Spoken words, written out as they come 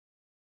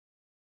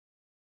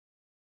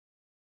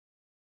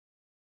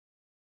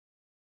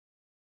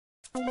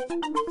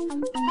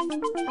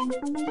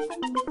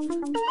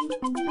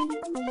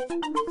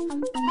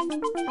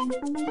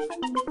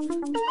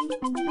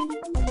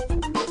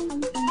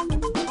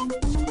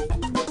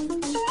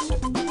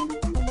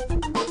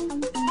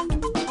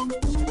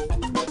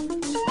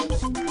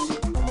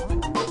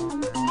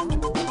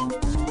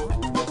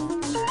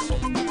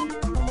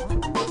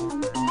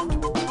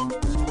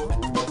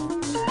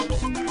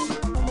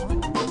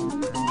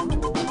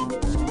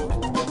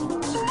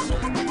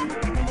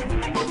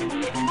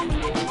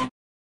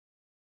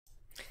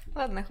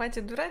Ладно,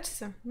 хватит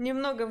дурачиться.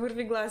 Немного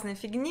вырвиглазной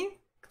фигни.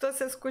 Кто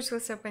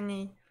соскучился по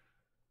ней.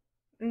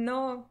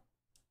 Но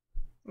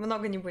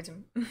много не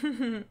будем.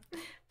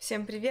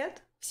 Всем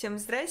привет, всем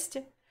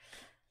здрасте.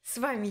 С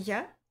вами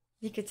я,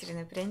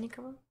 Екатерина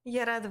Пряникова.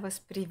 Я рада вас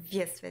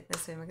приветствовать на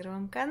своем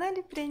игровом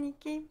канале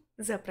Пряники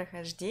за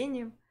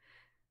прохождением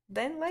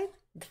Dying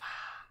 2.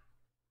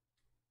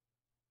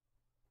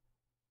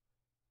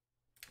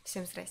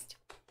 Всем здрасте.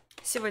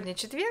 Сегодня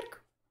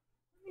четверг.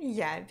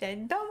 Я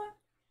опять дома.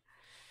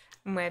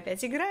 Мы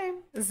опять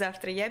играем.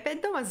 Завтра я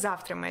опять дома.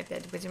 Завтра мы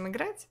опять будем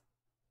играть.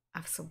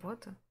 А в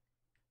субботу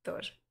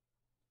тоже.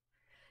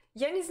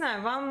 Я не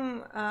знаю,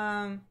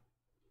 вам...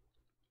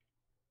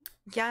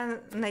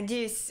 я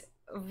надеюсь,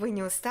 вы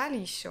не устали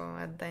еще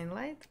от Dying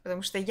Light,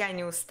 потому что я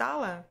не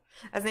устала,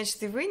 а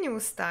значит и вы не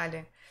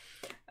устали.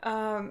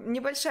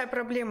 Небольшая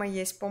проблема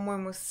есть,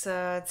 по-моему,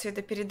 с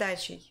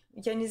цветопередачей.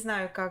 Я не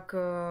знаю, как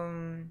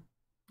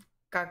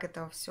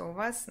это все у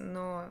вас,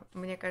 но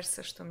мне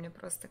кажется, что мне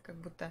просто как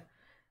будто...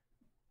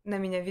 На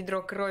меня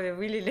ведро крови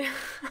вылили,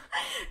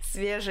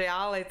 свежей,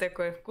 алой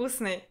такой,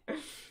 вкусной.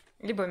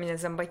 Либо меня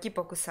зомбаки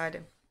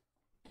покусали.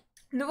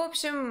 Ну, в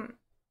общем,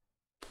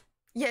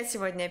 я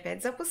сегодня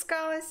опять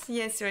запускалась,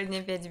 я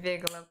сегодня опять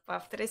бегала по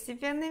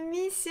второстепенным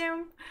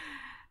миссиям.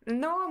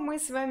 Но мы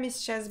с вами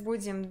сейчас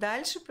будем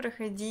дальше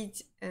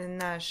проходить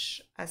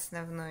наш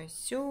основной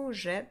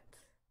сюжет.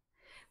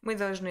 Мы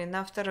должны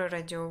на второй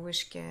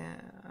радиовышке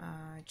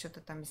что-то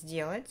там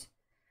сделать,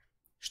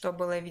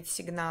 чтобы ловить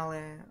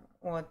сигналы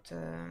от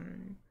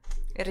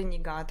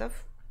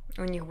ренегатов.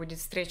 У них будет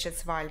встреча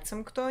с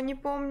Вальцем, кто не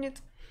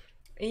помнит.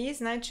 И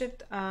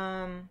значит,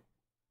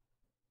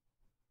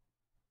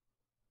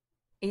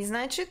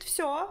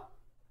 все,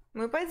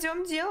 мы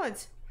пойдем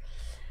делать.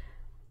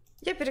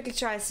 Я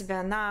переключаю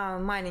себя на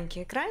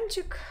маленький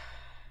экранчик.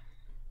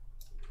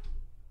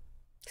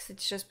 Кстати,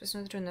 сейчас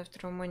посмотрю на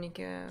втором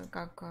монике,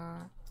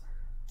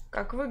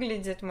 как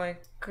выглядит мой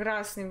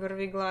красный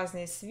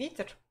вырвиглазный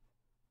свитер.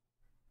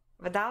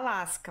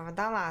 Водолазка,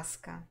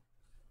 водолазка.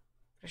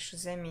 Прошу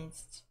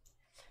заметить.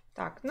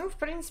 Так, ну, в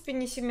принципе,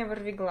 не сильно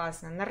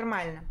вырвиглазно.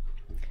 Нормально.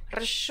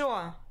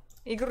 Хорошо.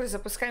 Игру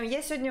запускаем.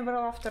 Я сегодня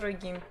брала второй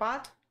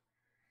геймпад.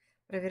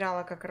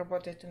 Проверяла, как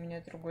работает у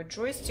меня другой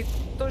джойстик.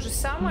 То же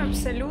самое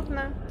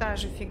абсолютно. Та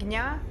же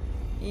фигня.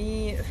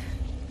 И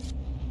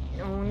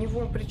у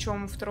него,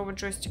 причем, у второго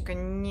джойстика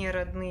не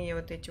родные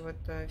вот эти вот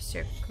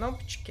все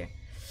кнопочки.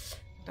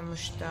 Потому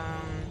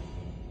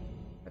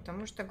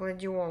что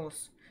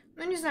гладиолус.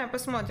 Ну, не знаю,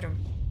 посмотрим.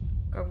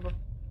 Как бы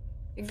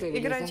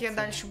играть я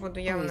дальше буду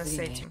явно с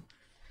этим.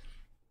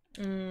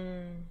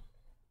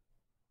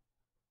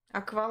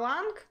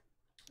 Акваланг?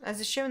 А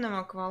зачем нам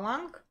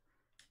акваланг?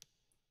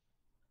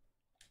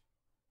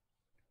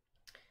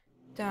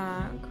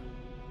 Так.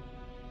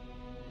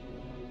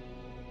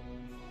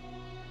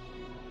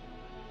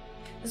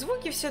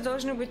 Звуки все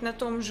должны быть на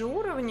том же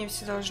уровне,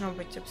 все должно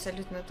быть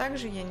абсолютно так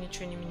же. Я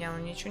ничего не меняла,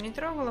 ничего не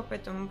трогала,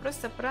 поэтому мы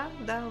просто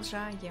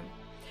продолжаем.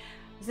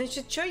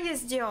 Значит, что я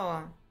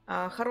сделала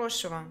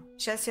хорошего?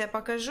 Сейчас я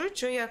покажу,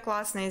 что я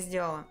классное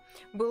сделала.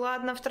 Была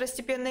одна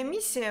второстепенная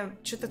миссия,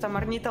 что-то там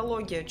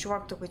орнитология.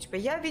 Чувак такой, типа,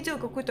 я видел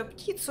какую-то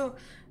птицу,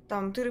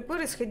 там,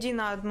 тыры-пыры, сходи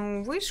на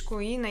одну вышку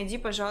и найди,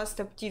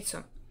 пожалуйста,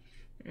 птицу.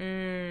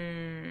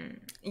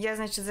 Я,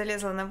 значит,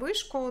 залезла на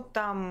вышку,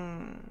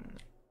 там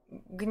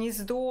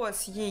гнездо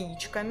с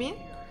яичками.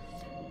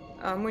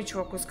 Мы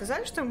чуваку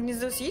сказали, что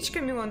гнездо с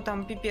яичками, он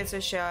там пипец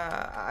вообще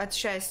от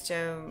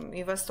счастья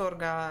и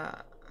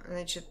восторга,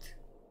 значит,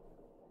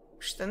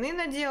 штаны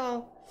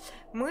наделал.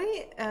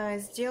 Мы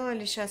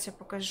сделали, сейчас я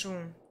покажу,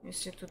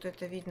 если тут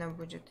это видно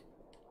будет.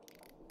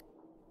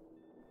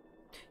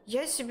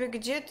 Я себе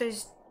где-то...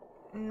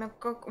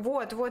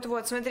 Вот,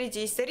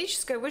 смотрите,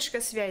 историческая вышка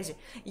связи.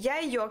 Я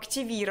ее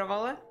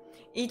активировала.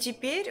 И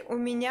теперь у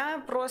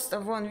меня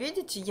просто, вон,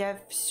 видите, я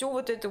всю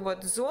вот эту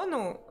вот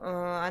зону,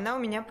 она у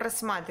меня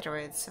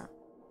просматривается.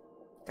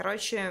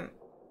 Короче,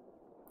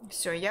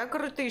 все, я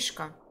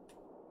крутышка.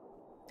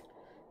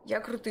 Я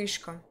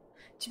крутышка.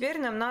 Теперь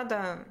нам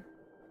надо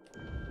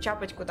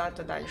чапать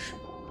куда-то дальше.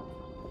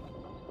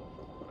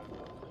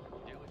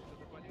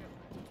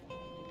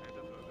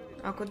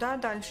 А куда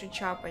дальше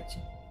чапать?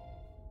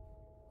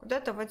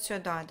 Куда-то вот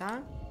сюда,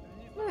 да?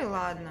 Ну и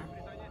ладно.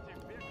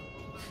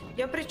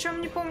 Я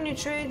причем не помню,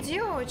 что я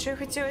делала, что я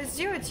хотела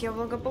сделать. Я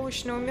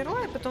благополучно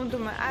умерла, и потом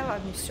думаю, ай,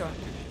 ладно, все.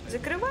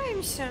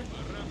 Закрываемся.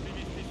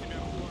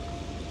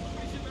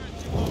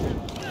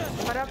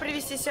 Пора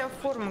привести себя в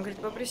форму. Говорит,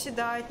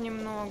 поприседать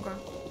немного.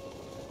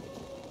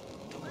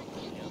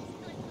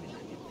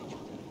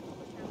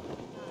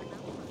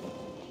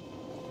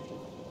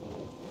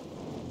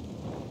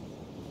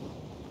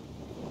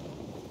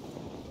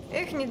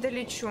 не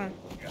долечу.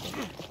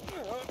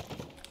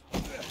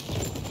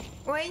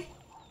 Ой.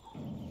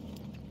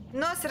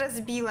 Нос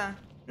разбила.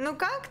 Ну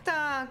как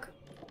так?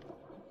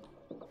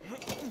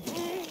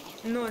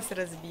 Нос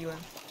разбила.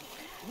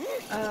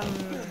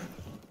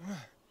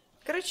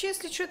 Короче,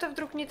 если что-то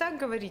вдруг не так,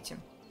 говорите.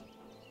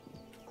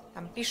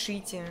 Там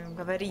пишите,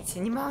 говорите,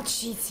 не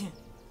молчите.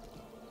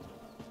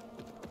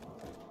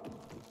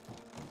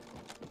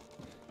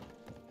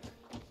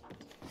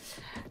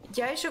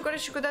 Я еще,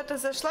 короче, куда-то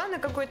зашла на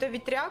какой-то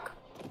ветряк.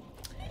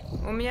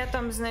 У меня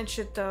там,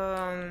 значит,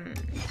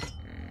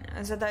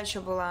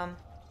 задача была.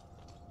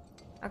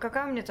 А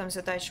какая у меня там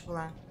задача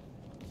была?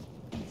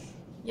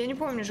 Я не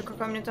помню же,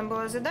 какая у меня там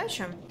была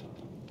задача.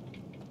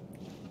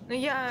 Но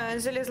я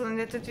залезла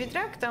на этот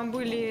ветряк, там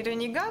были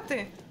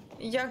ренегаты.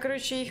 Я,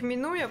 короче, их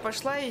минуя,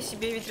 пошла и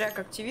себе ветряк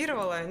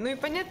активировала. Ну и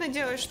понятное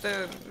дело,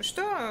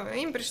 что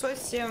им пришлось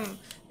всем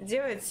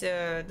делать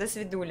до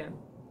свидуля.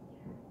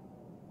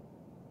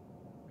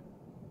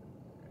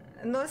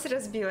 Нос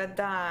разбила,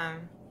 да.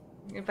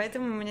 И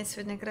поэтому у меня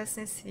сегодня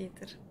красный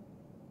свитер.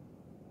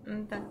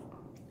 Да.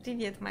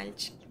 Привет,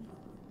 мальчики.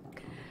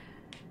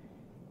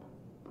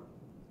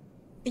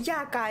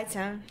 Я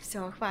Катя.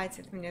 Все,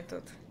 хватит мне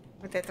тут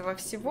вот этого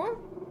всего.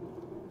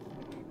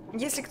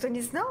 Если кто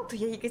не знал, то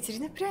я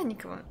Екатерина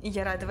Пряникова. И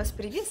я рада вас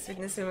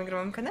приветствовать на своем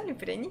игровом канале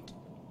Пряники.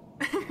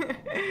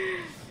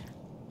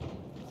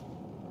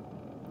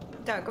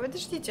 Так,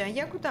 подождите, а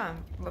я куда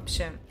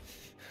вообще?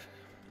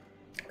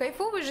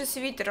 Кайфовый же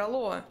свитер,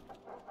 алло.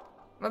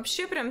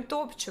 Вообще прям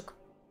топчик.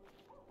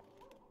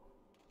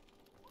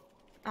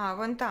 А,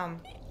 вон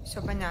там.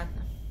 Все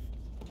понятно.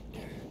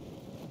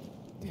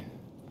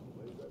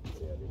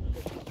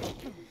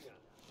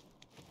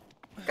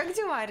 Как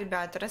дела,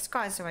 ребята?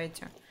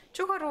 Рассказывайте.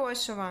 Чё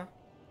хорошего?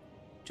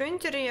 Чё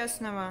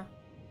интересного?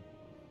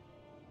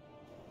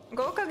 У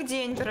кого как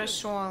день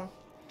прошел?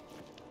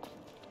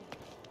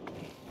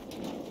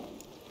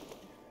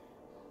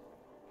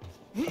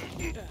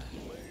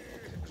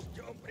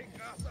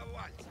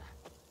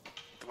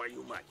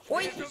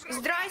 Ой,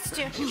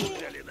 здрасте.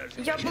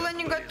 Я была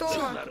не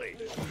готова.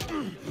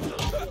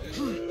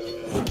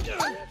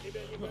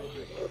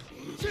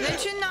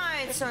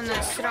 Начинается у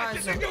нас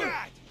сразу.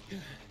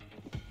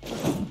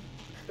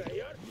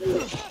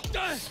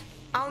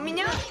 А у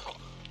меня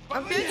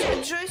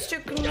опять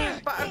джойстик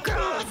не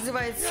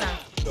показывается.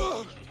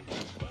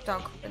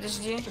 Так,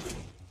 подожди.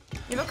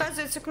 Не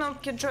показываются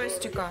кнопки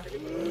джойстика.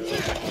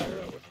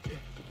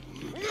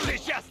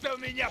 Сейчас ты у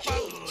меня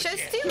получишь. Сейчас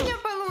ты меня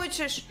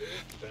получишь.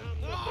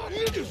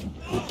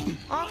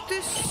 Ах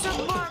ты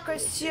собака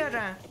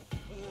серая.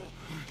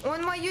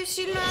 Он мою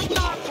сильную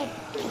атаку.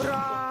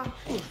 Бра.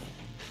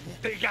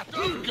 Ты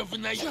готов,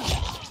 говноед?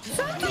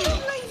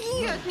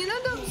 Говноед, не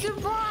надо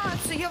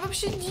обзываться. Я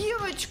вообще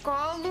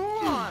девочка,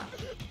 алло.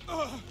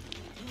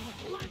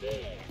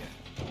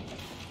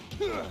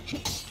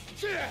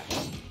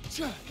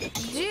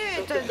 Где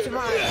эта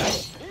тварь?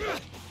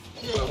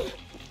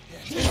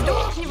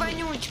 Сдохни,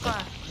 вонючка.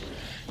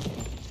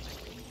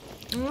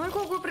 Ой,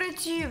 какой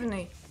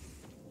противный.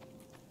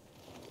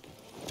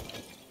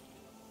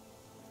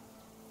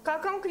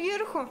 Каком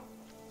кверху?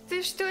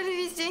 Ты что ли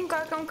весь день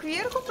каком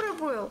кверху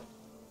пробыл?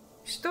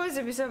 Что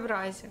за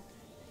безобразие?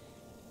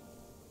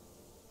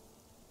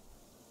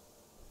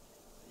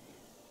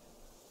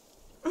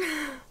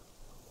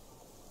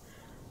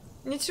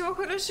 Ничего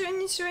хорошего,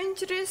 ничего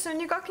интересного,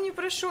 никак не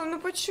прошел.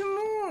 Ну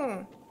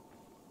почему?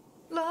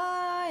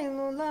 Лай,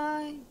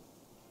 лулай.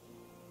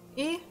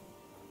 И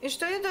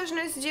что я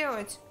должна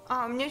сделать?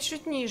 А, у меня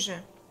чуть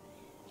ниже.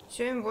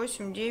 7,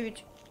 8,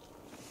 9.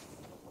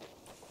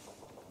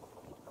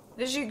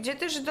 Подожди,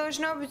 где-то же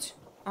должна быть...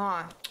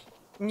 А,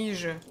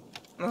 ниже.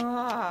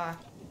 Я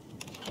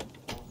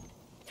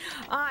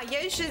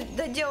еще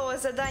доделала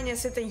задание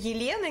с этой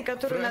Еленой,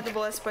 которую надо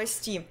было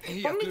спасти.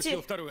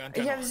 Помните,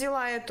 я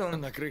взяла эту...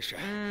 На крыше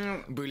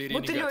были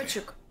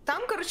бутылечек.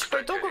 Там, короче,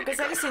 по итогу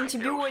оказались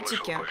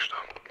антибиотики.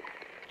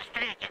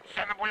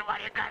 Встретиться на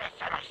бульваре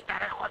Гаррисона в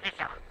старых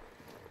офисах.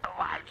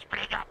 Вальц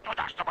придет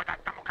туда, чтобы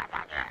дать нам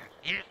указания.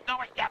 Есть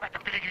новости об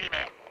этом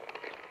пилигриме?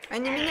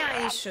 Они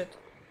меня ищут.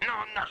 Но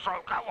он нашел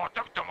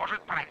кого-то, кто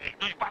может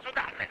проникнуть в базу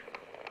данных.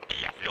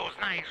 Если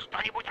узнаешь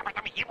что-нибудь об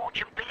этом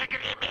ебучем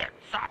пилигриме,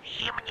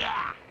 сообщи мне.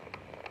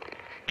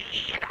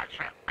 Ищи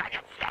дальше.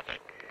 Конец связи.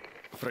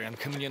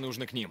 Фрэнк, мне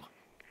нужно к ним.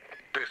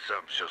 Ты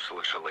сам все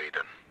слышал,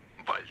 Эйден.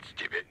 Вальц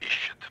тебя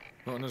ищет.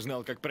 Он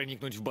узнал, как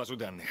проникнуть в базу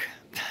данных.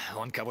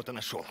 Он кого-то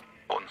нашел.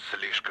 Он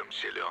слишком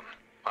силен,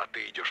 а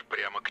ты идешь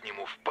прямо к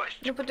нему в пасть.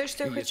 Ну потому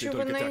что я Если хочу его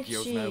только найти. так я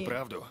узнаю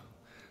правду,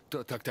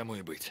 то так тому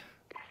и быть.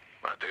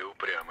 А ты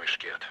упрямый,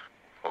 Шкет.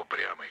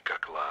 Упрямый,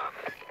 как лан.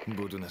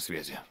 Буду на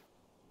связи.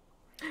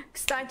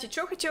 Кстати,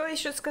 что хотела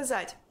еще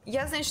сказать.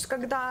 Я, значит,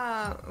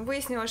 когда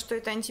выяснила, что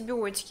это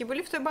антибиотики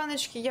были в той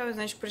баночке, я,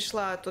 значит,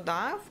 пришла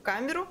туда, в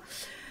камеру,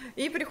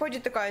 и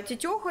приходит такая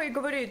тетеха и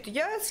говорит,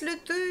 если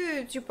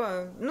ты,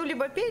 типа, ну,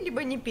 либо пей,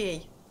 либо не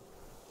пей,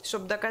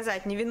 чтобы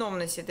доказать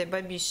невиновность этой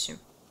бабищи.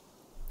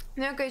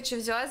 Ну, я, короче,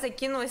 взяла,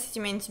 закинулась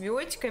этими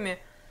антибиотиками,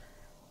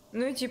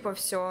 ну, и типа,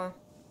 все.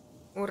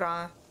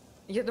 Ура.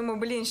 Я думаю,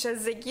 блин, сейчас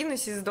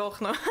закинусь и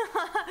сдохну.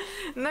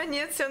 Но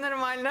нет, все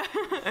нормально.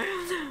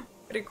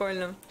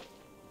 Прикольно.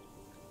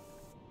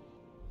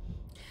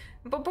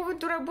 По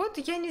поводу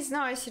работы, я не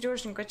знаю,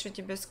 Сереженька, что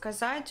тебе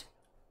сказать.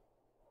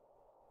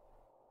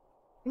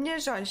 Мне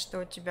жаль, что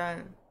у тебя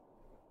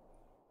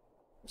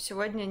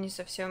сегодня не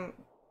совсем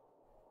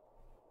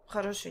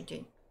хороший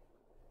день.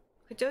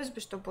 Хотелось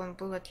бы, чтобы он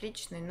был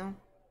отличный, но,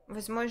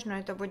 возможно,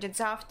 это будет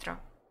завтра.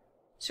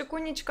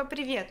 Шикунечка,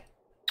 привет.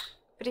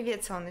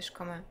 Привет,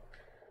 солнышко мое.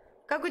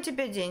 Как у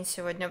тебя день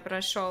сегодня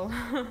прошел?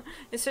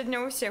 Я сегодня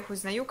у всех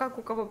узнаю, как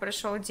у кого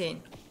прошел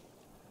день.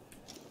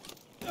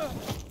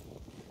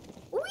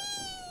 Уи!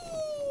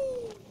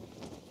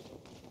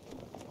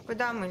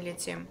 Куда мы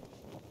летим?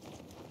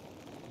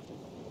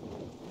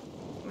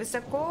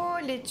 Высоко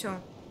лечу,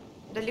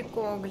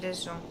 далеко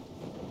гляжу.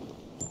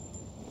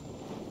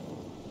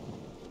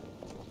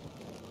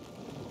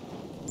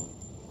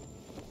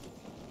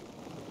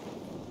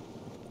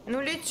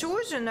 Ну лечу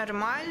же,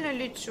 нормально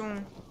лечу.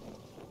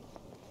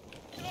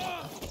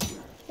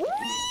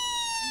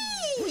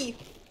 Уи!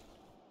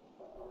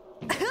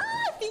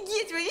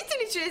 Офигеть, вы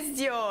видели, что я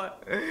сделала?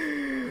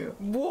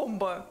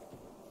 Бомба.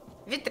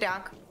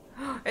 Ветряк.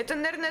 Это,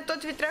 наверное,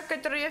 тот ветряк,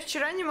 который я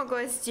вчера не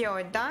могла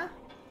сделать, да?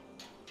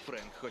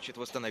 Фрэнк хочет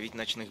восстановить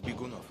ночных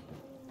бегунов.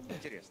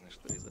 Интересно,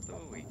 что из этого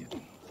выйдет.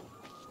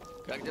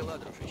 Как дела,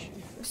 дружище?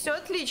 Все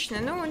отлично,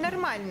 ну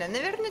нормально.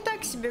 Наверное,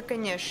 так себе,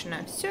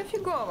 конечно. Все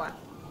фигово.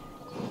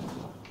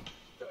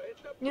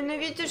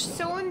 Ненавидишь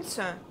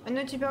солнце?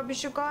 Оно тебя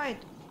обжигает.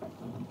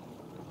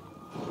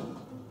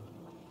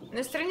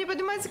 Настроение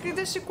поднимается,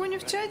 когда Шикуню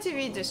в чате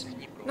видишь.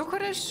 Ну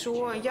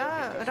хорошо,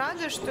 я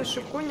рада, что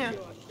Шикуня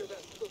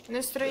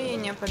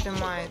настроение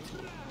поднимает.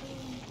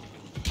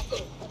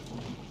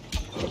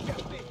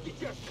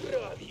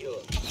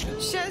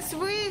 Сейчас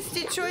вы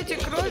стечете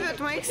кровью от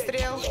моих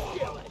стрел.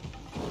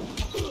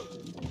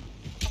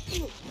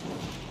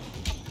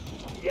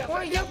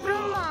 Ой, я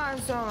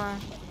промазала.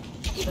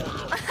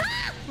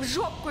 В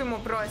жопку ему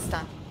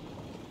просто.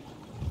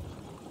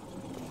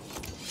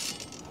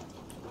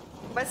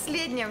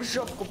 Последняя в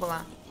жопку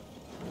была.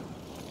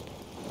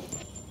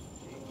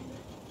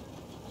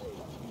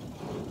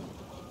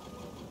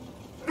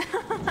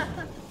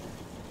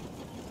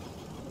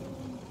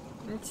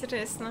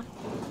 Интересно.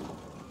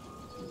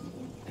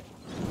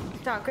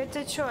 Так,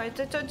 это что?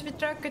 Это тот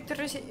ветряк,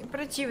 который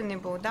противный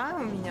был, да,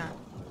 у меня?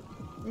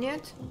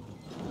 Нет?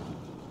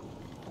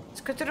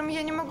 С которым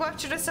я не могла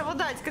вчера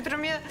совладать, с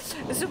которым я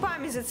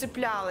зубами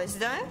зацеплялась,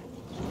 да?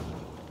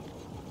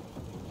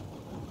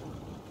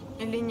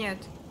 Или нет?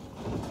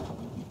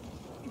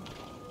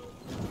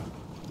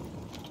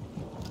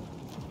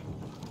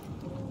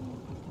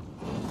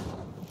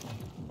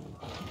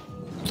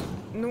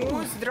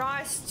 Ну,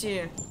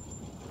 здрасте.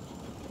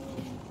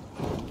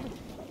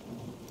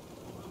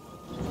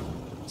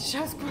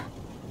 Сейчас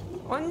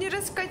он не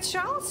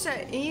раскачался,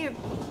 и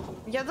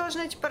я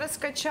должна типа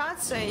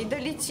раскачаться и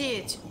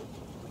долететь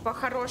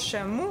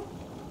по-хорошему.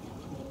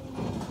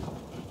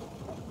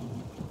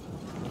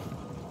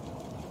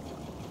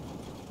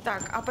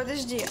 Так, а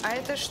подожди, а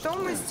это что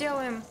мы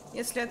сделаем,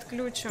 если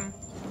отключим?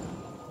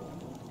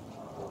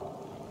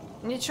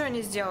 Ничего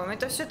не сделаем,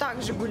 это все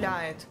так же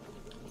гуляет.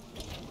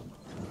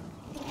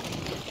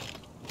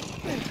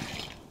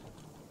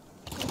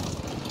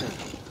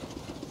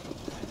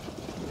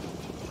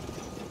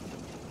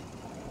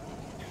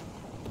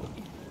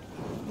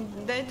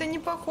 Да это не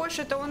похож,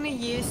 это он и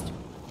есть.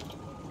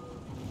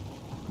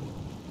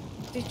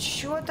 Ты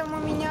чё там у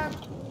меня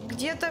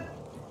где-то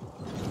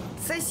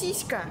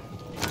сосиска?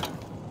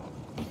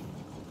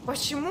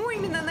 Почему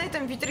именно на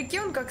этом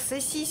ветряке он как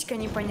сосиска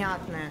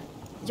непонятная?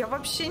 Я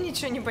вообще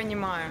ничего не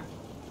понимаю.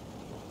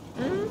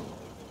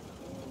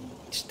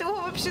 Что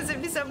вообще за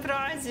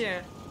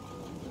безобразие?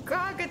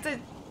 Как это?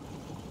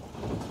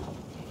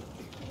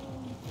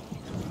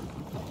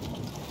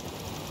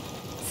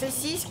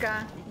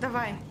 Сосиска,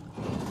 давай.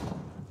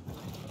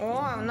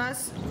 О, у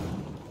нас...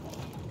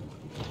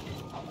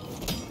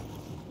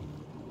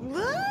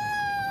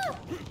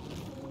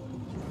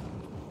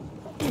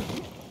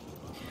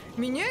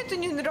 Мне это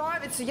не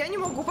нравится, я не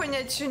могу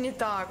понять, что не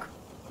так.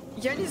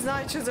 Я не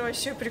знаю, что за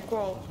вообще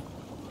прикол.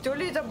 То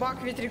ли это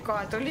баг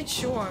ветряка, то ли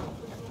что.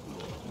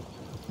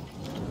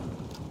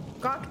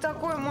 Как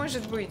такое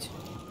может быть?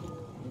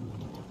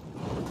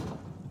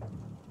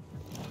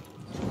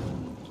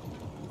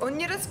 Он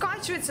не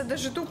раскачивается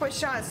даже тупо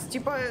сейчас.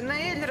 Типа на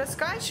L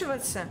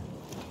раскачиваться.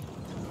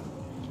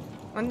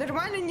 Он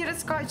нормально не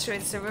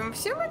раскачивается. Вам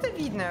всем это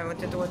видно?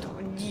 Вот это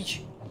вот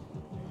дичь.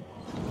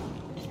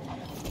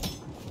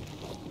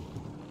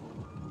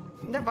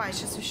 Давай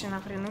сейчас вообще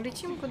нахрен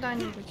улетим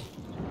куда-нибудь.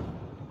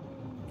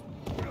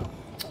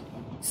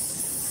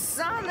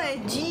 Ссаная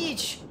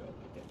дичь.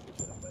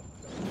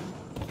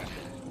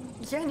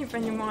 Я не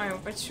понимаю,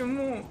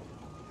 почему.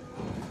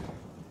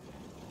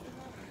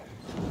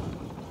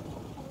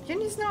 Я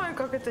не знаю,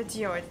 как это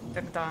делать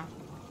тогда.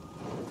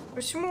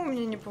 Почему у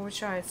меня не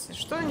получается?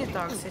 Что не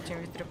так с этим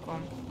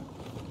ветряком?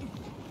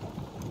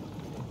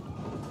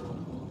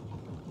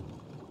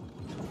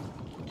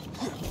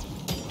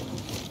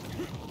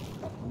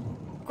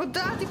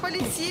 Куда ты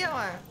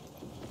полетела?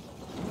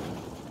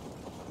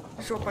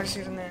 Жопа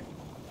жирная.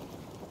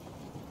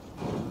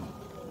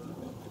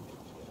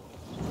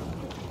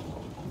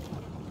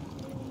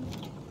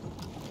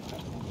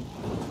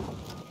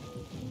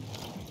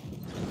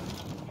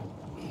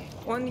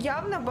 Он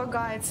явно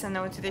багается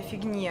на вот этой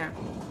фигне.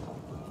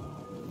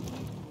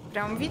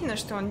 Прям видно,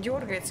 что он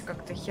дергается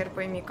как-то, хер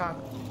пойми как.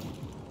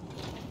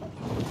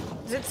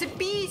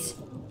 Зацепись!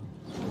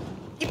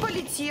 И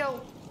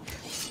полетел.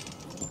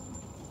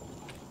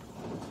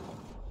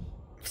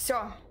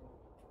 Все.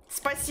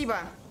 Спасибо.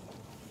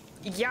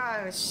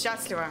 Я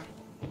счастлива.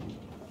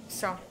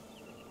 Все.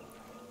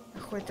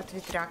 Какой этот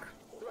ветряк.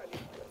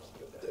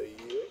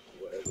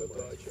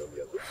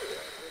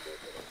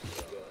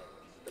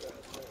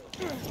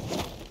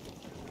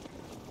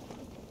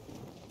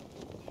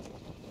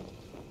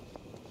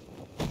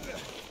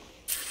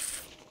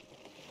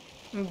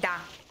 Да.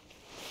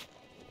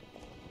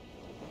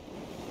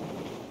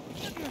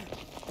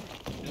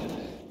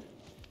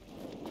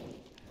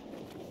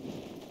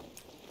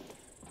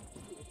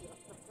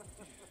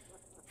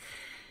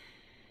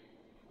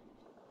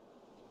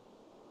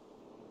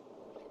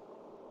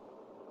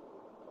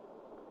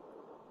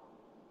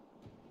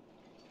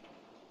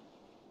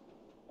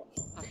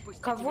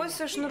 Кого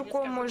со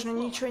шнурком можно?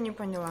 Ничего не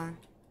поняла.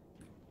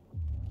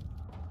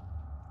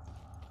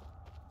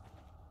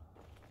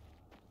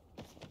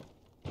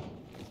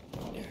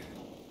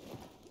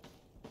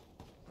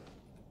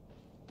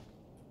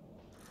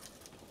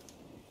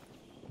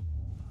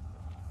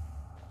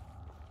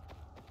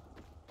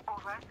 У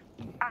вас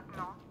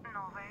одно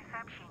новое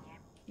сообщение.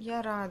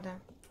 Я рада.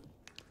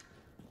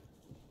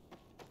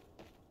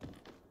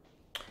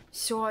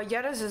 Все,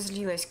 я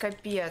разозлилась,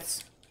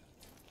 капец.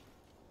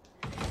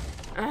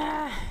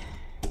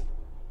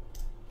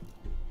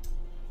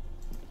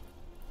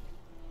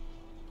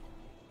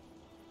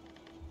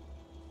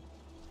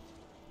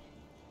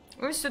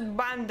 Ой, тут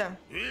банда.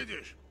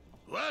 Видишь?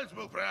 Вальц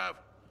был прав.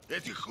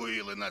 Эти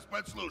хуилы нас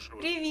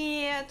подслушивают.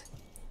 Привет.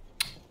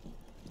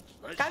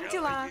 Как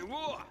дела?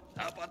 Его,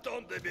 а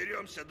потом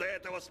доберемся до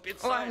этого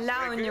спеца. О,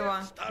 ля у него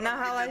на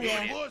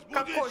голове. Босс будет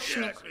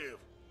Кокошник. счастлив.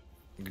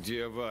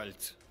 Где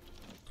Вальц?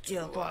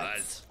 Где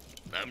Вальц.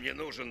 Нам не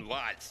нужен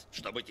вальц,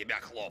 чтобы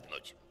тебя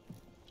хлопнуть.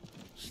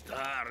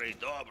 Старый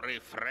добрый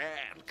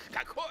Фрэнк,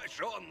 какой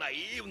же он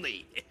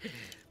наивный.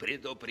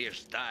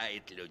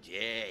 Предупреждает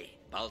людей,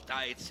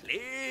 болтает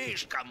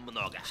слишком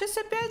много. Сейчас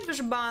опять в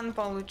жбан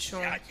получу.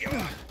 Взять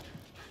его.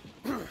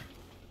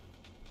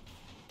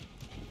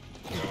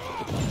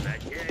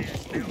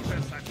 Надеюсь, ты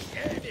уже со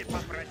всеми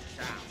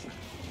попрощался.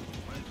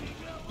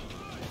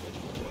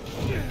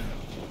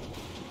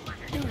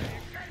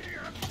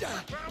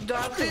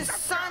 Да ты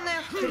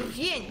ссаная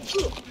хрень.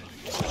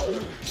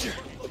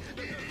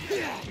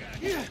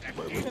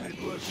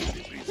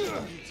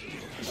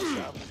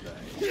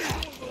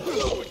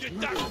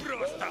 Будет так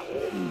просто.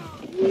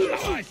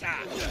 Давайся.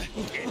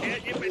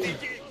 Тебе не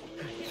победить.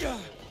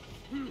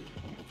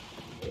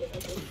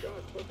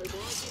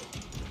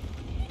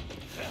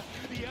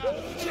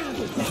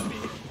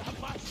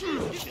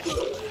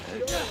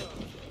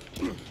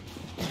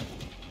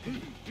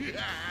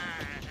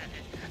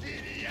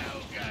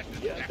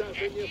 Я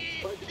даже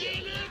не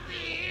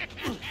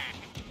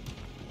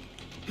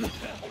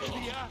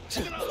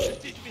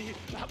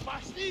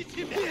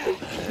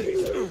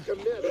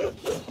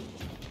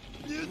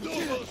Не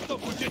думал, что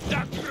будет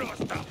так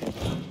просто.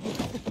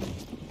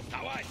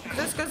 Давайся.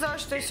 Кто сказал,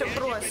 что все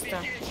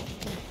просто?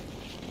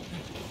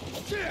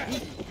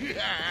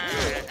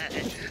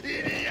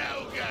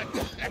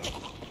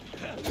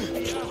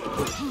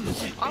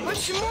 А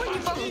почему не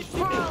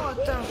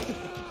попало-то?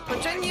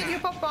 Хотя нет, не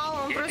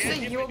попало, он просто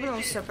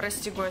ёбнулся,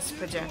 прости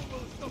господи.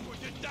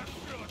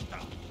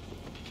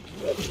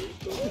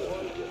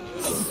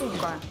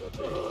 Сука.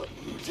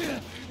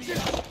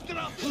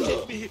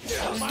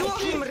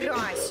 Сдохни,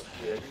 мразь!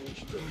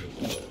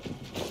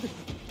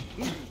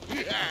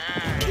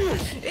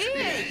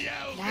 Эй!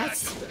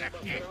 Блядь!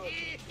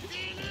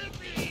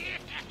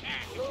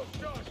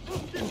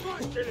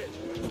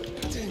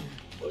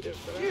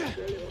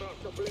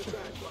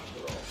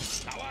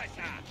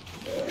 Давайся.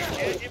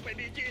 Тебе не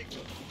победить.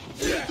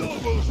 не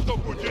думал, что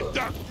будет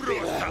так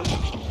просто.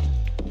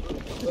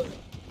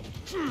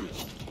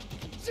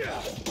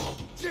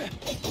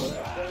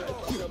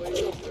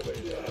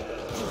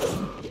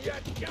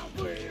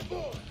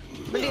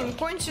 Блин,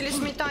 кончились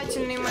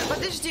метательные мои.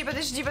 Подожди,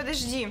 подожди,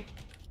 подожди.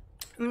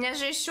 У меня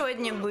же еще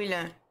одни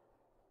были.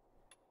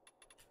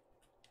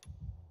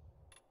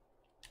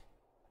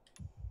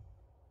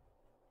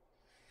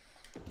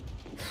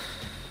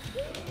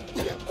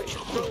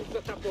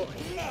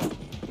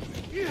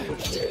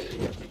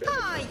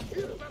 Ай!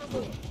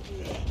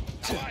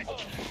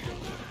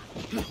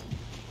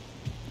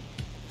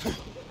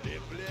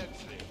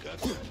 Рефлексы, как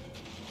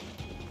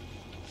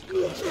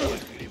сколько я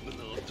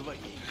хлебнул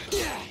твоей.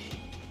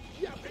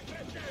 Я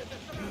прекращаю это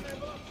сраное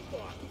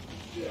баловство.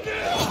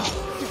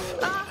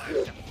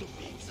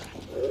 Тупица.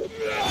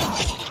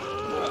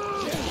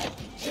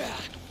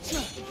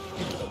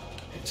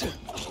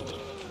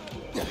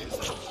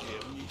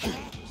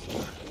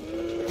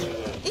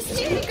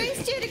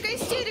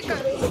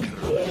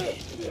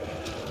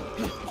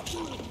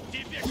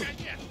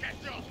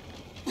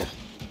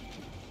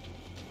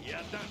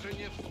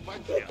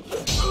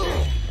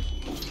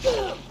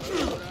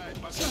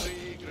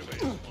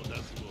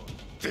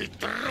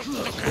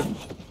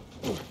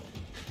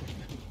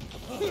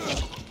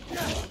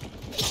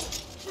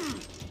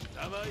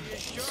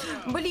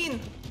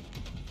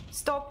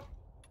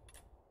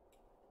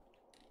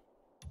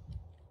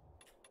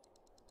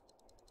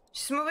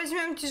 Если мы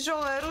возьмем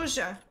тяжелое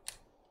оружие.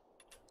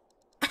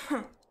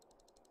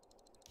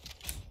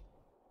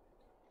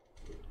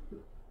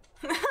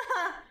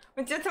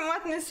 У тебя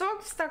томатный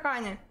сок в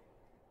стакане.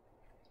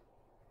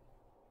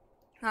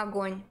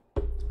 Огонь.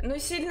 Ну,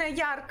 сильно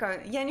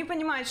ярко. Я не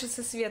понимаю, что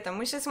со светом.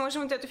 Мы сейчас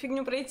можем вот эту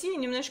фигню пройти и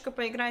немножко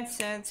поиграть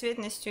с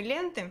цветностью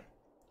ленты.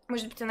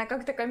 Может быть, она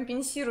как-то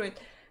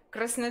компенсирует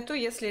красноту,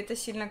 если это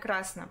сильно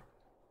красно.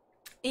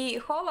 И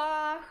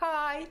хола,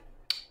 хай.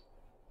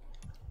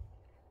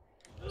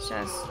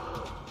 Сейчас.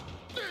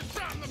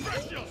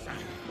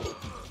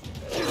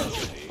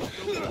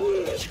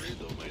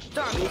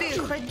 Так, ты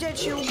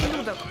ходячий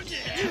ублюдок.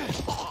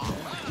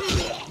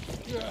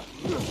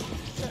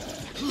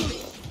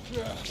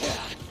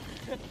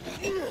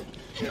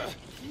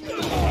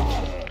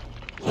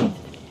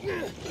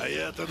 А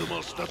я-то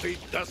думал, что ты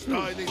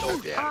достойный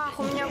соперник. Ах,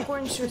 у меня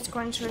кончилось.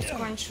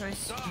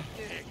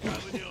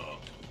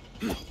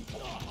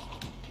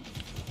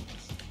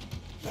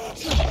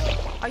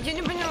 А я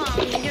не поняла,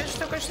 я же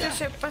только что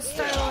себе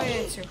поставила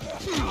этих.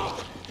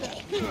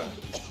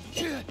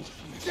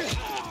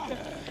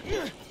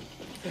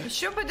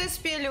 Еще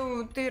подоспели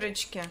у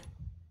тырочки.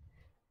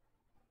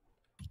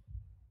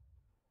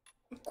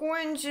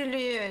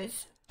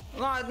 Кончились.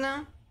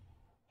 Ладно.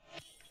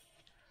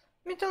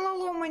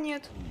 Металлолома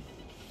нет.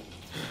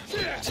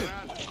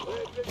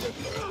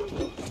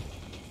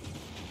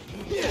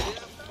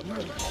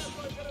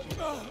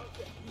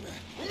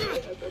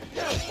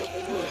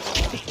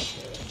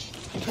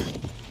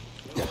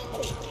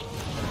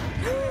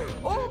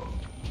 О!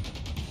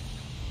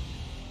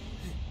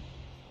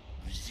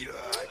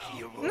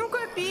 Ну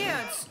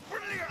капец!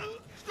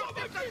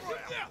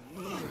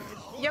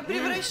 Я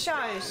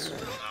превращаюсь.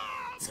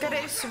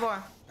 Скорее всего.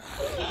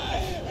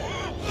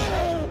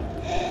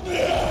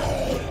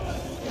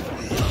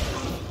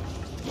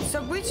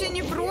 Событие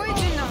не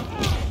пройдено.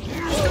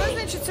 Что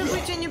значит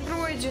событие не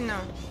пройдено?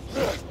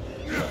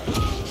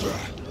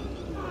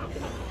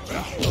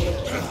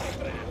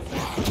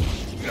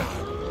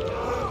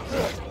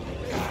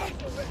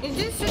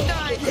 Иди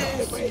сюда, я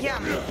тебя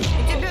съем.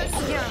 Я тебя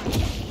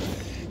съем.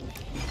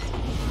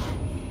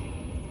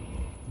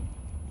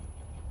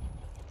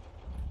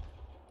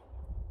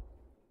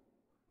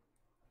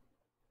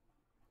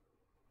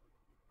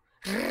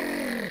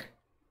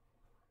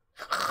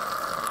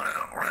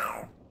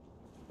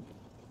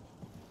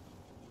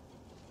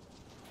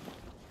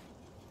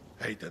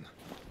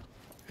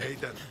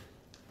 Эйден,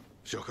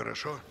 все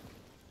хорошо?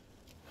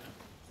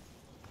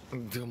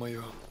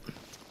 Думаю,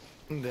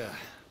 да.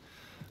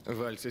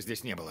 Вальса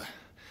здесь не было.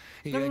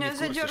 Но у меня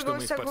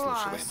задергался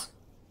глаз.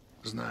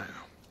 Знаю.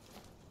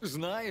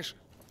 Знаешь?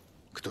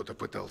 Кто-то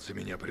пытался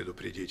меня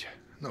предупредить,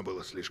 но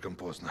было слишком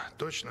поздно.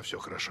 Точно все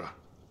хорошо?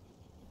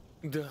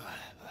 Да.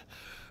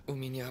 У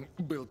меня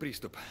был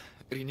приступ.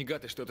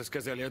 Ренегаты что-то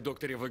сказали о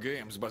докторе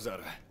ВГМ с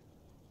базара.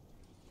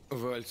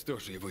 Вальц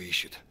тоже его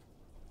ищет.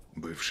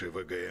 Бывший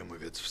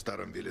ВГМовец в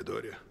старом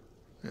Велидоре.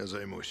 Я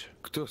займусь.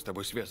 Кто с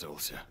тобой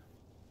связывался?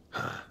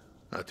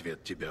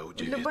 Ответ тебя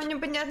удивит. В любой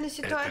непонятной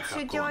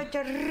ситуации делать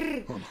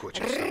Он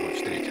хочет с тобой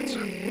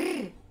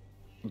встретиться.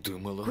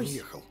 Думал, он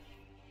уехал.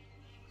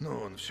 Но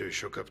он все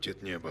еще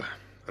коптит небо.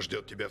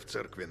 Ждет тебя в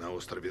церкви на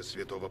острове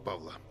Святого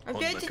Павла.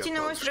 Опять идти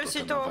на остров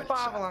Святого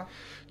Павла.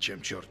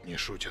 Чем черт не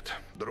шутит.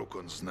 Вдруг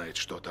он знает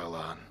что-то о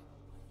Лаан.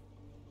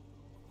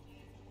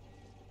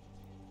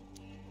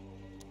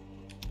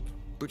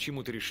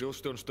 Почему ты решил,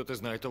 что он что-то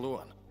знает о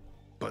Луан?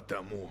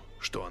 Потому,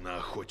 что она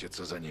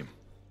охотится за ним.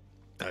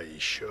 А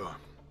еще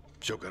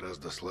все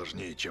гораздо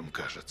сложнее, чем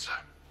кажется.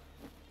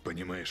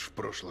 Понимаешь, в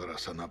прошлый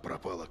раз она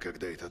пропала,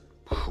 когда этот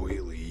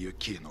хуил ее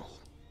кинул.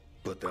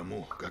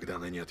 Потому, когда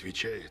она не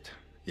отвечает,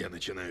 я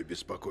начинаю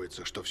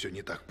беспокоиться, что все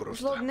не так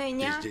просто. Злобная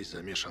ня? И здесь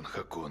замешан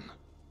Хакон.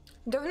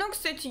 Давно,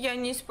 кстати, я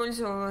не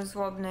использовала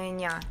злобная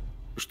ня.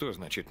 Что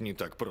значит не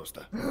так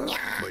просто?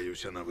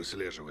 Боюсь, она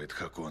выслеживает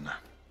Хакона.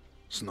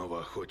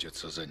 Снова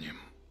охотится за ним.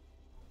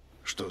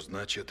 Что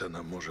значит,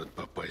 она может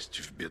попасть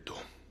в беду.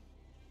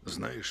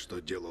 Знаешь,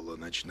 что делало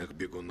ночных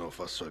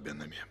бегунов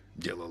особенными?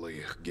 Делало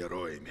их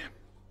героями.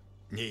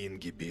 Не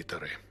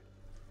ингибиторы,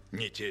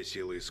 не те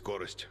силы и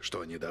скорость,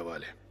 что они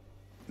давали.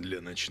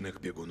 Для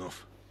ночных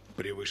бегунов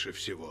превыше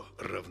всего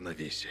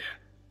равновесие.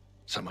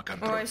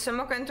 Самоконтроль. Ой,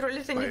 самоконтроль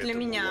это не для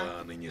меня. Поэтому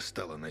Лаан и не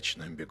стала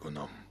ночным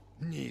бегуном.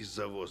 Не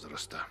из-за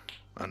возраста.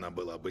 Она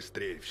была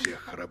быстрее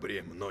всех,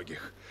 храбрее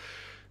многих,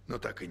 но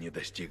так и не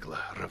достигла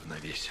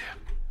равновесия.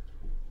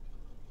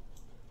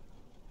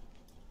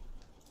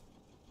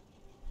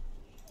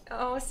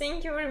 Oh,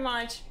 thank you very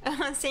much.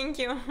 Thank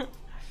you.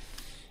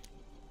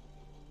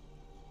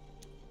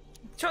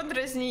 Чё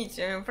дразнить?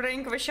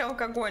 Фрэнк вообще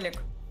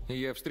алкоголик.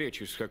 Я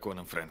встречусь с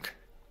Хаконом, Фрэнк.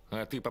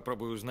 А ты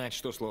попробуй узнать,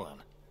 что с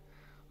Луан.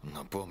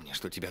 Но помни,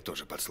 что тебя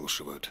тоже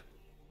подслушивают.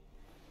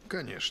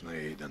 Конечно,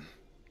 Эйден.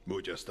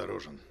 Будь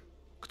осторожен.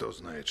 Кто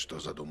знает, что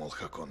задумал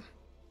Хакон.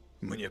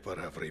 Мне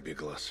пора в рыбий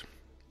глаз.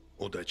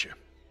 Удачи.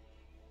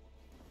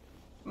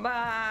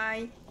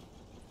 Бай.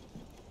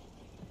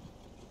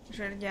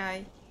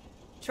 Жердяй.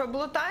 Чё,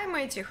 блутаем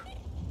этих?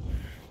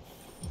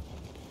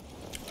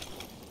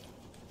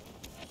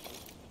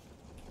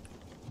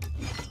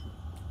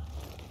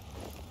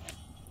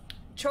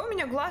 Чё у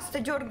меня глаз-то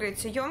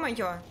дергается,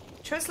 ё-моё?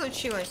 Что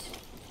случилось?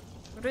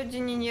 Вроде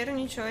не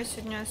нервничала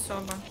сегодня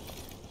особо.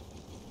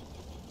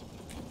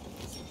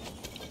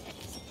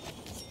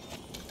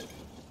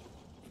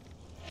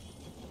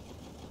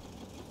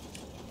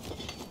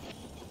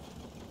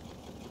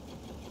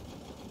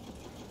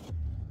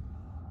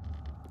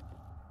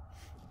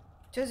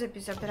 Что за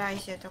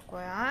безобразие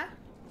такое, а?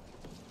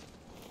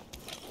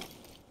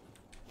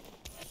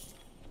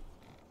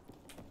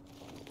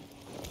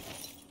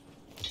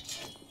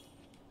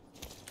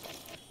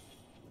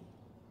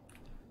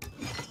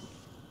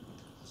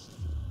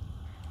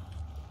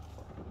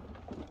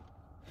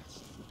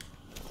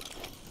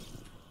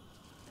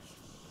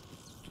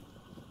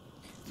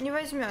 Не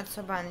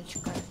возьмется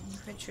баночка. Не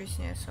хочу с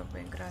ней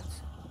особо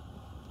играться.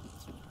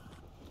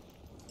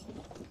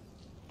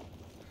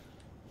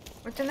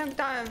 Вот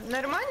иногда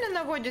нормально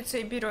наводится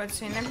и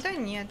берется, иногда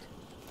нет.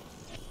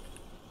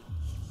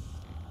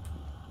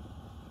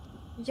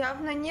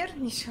 Явно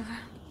нервничала.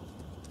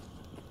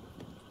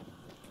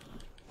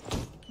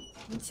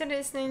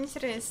 Интересно,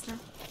 интересно.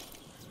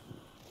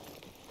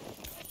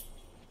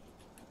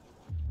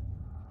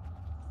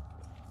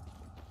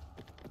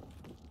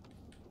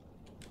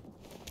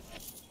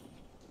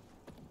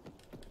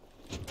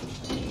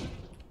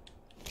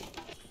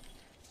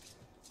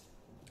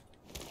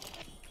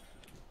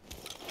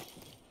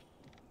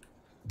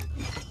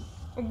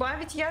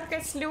 Убавить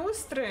яркость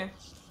люстры?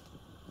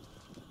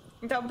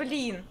 Да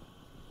блин.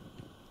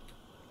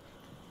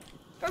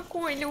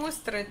 Какой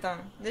люстры-то?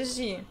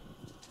 Подожди.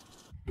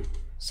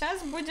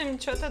 Сейчас будем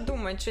что-то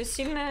думать. Что,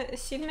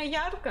 сильно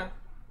ярко?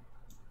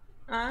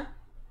 А?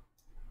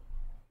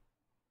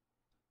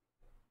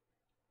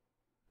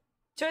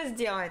 Что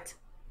сделать?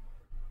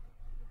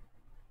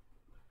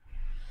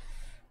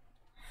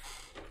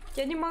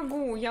 Я не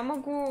могу. Я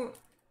могу...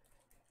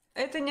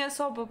 Это не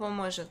особо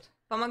поможет.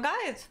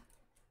 Помогает?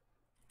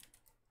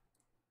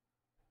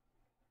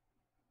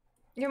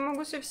 Я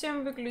могу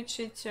совсем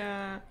выключить...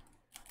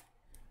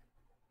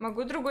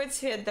 Могу другой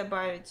цвет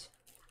добавить.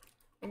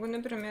 Могу,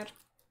 например...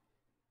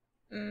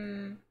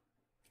 Или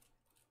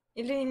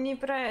не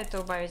про это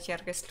убавить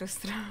яркость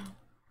люстры.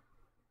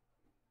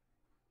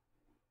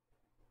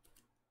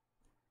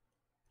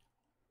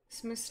 В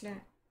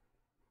смысле?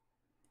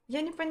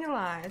 Я не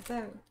поняла.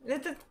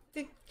 Это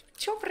ты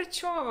чё про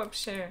чё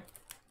вообще?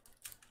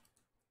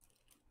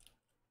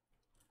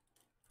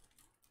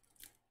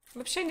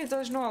 Вообще не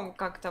должно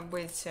как-то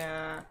быть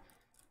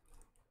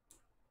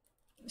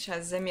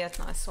сейчас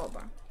заметно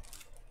особо.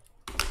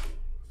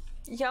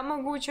 Я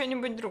могу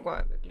что-нибудь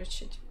другое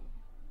выключить.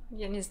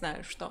 Я не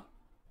знаю, что.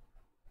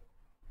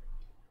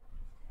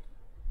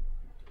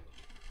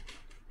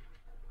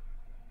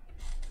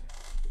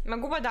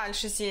 Могу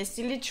подальше сесть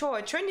или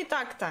чё? Чё не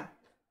так-то?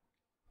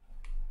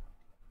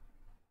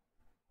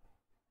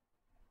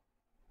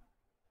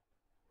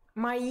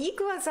 Мои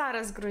глаза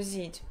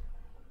разгрузить?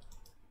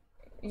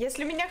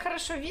 Если меня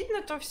хорошо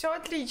видно, то все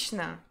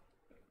отлично.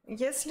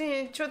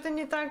 Если что-то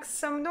не так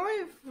со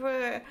мной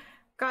в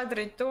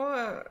кадре,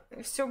 то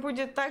все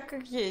будет так,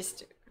 как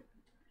есть.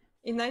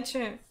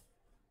 Иначе...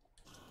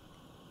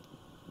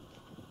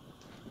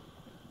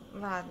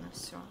 Ладно,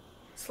 все.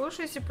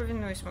 Слушаюсь и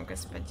повинуюсь, мой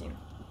господин.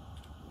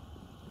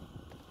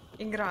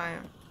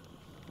 Играю.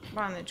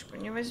 Баночку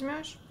не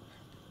возьмешь?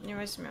 Не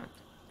возьмет.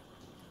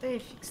 Да и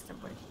фиг с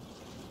тобой.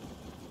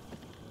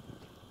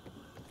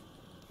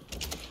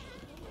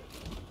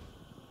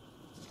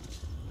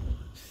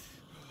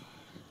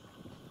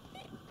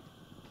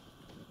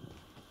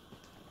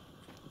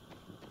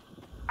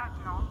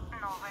 Одно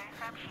новое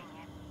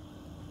сообщение.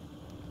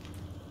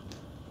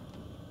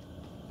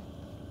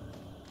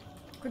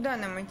 Куда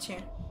нам идти?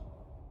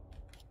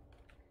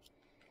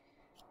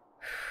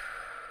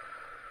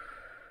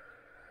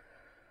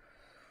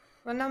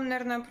 Нам,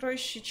 наверное,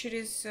 проще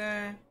через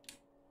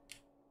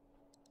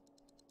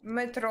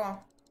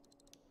метро.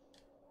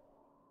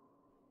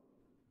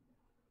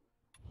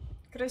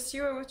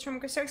 Красиво, вот в чем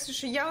косяк.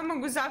 Слушай, я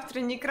могу завтра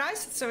не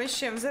краситься,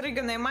 вообще в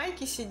зарыганной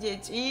майке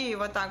сидеть, и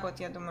вот так вот,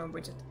 я думаю,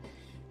 будет.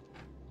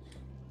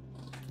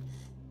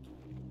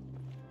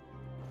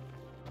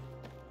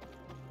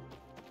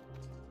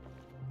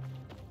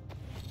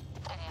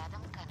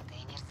 Рядом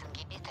контейнер с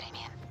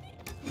ингибиторами.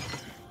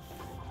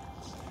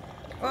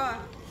 О!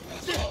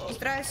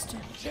 Здрасте.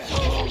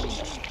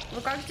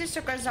 Вы как здесь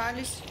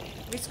оказались?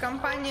 Вы из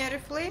компании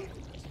Reflay?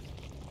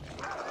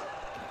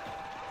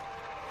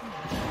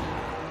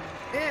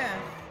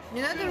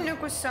 Не надо меня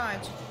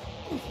кусать.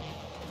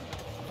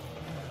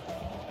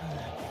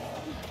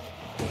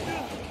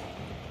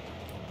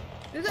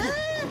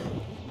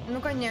 Ну,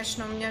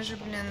 конечно, у меня же,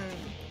 блин,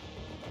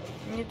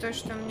 не то,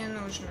 что мне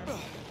нужно.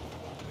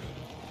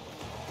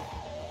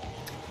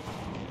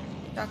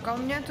 Так, а у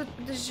меня тут,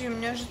 подожди, у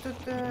меня же тут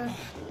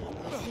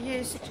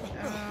есть,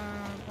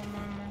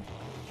 по-моему,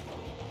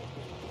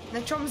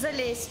 на чем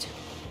залезть.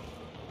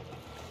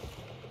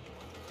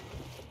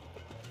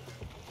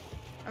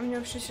 А мне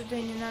вообще сюда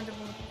и не надо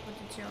было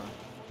какое-то дело.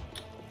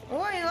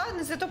 Ой,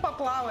 ладно, зато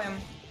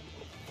поплаваем.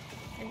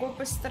 Его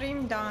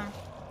построим, да.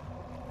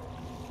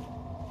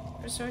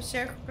 Просто у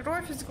всех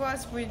кровь из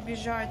глаз будет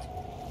бежать.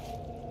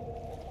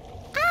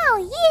 Ау,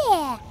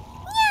 е!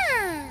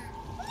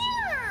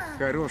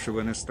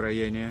 Хорошего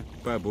настроения,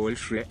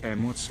 побольше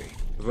эмоций,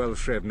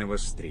 волшебного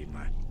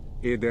стрима.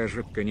 И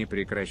даже не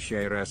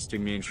прекращай расти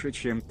меньше,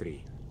 чем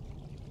 3.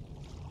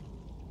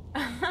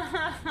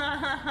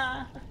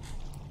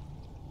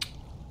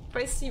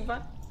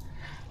 Спасибо.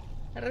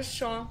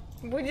 Хорошо.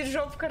 Будет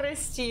жопка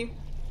расти.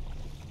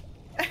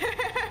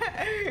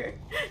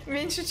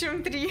 Меньше,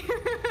 чем 3.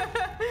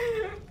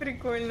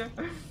 Прикольно.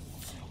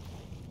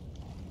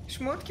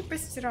 Шмотки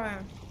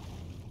постираю.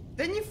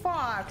 Да не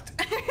факт.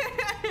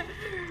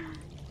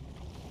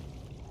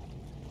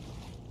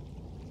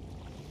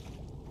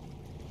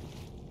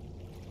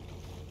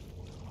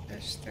 Да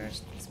что ж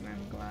ты с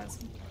моим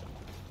глазом?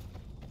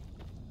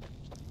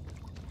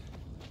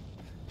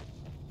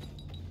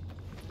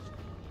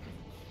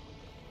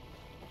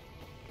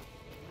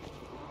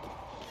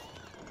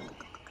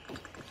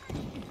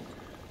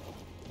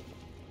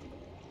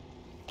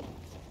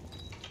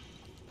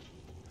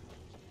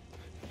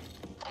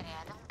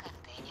 Рядом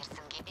контейнер с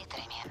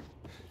ингибиторами.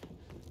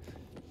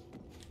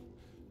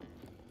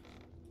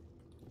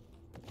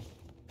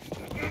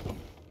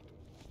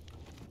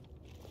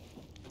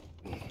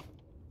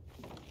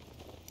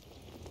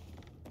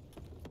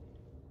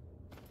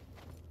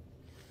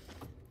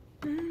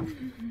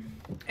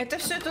 Это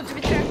все тут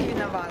ветряк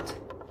виноват.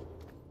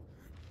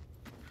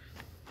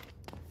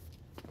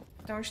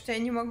 Потому что я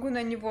не могу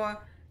на него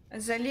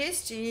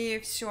залезть, и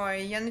все,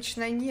 и я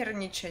начинаю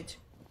нервничать.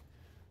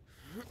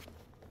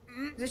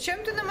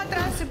 Зачем ты на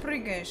матрасы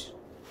прыгаешь?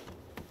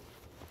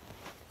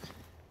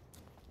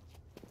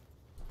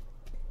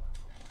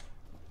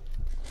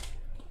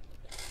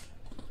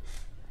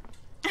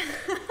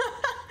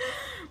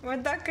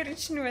 Вода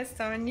коричневая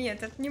стала.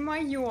 Нет, это не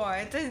мое.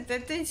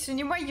 Это все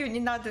не мое. Не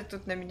надо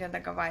тут на меня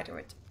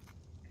договаривать.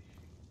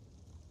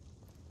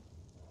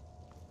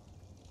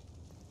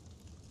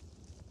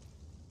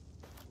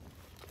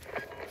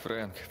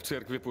 Фрэнк, в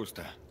церкви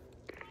пусто.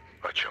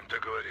 О чем ты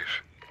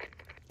говоришь?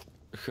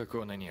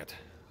 Хакона нет.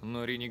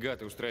 Но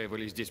ренегаты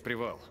устраивали здесь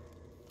привал.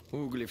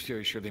 Угли все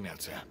еще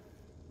дымятся.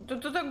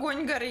 Тут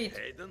огонь горит.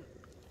 Эйден?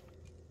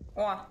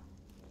 О.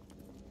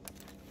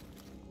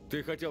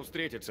 Ты хотел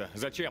встретиться.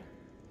 Зачем?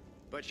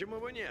 Почему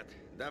бы нет?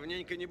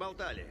 Давненько не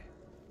болтали.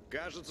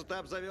 Кажется, ты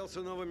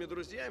обзавелся новыми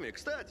друзьями.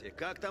 Кстати,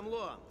 как там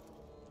Лоан?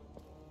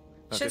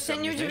 Сейчас я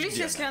не удивлюсь,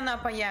 если она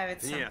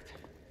появится. Нет.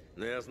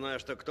 Но я знаю,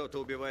 что кто-то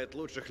убивает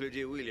лучших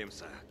людей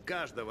Уильямса.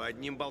 Каждого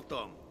одним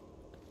болтом.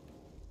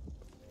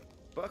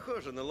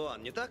 Похоже на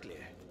Лоан, не так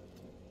ли?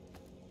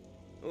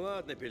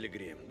 Ладно,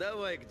 Пилигрим,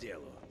 давай к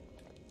делу.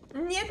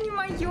 Нет, не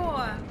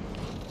мое.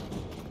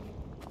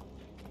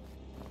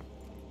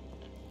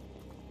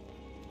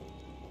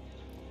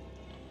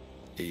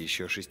 И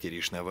еще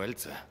шестеришь на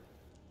вальца?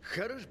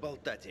 Хорош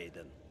болтать,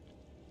 Эйден.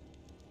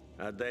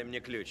 Отдай мне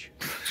ключ.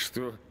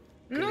 Что?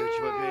 Ключ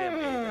ВГМ,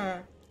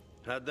 Эйден.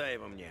 Отдай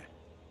его мне.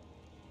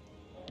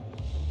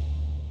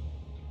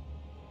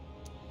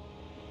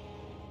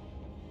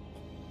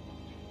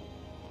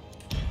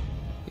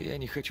 Я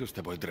не хочу с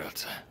тобой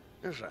драться.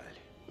 Жаль,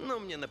 но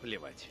мне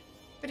наплевать.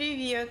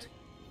 Привет.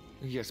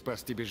 Я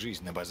спас тебе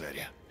жизнь на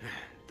базаре.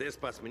 Ты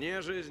спас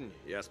мне жизнь,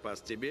 я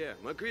спас тебе.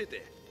 Мы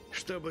квиты.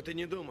 Что бы ты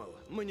ни думал,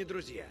 мы не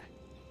друзья.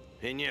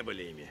 И не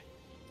были ими.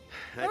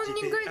 Он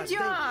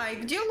негодяй.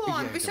 Где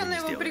Лоан? Пусть она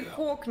его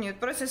прикокнет.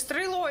 Просто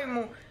стрело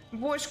ему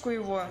бошку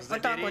его.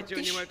 Вот так вот. Заберите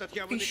у него этот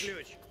явный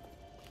ключ.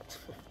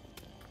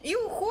 И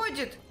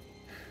уходит.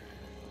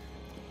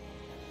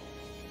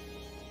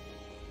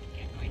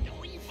 Какой-то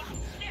уебан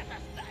след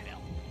оставил.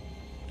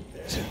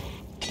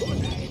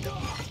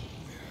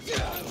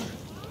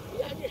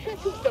 Я не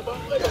хочу с тобой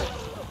говорить.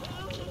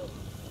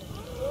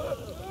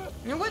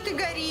 Ну вот и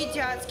горите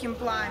адским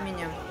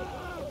пламенем.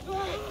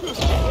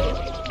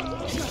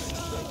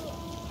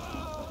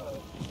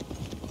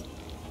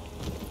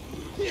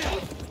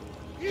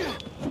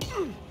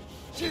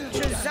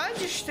 Что,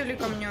 сзади, что ли,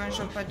 ко мне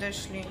уже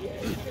подошли?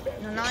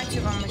 Ну,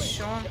 нате вам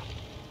еще.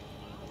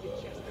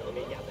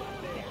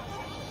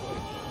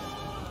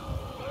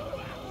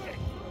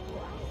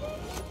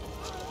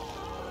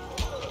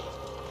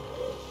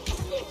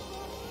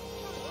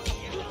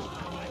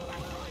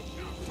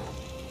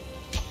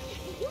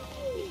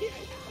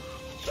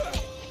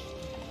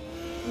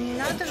 Не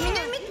надо в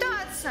меня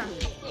метаться.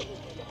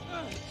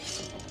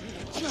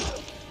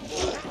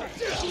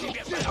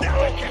 Тебе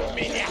подарок от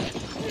меня.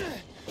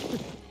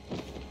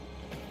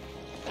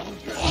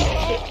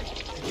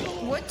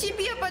 Вот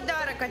тебе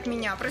подарок от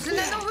меня. Просто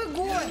на Новый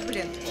год,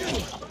 блин.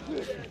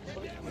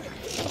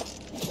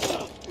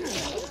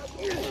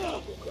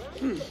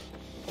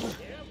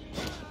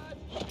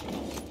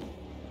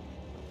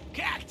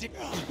 Как тебе?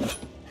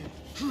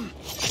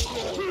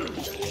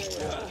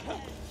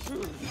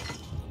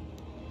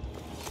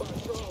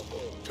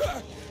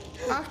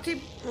 Ах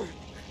ты...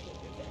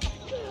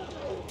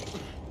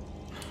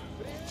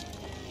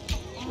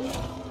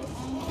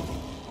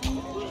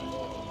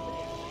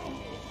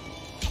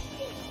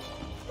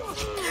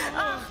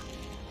 Ах!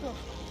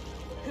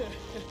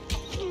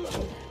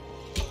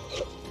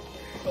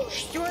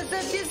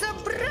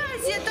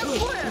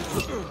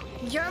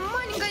 Я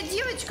маленькая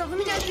девочка, вы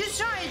меня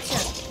обижаете.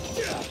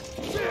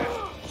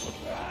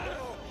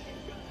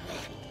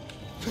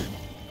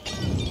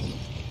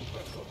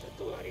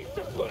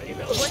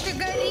 Вот и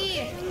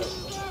гори.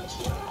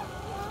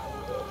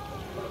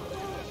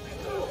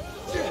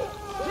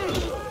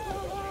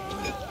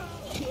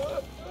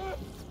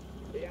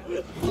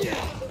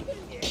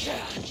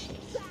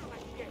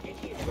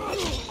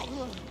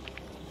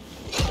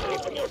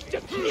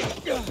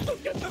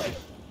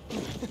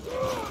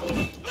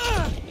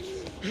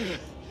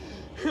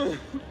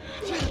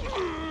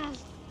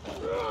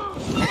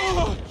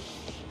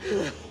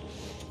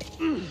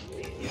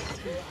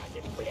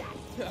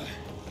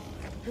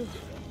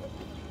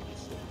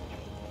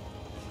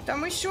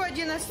 Там еще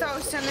один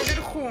остался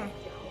наверху.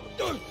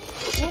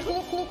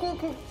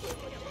 Лук.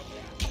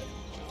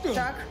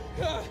 Так.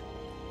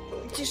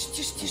 Тише,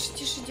 тише, тише,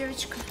 тише,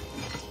 девочка.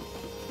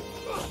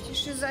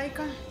 Тише,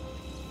 зайка.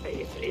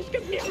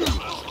 Слишком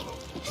медленно.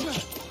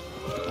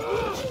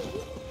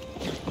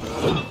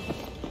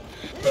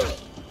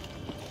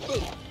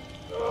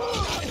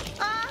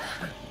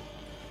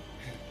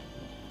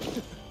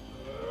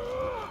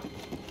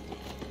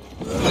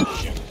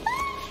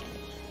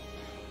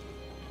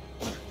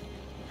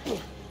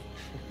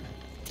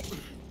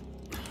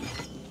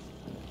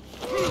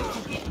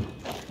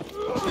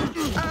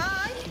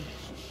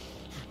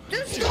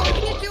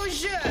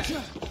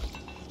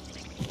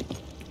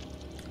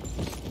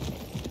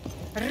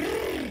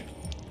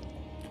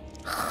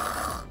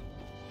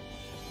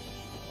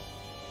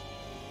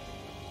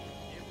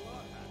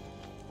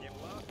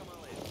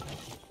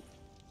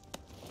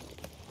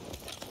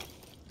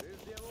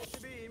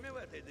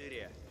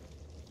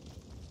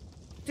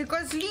 Ты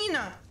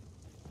козлина!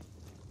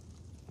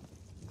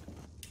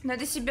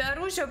 Надо себе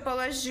оружие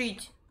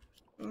положить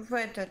в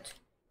этот.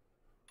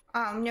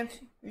 А, у меня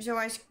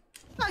взялась...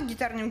 А,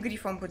 гитарным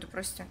грифом буду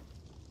просто.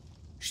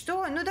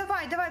 Что? Ну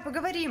давай, давай,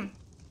 поговорим.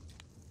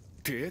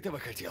 Ты этого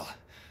хотел?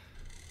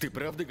 Ты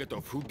правда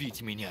готов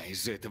убить меня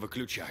из-за этого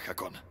ключа,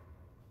 Хакон?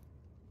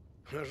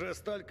 Уже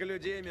столько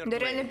людей мертвы. Да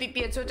реально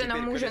пипец, вот она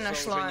мужа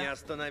нашла. Уже не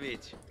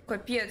остановить.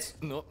 Капец.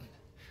 Но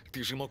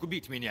ты же мог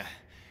убить меня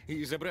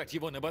и забрать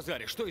его на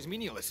базаре. Что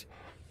изменилось?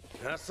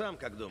 А сам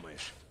как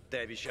думаешь? Ты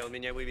обещал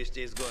меня вывести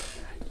из города.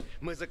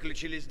 Мы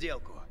заключили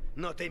сделку,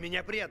 но ты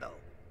меня предал.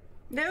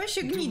 Да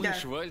вообще гнида.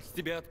 Думаешь, Вальц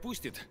тебя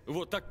отпустит?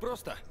 Вот так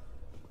просто?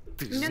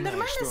 Ты Меня знаешь,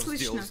 нормально что он слышно?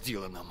 сделал с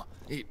Диланом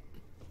и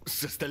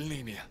с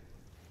остальными.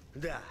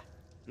 Да,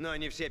 но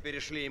они все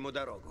перешли ему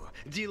дорогу.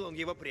 Дилан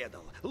его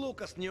предал.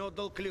 Лукас не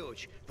отдал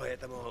ключ,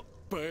 поэтому...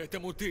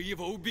 Поэтому ты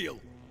его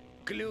убил.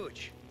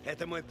 Ключ —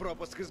 это мой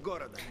пропуск из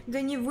города. Да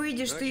не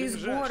выйдешь ты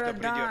из города. Что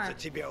придется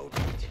тебя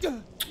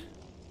убить.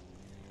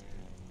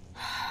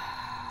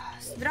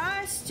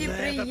 Здрасте, На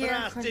приехали.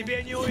 этот раз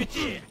тебе не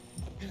уйти.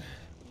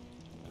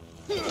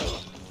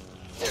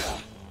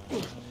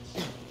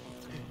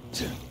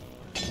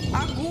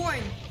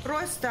 Огонь!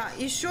 Просто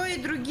еще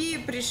и другие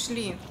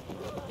пришли.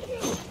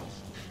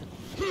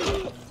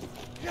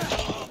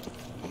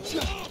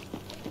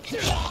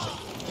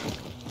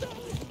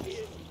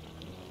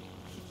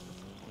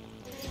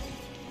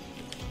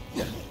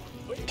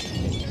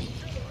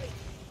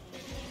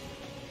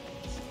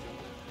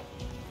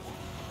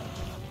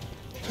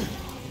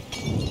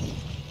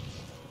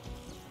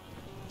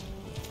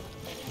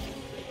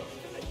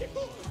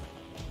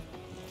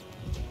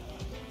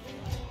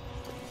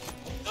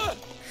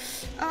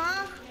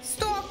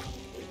 Стоп!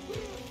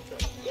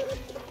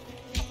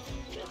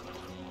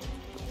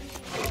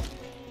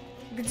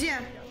 Где?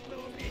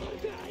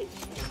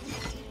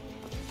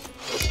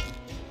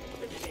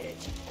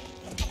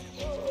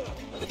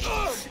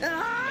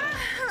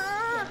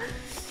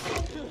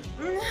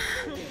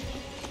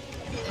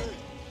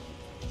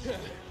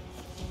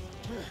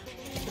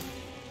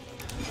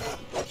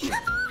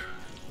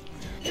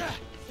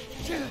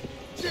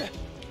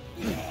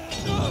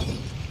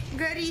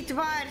 Гори,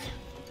 тварь!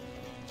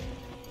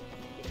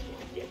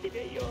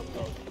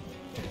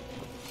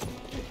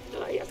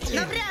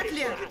 Навряд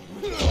ли!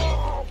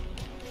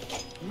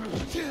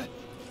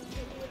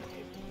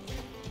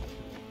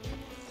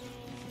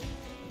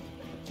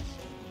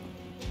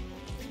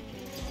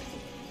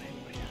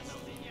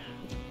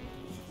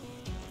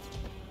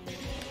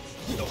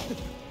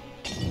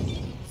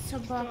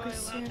 Собака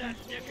серая.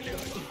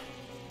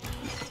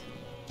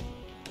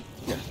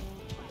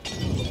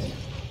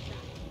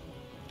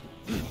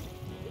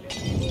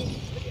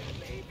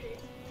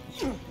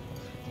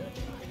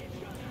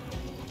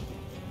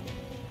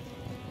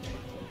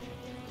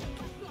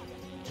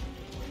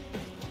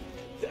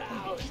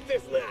 Ты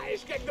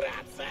знаешь, как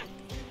драться!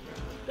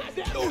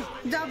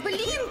 Да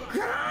блин,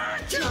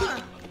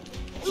 Катя!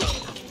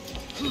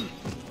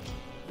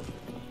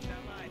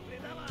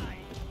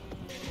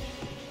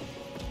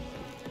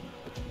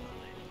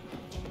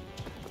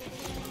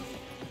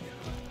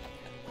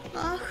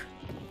 Ах.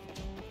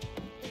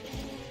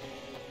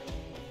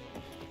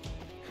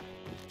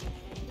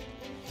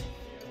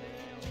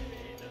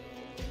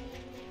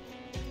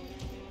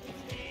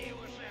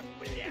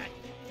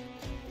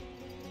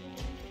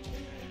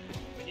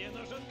 Мне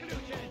нужен ключ,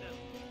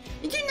 Айден.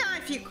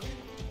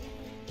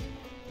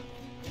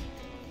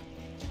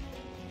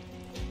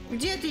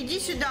 Где ты? Иди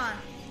сюда,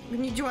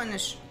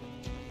 гнеденыш.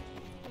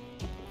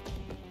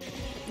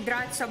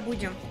 Драться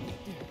будем.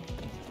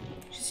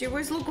 Сейчас его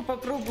из лука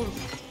попробую.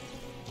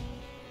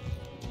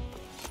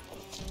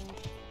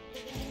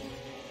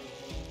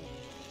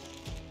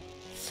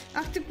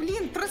 Ах ты,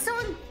 блин, просто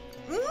он...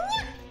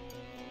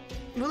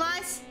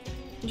 Вылазь.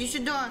 Иди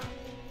сюда.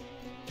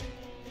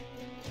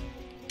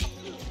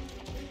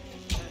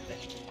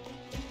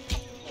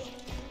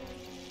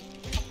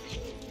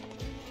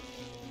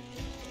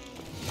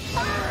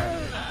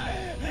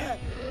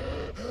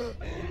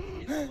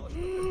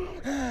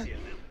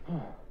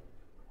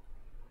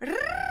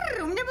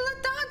 У меня была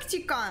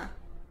тактика.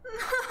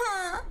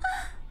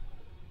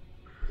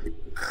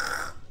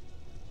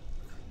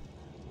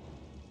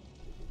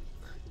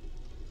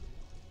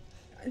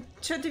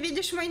 Что, ты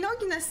видишь мои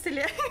ноги на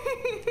столе?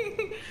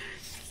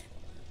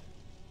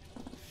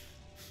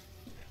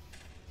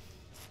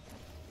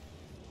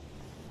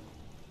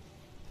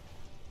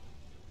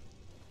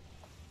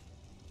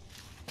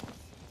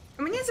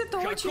 Мне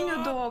зато очень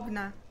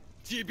удобно.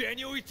 Тебе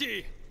не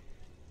уйти!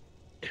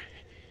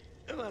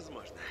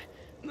 Возможно.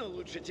 Но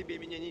лучше тебе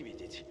меня не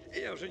видеть.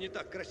 Я уже не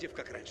так красив,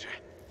 как раньше.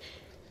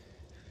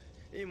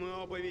 И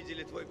мы оба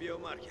видели твой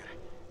биомаркер.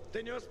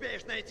 Ты не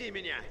успеешь найти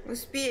меня.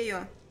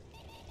 Успею.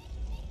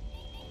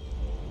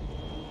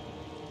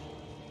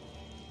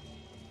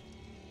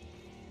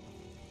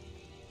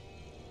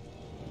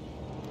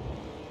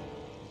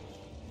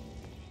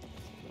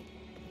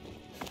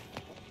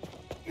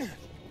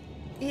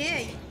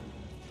 Эй,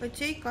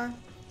 потейка.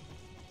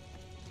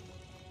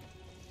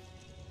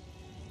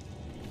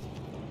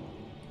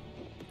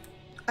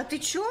 А ты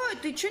чё?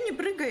 Ты чё не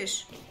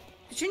прыгаешь?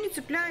 Ты чё не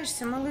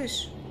цепляешься,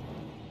 малыш?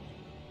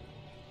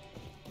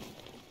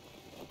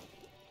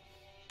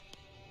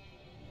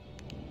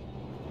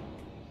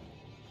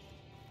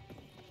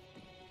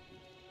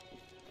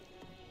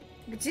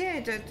 Где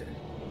этот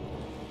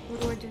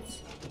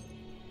уродец?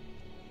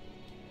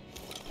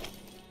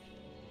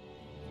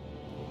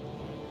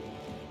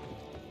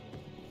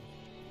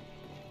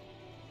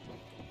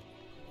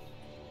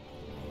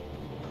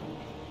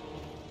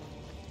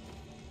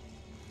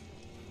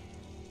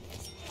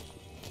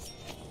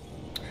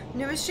 У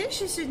меня вообще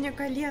еще сегодня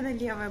колено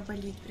левое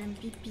болит, прям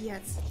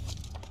пипец.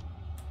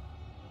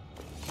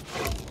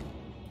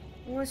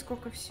 Ой,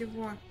 сколько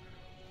всего.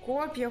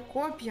 Копья,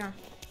 копья.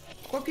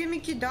 Копьями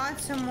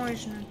кидаться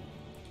можно.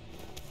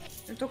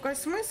 Но только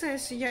смысл,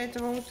 если я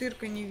этого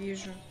утырка не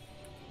вижу.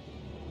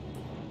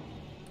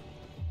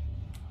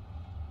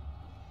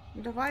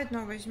 Давай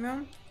одно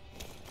возьмем.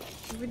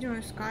 Будем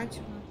искать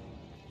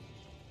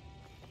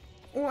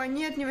его. О,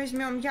 нет, не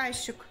возьмем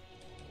ящик.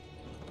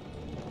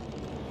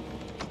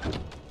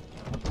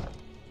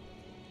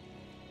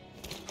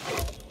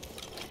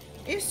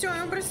 И все,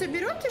 он просто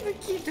берет и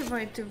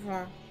выкидывает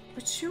его.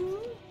 Почему?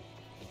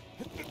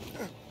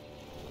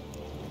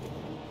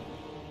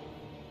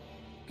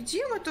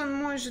 Где вот он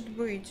может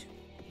быть?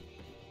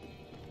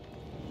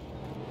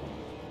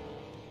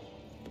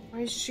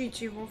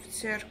 Поищите его в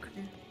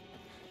церкви.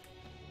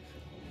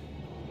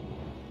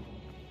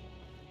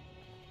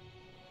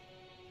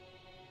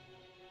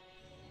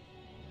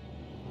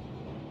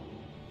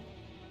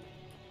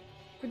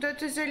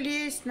 Куда-то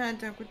залезть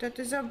надо,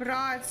 куда-то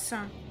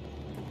забраться.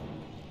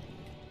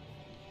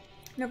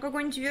 На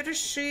какую-нибудь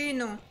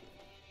вершину.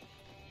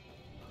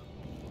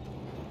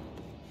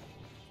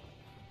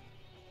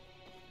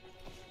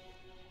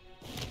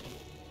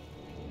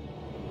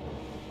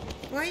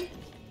 Ой,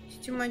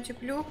 тьма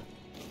теплю.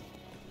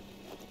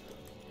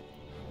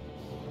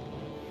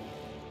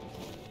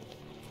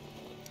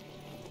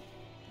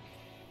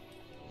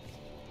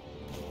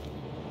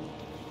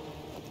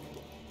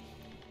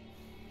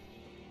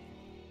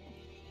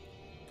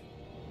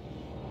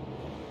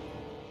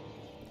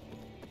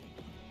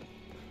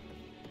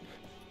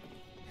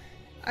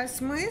 А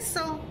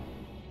смысл?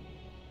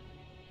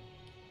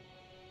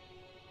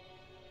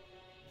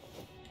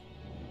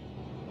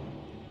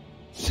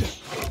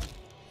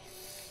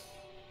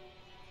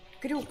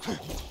 Крюк.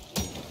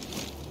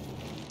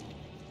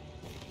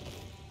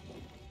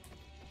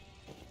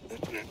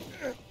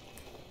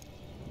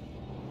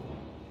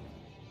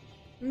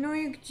 Ну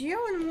и где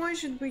он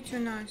может быть у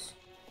нас?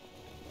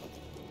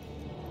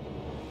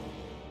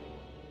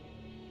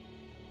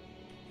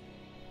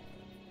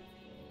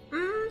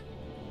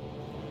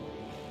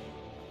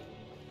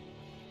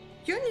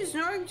 Я не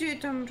знаю, где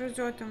там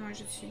Розота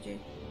может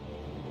сидеть.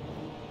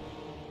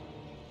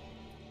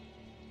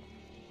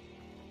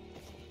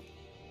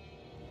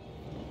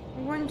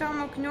 Вон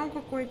там окно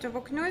какое-то. В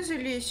окно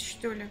залезть,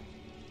 что ли?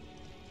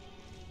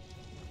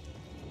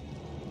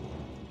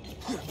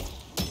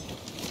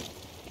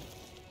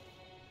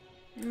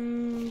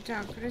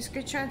 Так,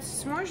 раскачаться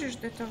сможешь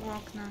до того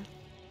окна?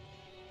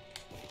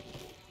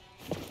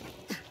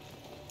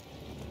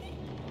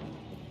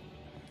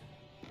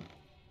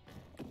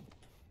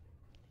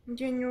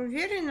 Я не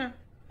уверена.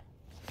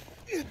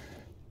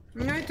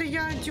 Но это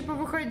я, типа,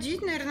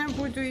 выходить, наверное,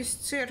 буду из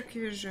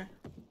церкви же.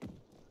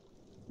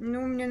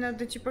 Ну, мне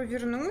надо, типа,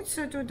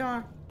 вернуться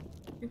туда.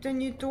 Это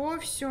не то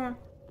все.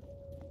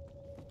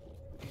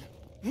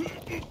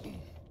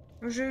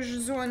 Уже ж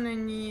зона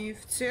не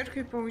в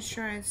церкви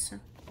получается.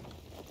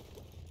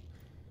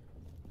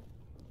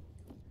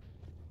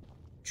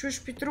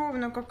 Чушь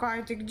Петровна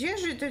какая-то. Где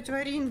же эта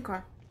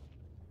тваринка?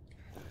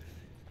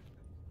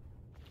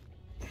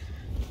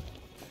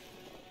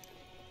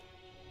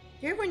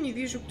 Я его не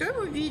вижу. Кто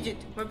его видит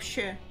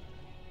вообще?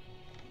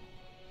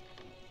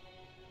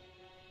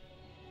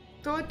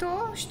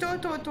 То-то? Что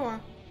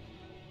то-то?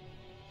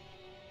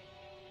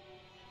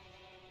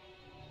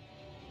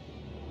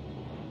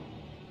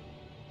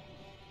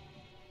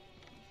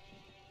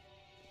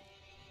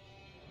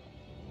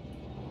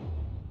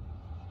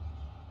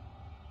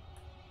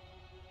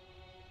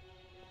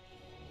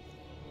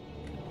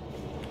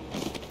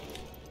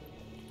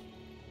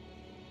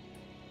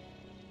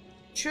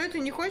 Чё, ты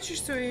не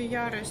хочешь свою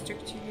ярость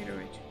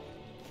активировать?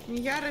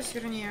 Не ярость,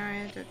 вернее,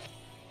 а этот.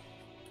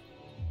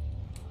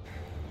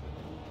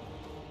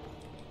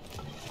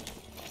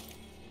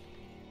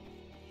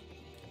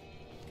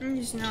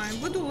 Не знаю,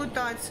 буду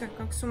лутаться,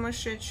 как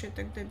сумасшедший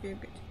тогда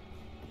бегать.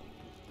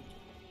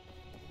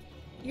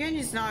 Я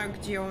не знаю,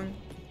 где он.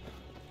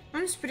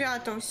 Он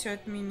спрятался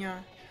от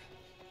меня.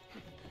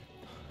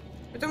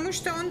 Потому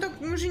что он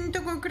так, уже не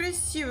такой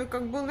красивый,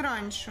 как был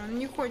раньше. Он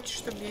не хочет,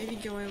 чтобы я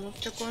видела его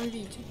в таком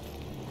виде.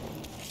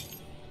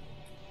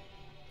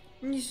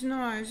 Не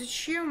знаю,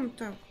 зачем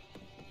так?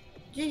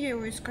 Где я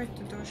его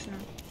искать-то должна?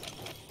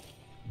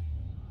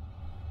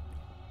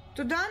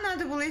 Туда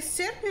надо было из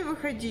церкви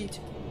выходить?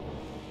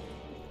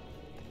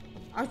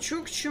 А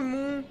чё к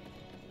чему?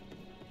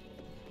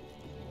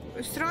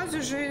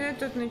 Сразу же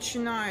этот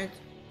начинает.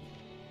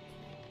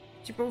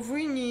 Типа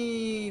вы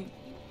не...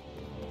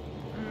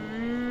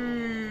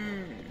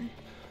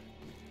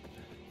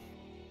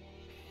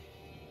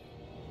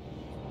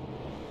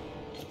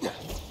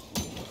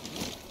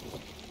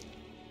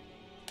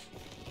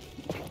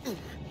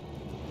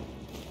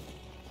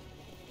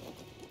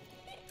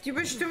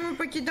 Типа, что мы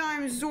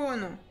покидаем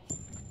зону.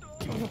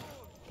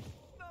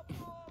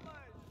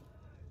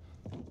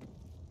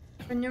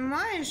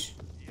 Понимаешь?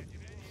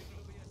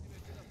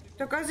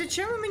 Так а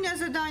зачем у меня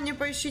задание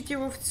поищите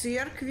его в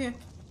церкви?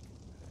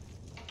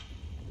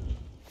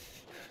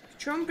 В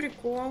чем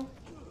прикол?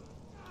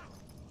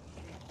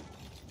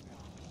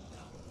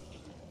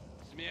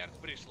 Смерть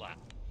пришла.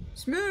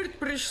 Смерть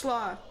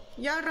пришла.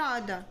 Я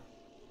рада.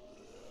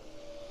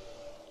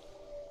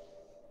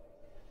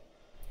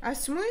 А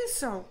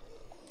смысл?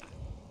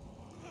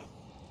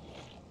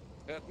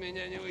 От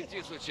меня не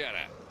уйти,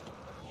 сучара.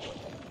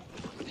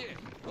 Здесь,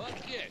 вот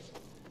здесь.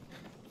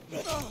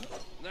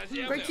 На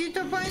землю.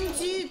 Какие-то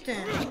бандиты.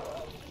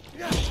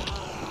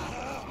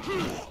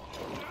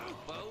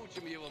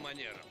 Поучим его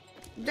манерам.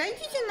 Да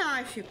идите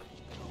нафиг.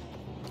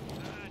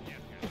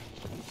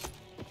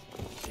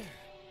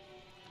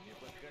 Не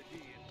подходи,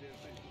 если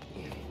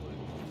жизнь.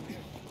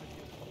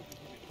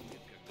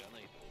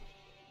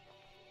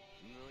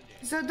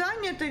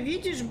 Задание-то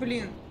видишь,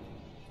 блин.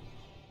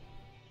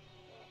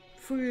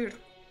 Фыр.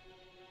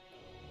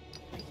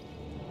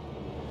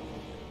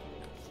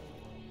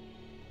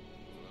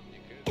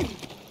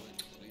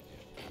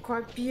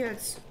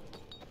 Капец.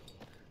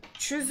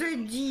 Чё за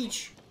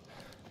дичь?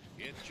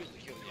 Это что за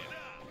херня?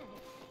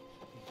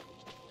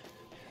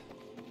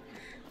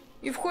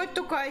 И вход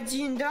только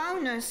один, да,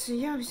 у нас?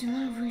 Я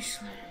взяла и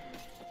вышла.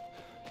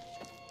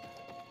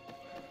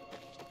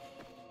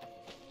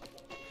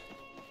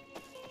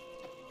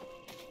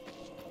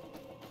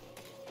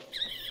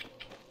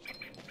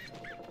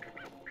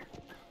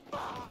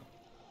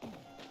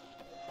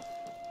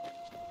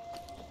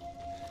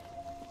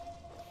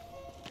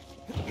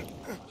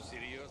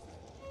 Серьезно?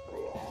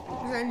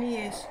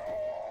 Залезь.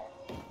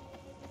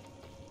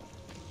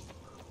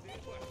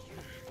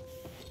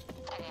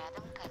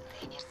 Рядом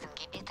контейнер с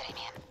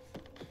ингибиторами.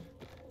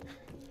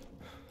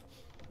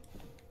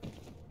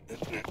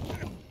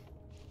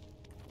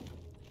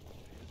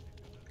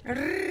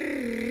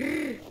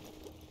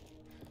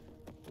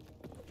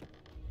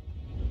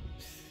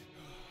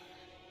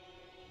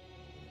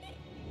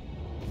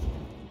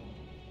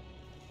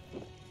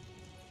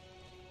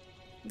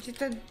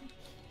 Где-то...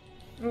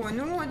 О,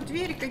 ну вот,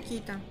 двери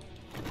какие-то.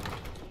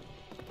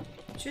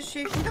 Чё ж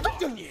я их...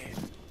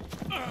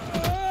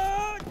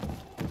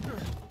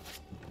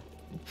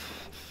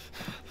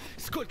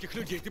 Скольких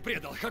людей ты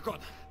предал, Хакон?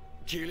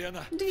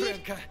 Киллиана, Дверь.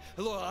 Фрэнка,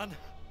 Луан.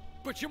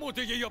 Почему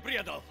ты ее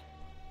предал?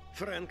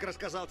 Фрэнк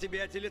рассказал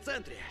тебе о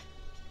телецентре.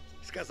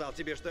 Сказал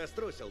тебе, что я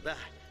струсил, да.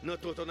 Но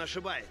тут он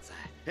ошибается.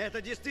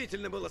 Это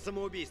действительно было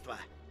самоубийство.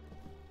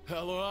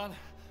 А Луан?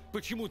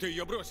 Почему ты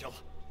ее бросил?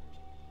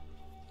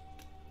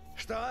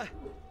 Что?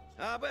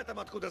 А об этом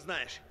откуда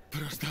знаешь?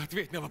 Просто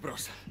ответь на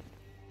вопрос.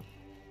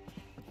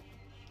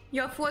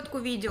 Я фотку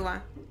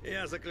видела.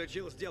 Я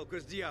заключил сделку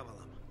с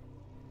дьяволом.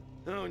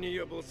 А у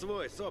нее был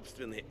свой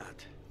собственный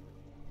ад.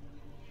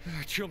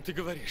 О чем ты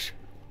говоришь?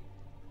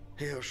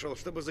 Я ушел,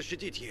 чтобы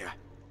защитить ее.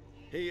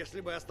 И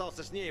если бы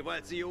остался с ней,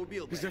 Вальц ее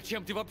убил бы.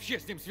 Зачем ты вообще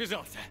с ним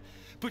связался?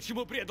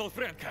 Почему предал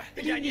Фрэнка?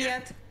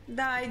 Привет.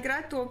 Да,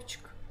 игра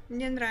топчик.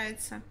 Мне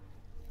нравится.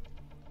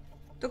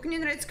 Только мне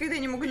нравится, когда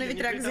я не могу на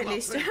ветряк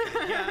залезть.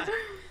 Я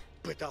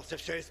пытался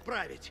все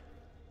исправить.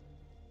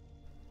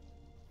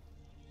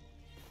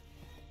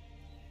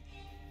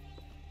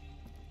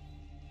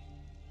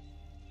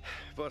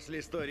 После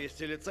истории с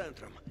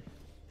телецентром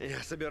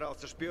я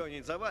собирался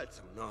шпионить за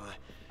Вальцем, но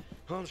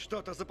он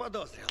что-то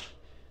заподозрил.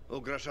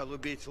 Угрожал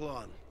убить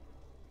Лон.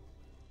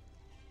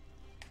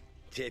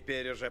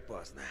 Теперь уже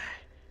поздно.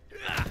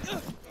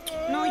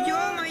 Ну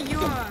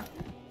ё-моё!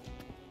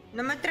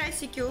 На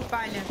матрасике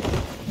упали.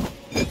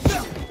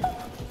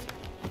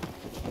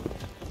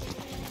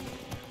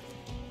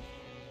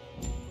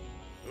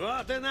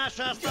 Вот и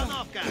наша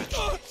остановка.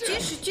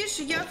 Тише,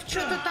 тише, я в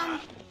что-то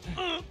там...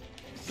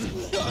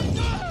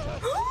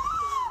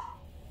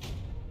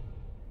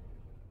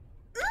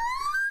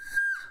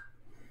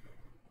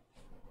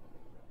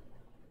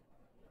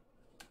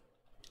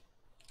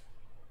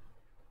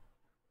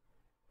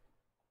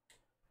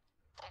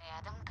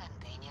 Рядом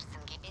контейнер с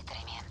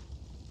ингибиторами.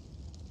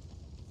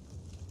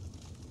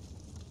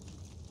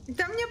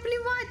 Да мне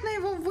плевать на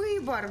его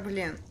выбор,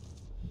 блин.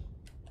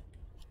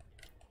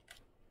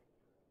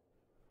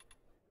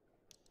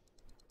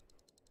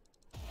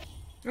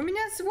 У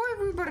меня свой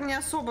выбор не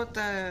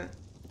особо-то...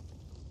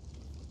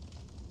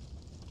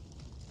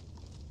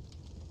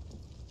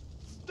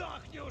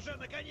 Сдохни уже,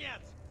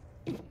 наконец!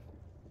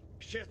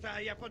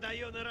 Считай, я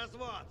подаю на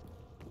развод.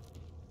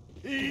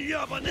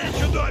 Ёбаное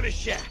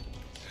чудовище!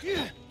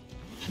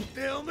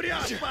 Ты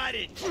умрешь,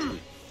 парень!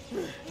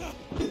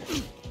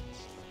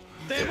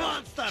 Ты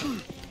монстр!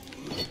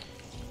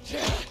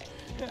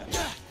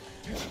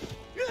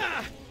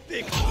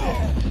 Ты...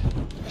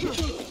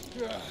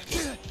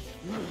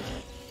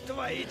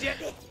 Твои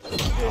дети...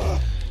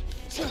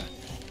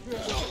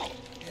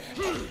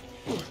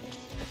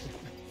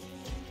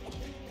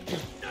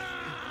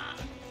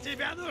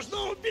 Тебя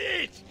нужно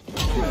убить!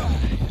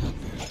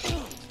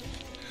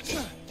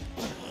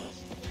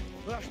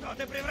 Во что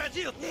ты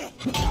превратил?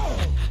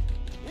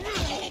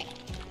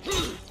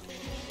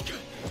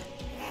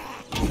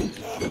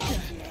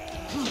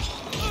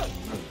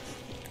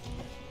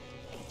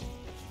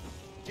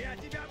 Я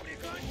тебя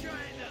прикончу,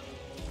 Эйден!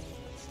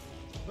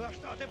 Во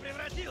что ты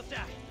превратился?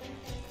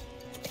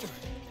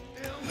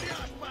 Ты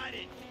умрешь,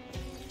 парень!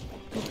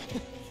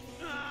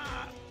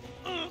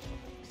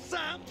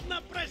 Сам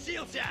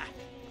напросился!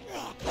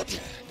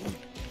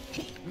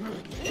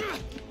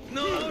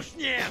 Ну уж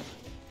нет!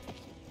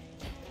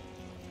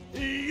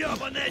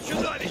 Ёбаное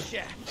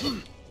чудовище!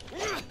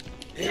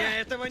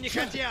 Я этого не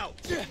хотел!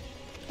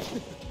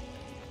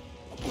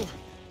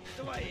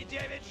 Твои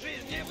 9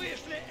 жизней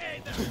вышли,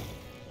 Эйден!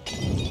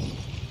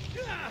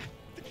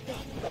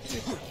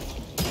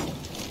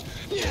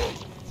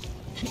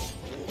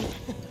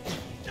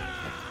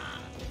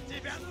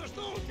 Тебя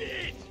нужно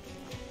убить!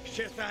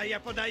 Считай, я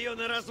подаю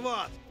на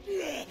развод!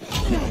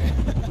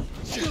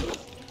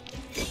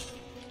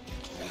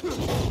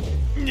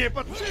 Не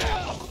под...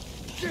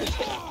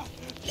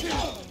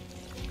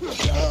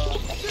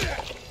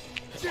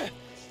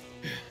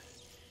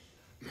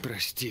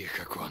 Прости,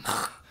 Хакон.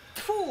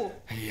 Фу!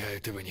 Я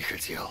этого не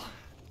хотел.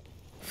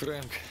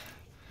 Фрэнк,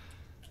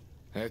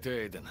 это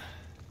Эйден.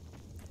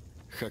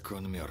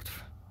 Хакон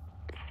мертв.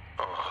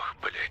 Ох,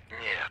 блядь,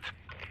 нет.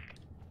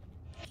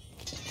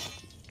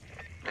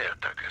 Я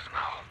так и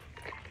знал.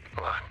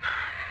 Ладно.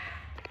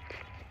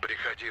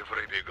 Приходи в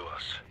Рыбий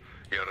глаз.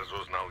 Я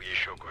разузнал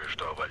еще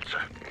кое-что о Вальце.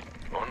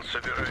 Он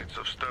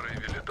собирается в Старый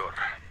Велидор.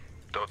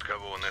 Тот,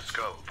 кого он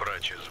искал,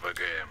 врач из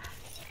ВГМ.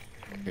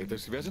 Это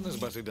связано с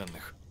базой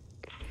данных?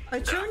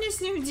 А что мне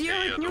с ним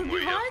делать? Я Не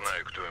думаю, убивать? я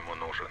знаю, кто ему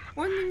нужен.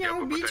 Он меня Я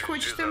убить попытаюсь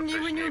хочет, а мне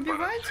его связаться не с ней по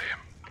убивать? рации.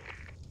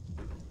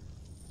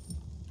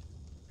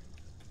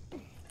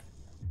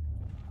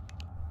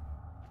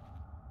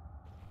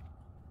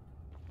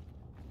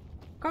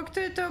 Как-то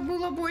это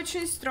было бы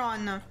очень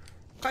странно.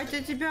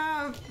 Хотя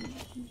тебя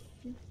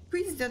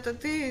пиздят, а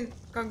ты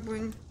как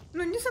бы...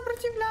 Ну не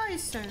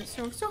сопротивляйся.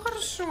 Все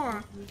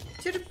хорошо.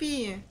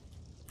 Терпи.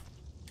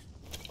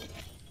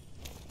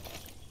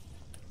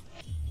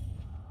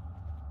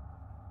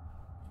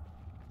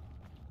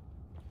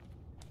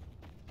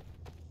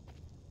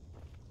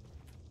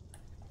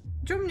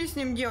 Что мне с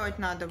ним делать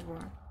надо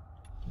было?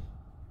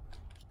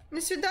 На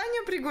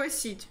свидание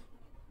пригласить?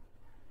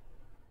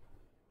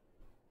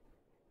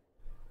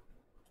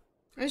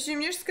 Вообще,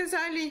 мне же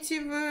сказали идти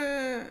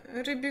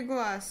в Рыбий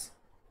глаз.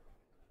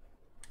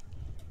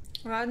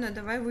 Ладно,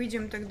 давай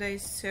выйдем тогда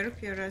из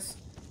церкви, раз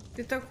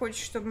ты так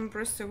хочешь, чтобы мы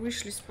просто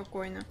вышли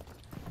спокойно.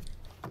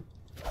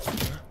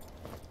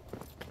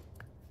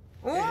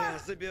 О! Я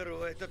заберу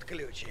этот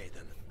ключ,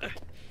 Эйден.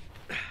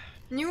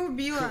 Не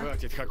убила.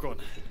 Хватит, Хакон.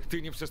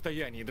 Ты не в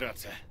состоянии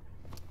драться.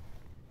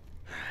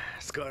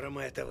 Скоро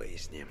мы это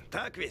выясним.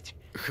 Так ведь?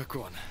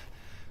 Хакон,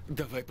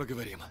 давай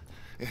поговорим.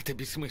 Это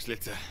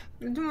бессмыслица.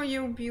 Думаю,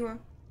 я убила.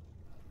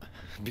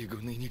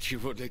 Бегуны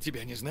ничего для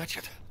тебя не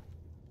значат?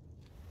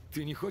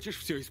 Ты не хочешь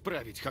все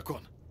исправить,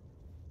 Хакон?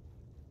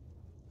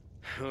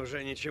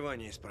 Уже ничего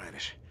не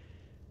исправишь.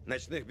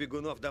 Ночных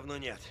бегунов давно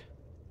нет.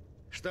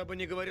 Что бы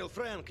ни говорил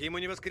Фрэнк, ему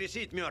не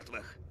воскресить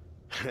мертвых.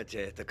 Хотя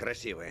это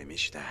красивая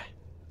мечта.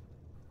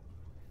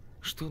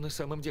 Что на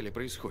самом деле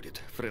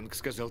происходит? Фрэнк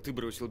сказал, ты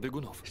бросил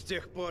бегунов. С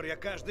тех пор я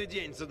каждый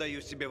день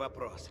задаю себе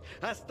вопрос.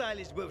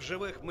 Остались бы в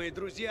живых мои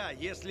друзья,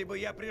 если бы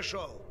я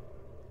пришел?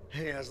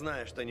 Я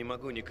знаю, что не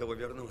могу никого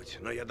вернуть,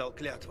 но я дал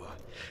клятву.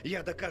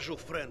 Я докажу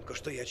Фрэнку,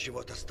 что я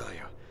чего-то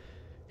стою.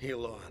 И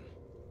Лоан.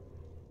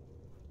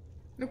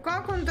 Ну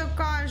как он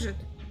докажет?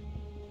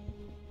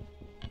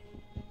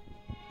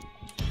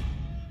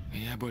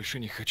 Я больше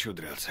не хочу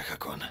драться,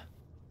 как он.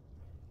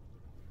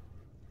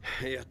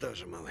 Я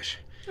тоже, малыш.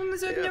 Он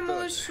называет меня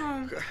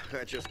малышом.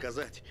 Хочу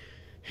сказать,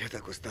 я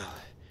так устал.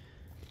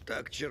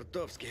 Так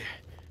чертовски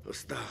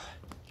устал.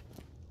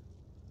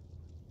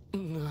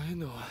 Ну и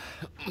ну.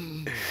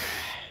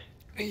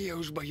 Я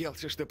уж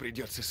боялся, что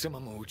придется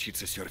самому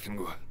учиться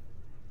серфингу.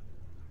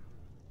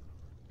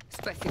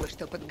 Спасибо,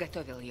 что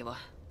подготовил его.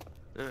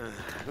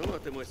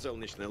 Вот и мой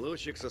солнечный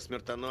лучик со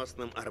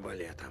смертоносным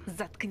арбалетом.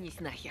 Заткнись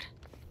нахер.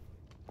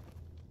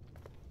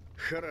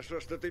 Хорошо,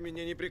 что ты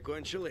меня не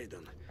прикончил,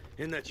 Эйден.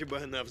 Иначе бы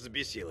она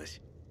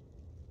взбесилась.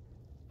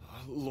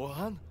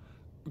 Лоан?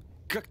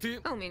 Как ты...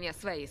 У меня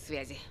свои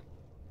связи.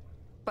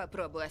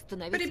 Попробуй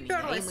остановить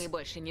Приперлась. меня, и мы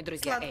больше не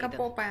друзья, Эйден.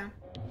 Сладкопопая.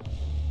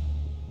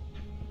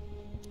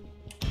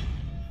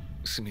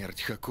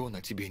 Смерть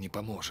Хакона тебе не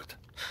поможет.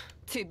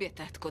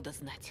 Тебе-то откуда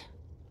знать?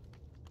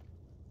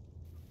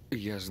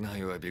 Я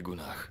знаю о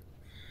бегунах.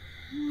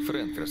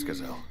 Фрэнк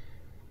рассказал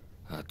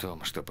о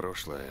том, что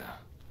прошлое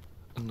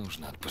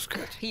нужно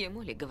отпускать.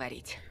 Ему ли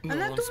говорить? Но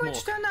Она он думает, смог.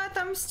 что она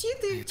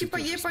отомстит и И ты типа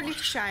тоже ей сможешь.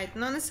 полегчает.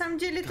 Но на самом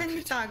деле это Так не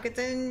ведь? так.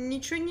 Это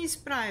ничего не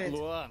исправит.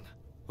 Лоан,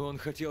 он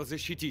хотел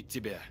защитить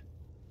тебя.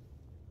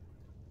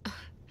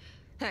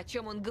 О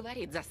чем он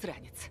говорит,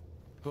 засранец?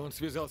 Он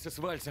связался с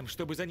Вальсом,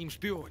 чтобы за ним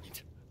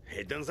шпионить.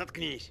 Эйден,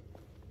 заткнись.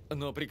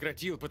 Но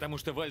прекратил, потому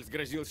что Вальс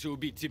грозился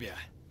убить тебя.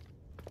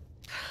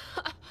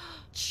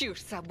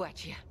 Чушь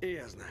собачья.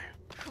 Я знаю.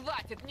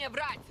 Хватит мне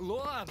врать!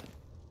 Лоан!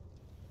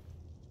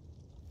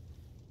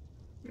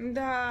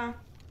 Да.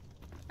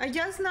 А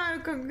я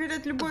знаю, как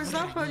говорят, любой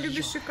запах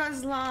любишь и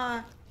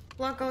козла.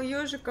 Плакал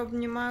ежик,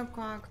 обнимаю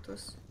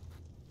кактус.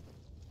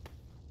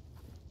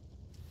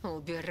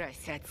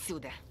 Убирайся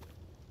отсюда.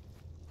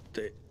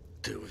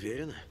 Ты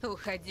уверена?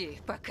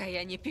 Уходи, пока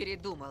я не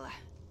передумала.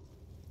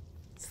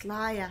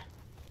 Злая.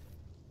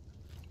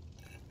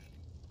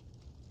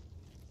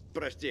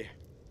 Прости.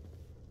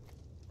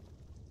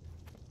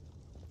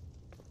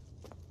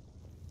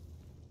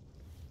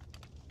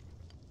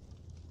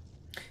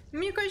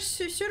 Мне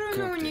кажется, все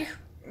равно Как у ты? них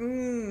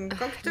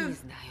как-то... Не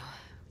знаю.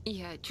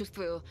 Я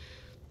чувствую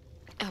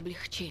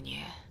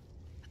облегчение.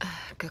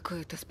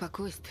 Какое-то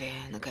спокойствие,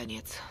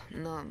 наконец.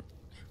 Но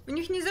У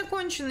них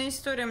незаконченная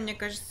история, мне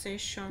кажется,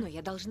 еще.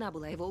 я должна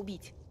была его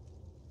убить.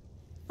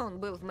 Он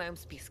был в моем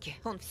списке.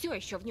 Он все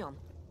еще в нем.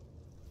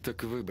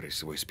 Так выбрось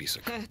свой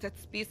список. Этот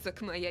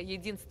список — моя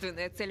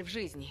единственная цель в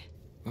жизни.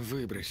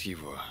 Выбрось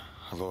его,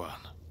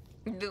 Лоан.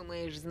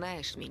 Думаешь,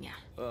 знаешь меня?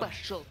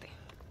 Пошел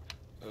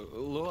ты.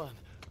 Лоан,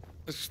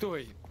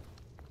 стой.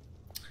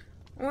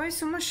 Ой,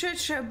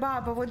 сумасшедшая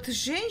баба. Вот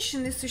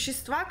женщины —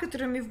 существа,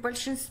 которыми в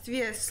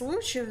большинстве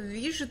случаев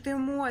движут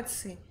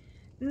эмоции.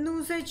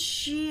 Ну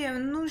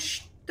зачем? Ну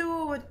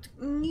что вот?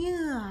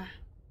 Не.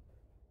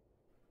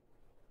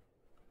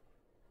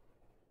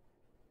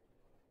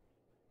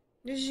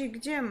 Подожди,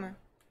 где мы?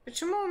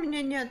 Почему у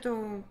меня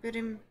нету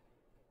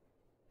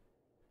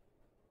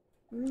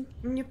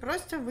Мне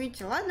просто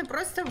выйти. Ладно,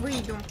 просто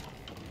выйду.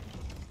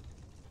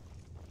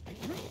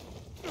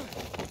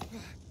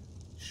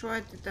 Что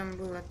это там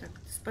было так?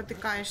 Ты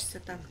спотыкаешься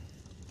так.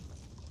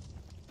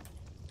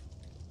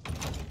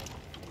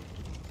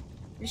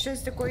 И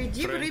сейчас такой,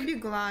 иди в Фрэнк. рыбий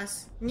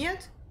глаз.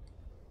 Нет?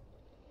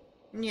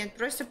 Нет,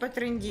 просто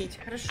потрындеть.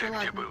 Хорошо, Ты где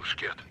ладно. был,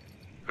 Шкет?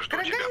 Жду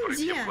Дорогая, тебя в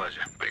где? рыбьем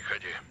глазе.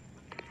 Приходи.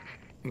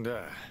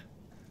 Да.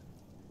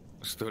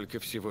 Столько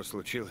всего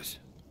случилось.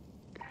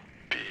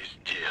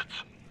 Пиздец.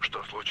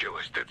 Что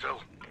случилось? Ты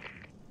цел?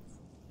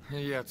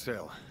 Я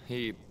цел.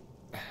 И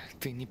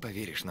ты не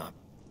поверишь, но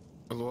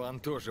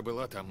Луан тоже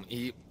была там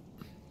и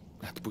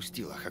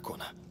отпустила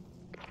Хакона.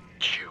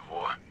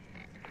 Чего?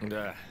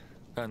 Да,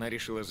 она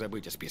решила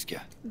забыть о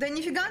списке. Да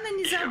нифига она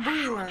не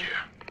забыла.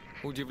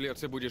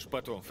 Удивляться будешь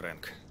потом,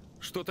 Фрэнк.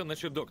 Что там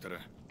насчет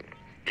доктора?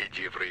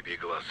 Иди в рыбий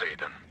глаз,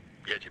 Эйден.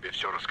 Я тебе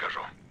все расскажу.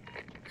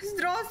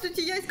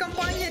 Здравствуйте, я из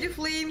компании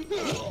Oriflame.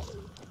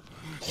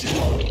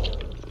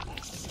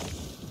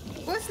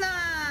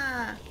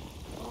 Вкусно!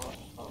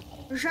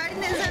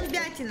 Жареная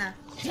зомбятина.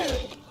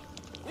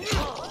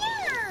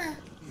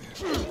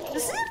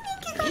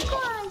 Сырненький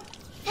какой!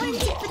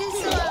 Мальчик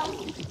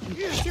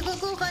пришел. Ты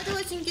какой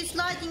хорошенький,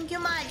 сладенький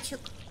мальчик.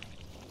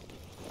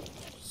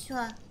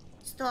 Все,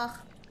 сдох.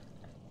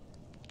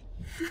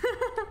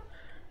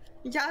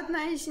 Я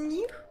одна из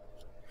них.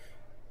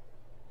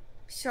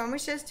 Все, мы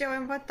сейчас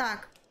делаем вот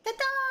так.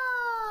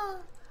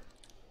 Та-да!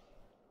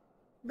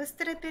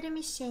 Быстрое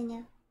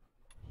перемещение.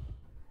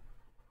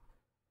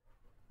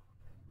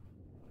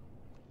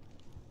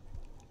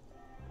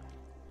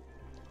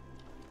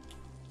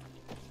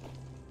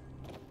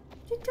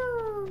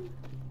 Ту-ту.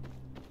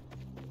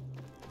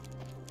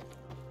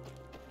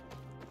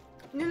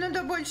 Мне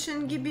надо больше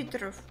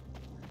ингибиторов,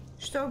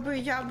 чтобы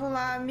я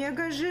была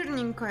мега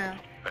жирненькая.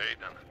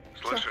 Эйден,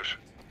 слышишь?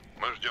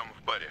 Мы ждем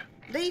в баре.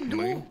 Да иду.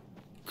 Мы?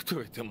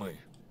 Кто это мы?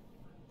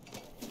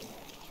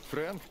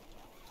 Фрэнк?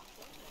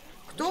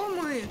 Кто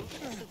мы?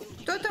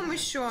 Кто там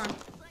еще?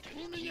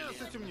 У меня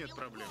с этим нет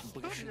проблем.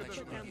 Потому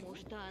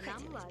что она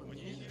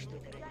младшая.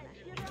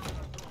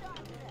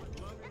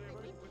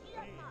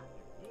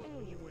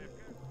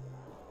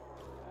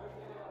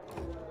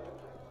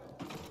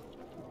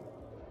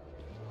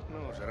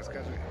 Ну уже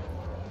расскажи.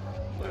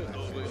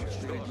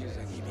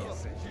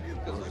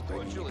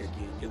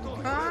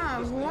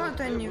 А, вот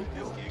они.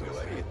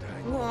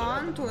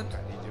 Вон тут.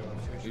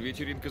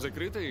 Вечеринка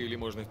закрыта или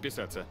можно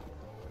вписаться?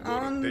 А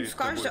он Перед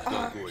скажет, тобой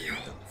торгует,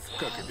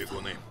 как и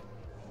бегуны.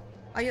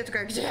 а я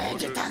такая, где Можешь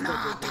стать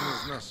детонатор? одним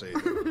из нас,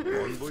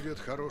 Эйден. Он будет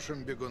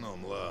хорошим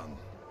бегуном, Лан.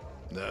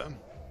 Да?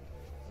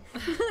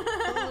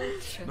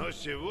 Но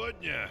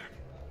сегодня...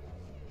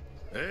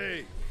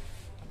 Эй,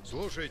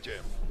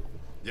 слушайте.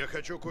 Я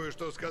хочу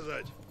кое-что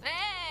сказать.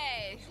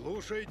 Эй!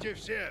 Слушайте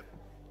все.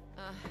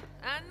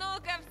 А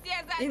ну-ка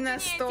все И на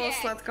стол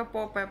заткнитесь!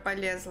 сладкопопая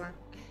полезла.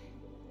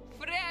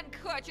 Фрэнк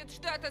хочет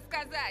что-то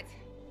сказать.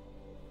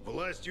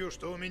 Властью,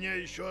 что у меня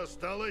еще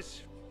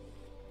осталось,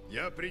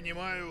 я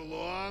принимаю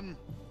Луан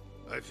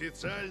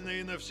официально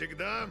и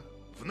навсегда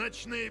в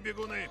ночные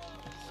бегуны.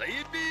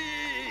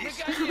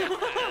 Заебись!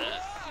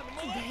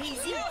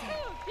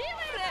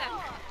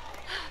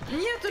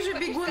 Нет уже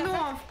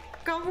бегунов.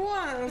 Кого?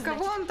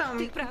 Кого он там?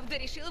 Ты правда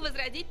решил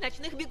возродить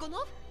ночных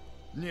бегунов?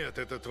 Нет,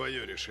 это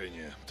твое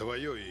решение.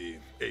 Твое и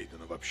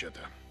Эйдена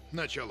вообще-то.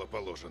 Начало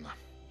положено.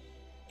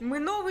 Мы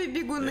новые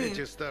бегуны.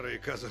 Эти старые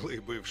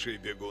козлы, бывшие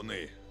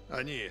бегуны,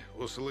 они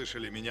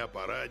услышали меня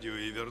по радио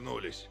и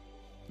вернулись.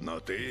 Но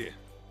ты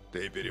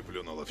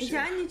переплюнула всех.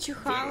 Я не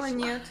чихала, Выросла.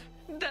 нет.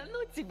 Да ну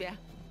тебя.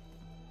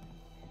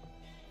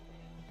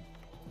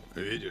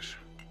 Видишь?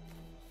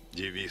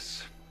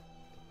 Девиз.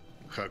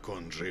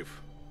 Хакон жив.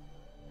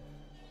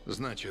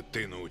 Значит,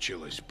 ты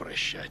научилась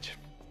прощать.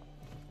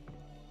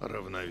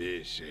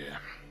 Равновесие.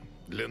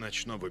 Для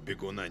ночного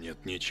бегуна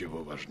нет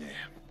ничего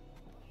важнее.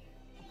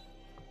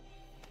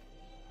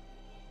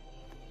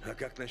 А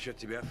как насчет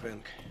тебя,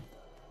 Фрэнк?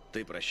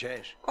 Ты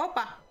прощаешь?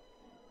 Опа.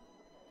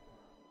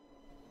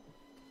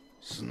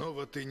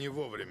 Снова ты не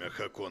вовремя,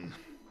 Хакон.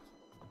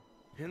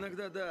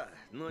 Иногда да,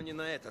 но не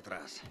на этот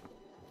раз.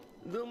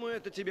 Думаю,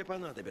 это тебе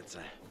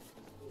понадобится.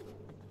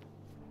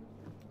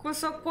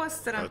 Кусок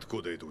постера.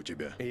 Откуда это у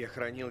тебя? Я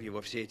хранил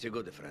его все эти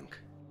годы, Фрэнк.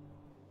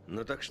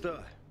 Ну так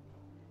что,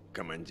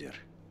 командир?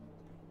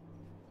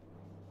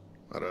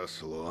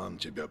 Раз Луан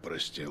тебя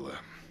простила,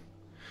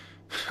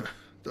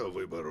 то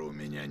выбора у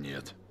меня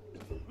нет.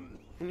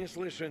 Не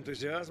слышу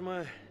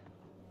энтузиазма,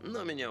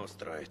 но меня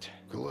устроит.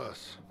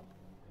 Класс.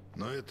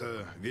 Но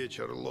это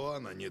вечер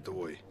Луана, не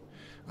твой.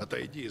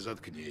 Отойди и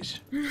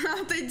заткнись.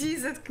 Отойди и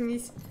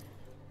заткнись.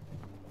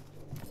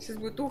 Сейчас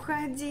будет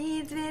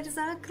уходи, дверь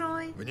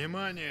закрой.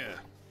 Внимание!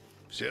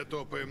 Все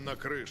топаем на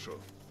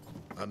крышу.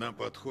 Она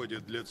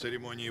подходит для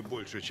церемонии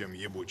больше, чем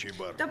ебучий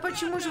бар. Да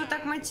почему же вы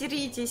так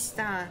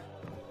материтесь-то?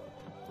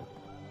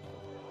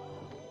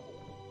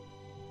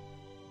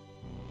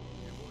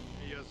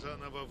 Я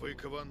заново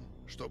выкован,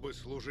 чтобы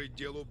служить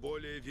делу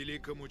более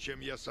великому, чем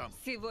я сам.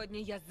 Сегодня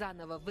я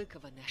заново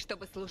выкована,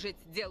 чтобы служить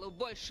делу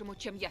большему,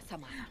 чем я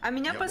сама. А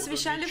меня Я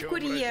посвящали буду в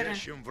курьеры.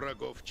 разящим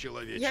врагов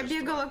человечества. Я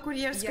бегала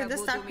курьерской Я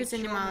доставкой, буду мечом,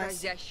 занималась.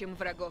 разящим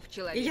врагов И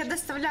человечества. я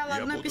доставляла Я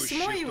одно буду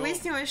письмо, и щитом,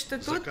 выяснилось,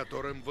 что за тут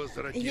которым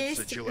возродится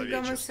есть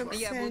человечество.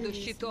 гомосексуализм. Я буду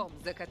щитом,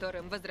 за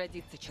которым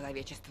возродится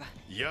человечество.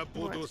 Я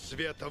буду Вот.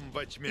 светом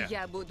во тьме.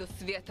 Я буду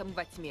светом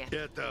во тьме.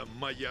 Это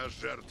моя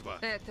жертва.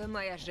 Это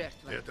моя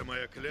жертва. Это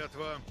моя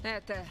клятва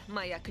Это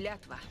моя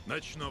клятва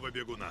ночного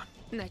бегуна.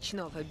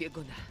 ночного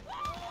бегуна.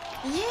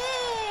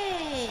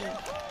 Ей!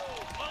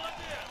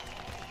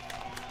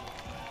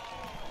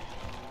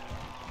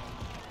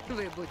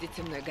 Вы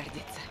будете мной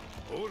гордиться.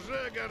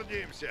 Уже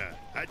гордимся.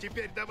 А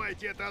теперь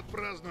давайте это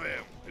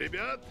отпразднуем.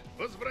 Ребят,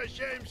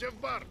 возвращаемся в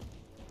бар.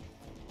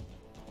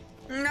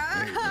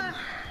 Ага,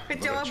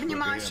 хотела Врач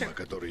обнимашек. ВГМ, о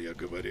которой я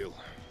говорил,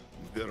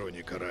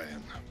 Вероника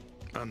Райан.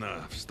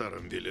 Она в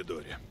старом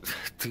Велидоре.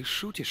 Ты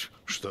шутишь?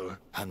 Что?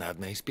 Она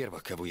одна из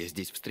первых, кого я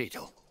здесь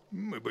встретил.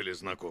 Мы были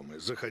знакомы,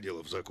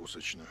 заходила в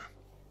закусочную.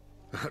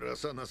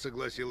 Раз она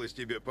согласилась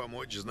тебе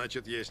помочь,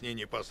 значит, я с ней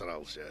не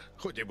посрался,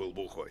 хоть и был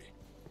бухой.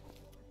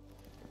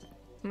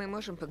 Мы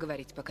можем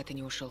поговорить, пока ты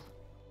не ушел?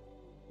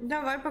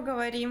 Давай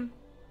поговорим.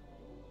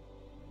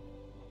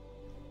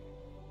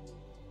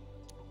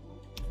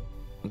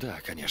 Да,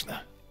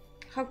 конечно.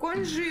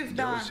 Хакон жив,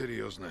 Дело да.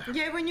 серьезное.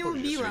 Я его не Позже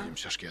убила.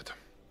 свидимся, Шкет.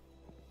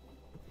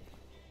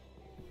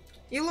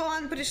 И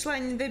Луан пришла,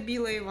 не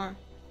добила его.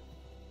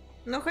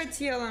 Но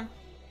хотела.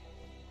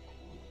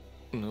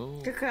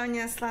 Ну, Какая у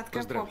нее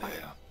сладкая попа.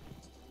 поздравляю.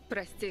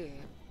 Прости,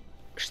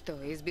 что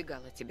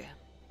избегала тебя.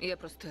 Я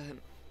просто...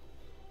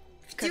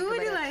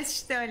 Втюрилась,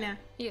 что ли?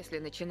 Если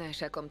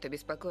начинаешь о ком-то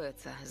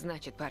беспокоиться,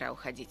 значит, пора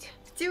уходить.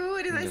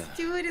 Втюрилась, Да.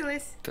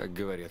 втюрилась. Так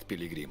говорят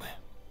пилигримы.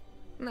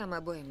 Нам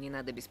обоим не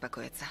надо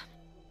беспокоиться.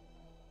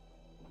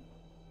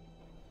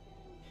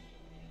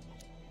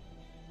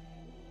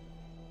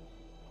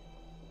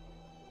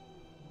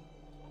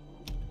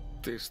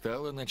 Ты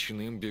стала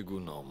ночным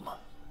бегуном.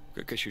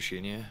 Как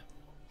ощущение?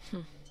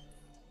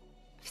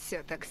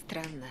 Все так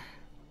странно.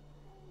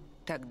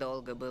 Так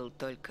долго был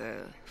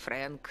только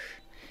Фрэнк,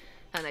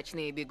 а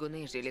ночные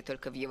бегуны жили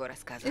только в его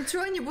рассказах. И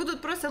что, они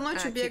будут просто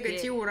ночью бегать,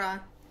 теперь и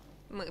ура?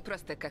 Мы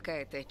просто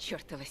какая-то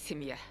чертова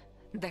семья.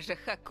 Даже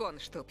Хакон,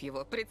 чтоб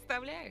его,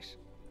 представляешь?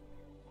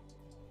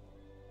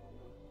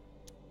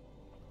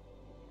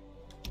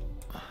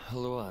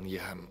 Луан,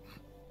 я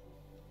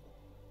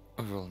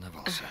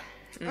волновался.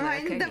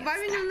 Ой,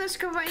 добавили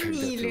немножко Когда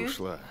ванили. ты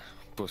ушла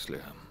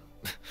после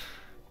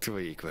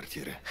твоей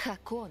квартиры.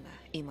 Хакона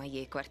и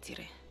моей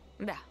квартиры.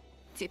 Да,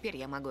 теперь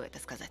я могу это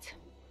сказать.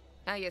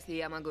 А если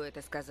я могу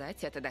это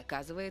сказать, это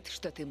доказывает,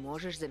 что ты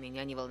можешь за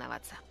меня не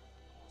волноваться.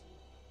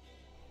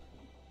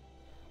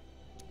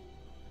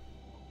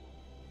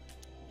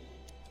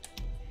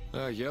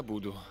 А я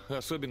буду,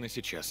 особенно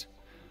сейчас.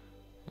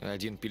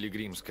 Один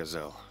пилигрим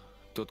сказал,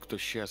 тот, кто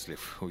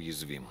счастлив,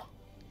 уязвим.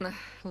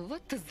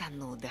 Вот ты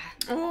зануда.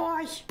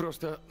 Ой!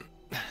 Просто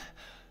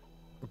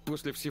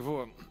после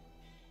всего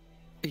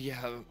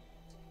я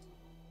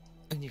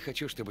не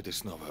хочу, чтобы ты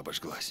снова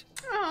обожглась.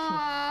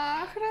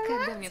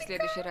 Когда мне в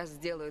следующий раз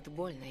сделают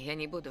больно, я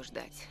не буду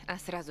ждать, а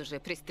сразу же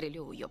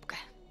пристрелю уёбка.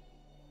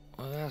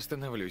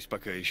 Остановлюсь,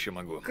 пока еще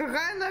могу.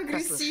 Какая она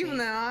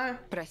агрессивная, а?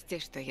 Прости,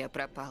 что я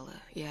пропала.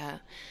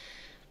 Я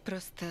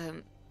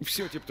просто...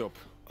 Все тип-топ.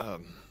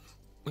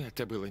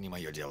 Это было не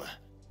мое дело.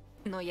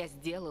 Но я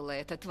сделала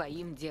это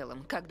твоим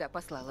делом, когда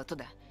послала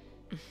туда.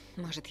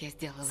 Может, я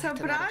сделала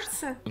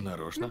Собраться? это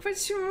нарочно? Ну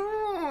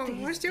почему? Ты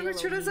Может, я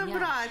хочу сделал меня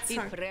разобраться. и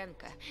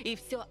Фрэнка, и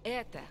все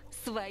это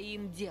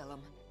своим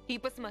делом. И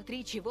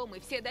посмотри, чего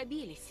мы все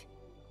добились.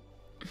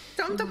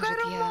 Там такая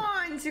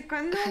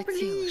романтика, ну хотела,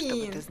 блин.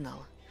 чтобы ты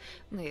знал.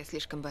 Но я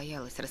слишком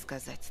боялась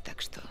рассказать, так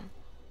что...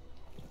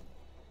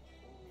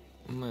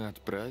 Мы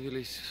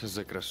отправились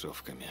за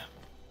кроссовками.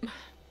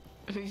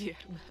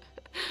 Верно.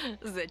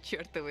 За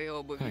чертовой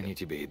обувью. Они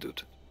тебе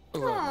идут.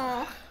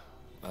 Ладно.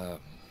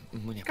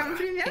 Мне пора.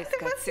 Комплименты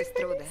искать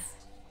сестру, да?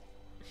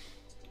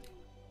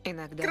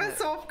 Иногда...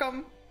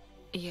 Кроссовкам.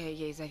 Я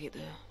ей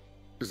завидую.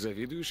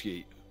 Завидуешь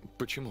ей?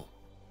 Почему?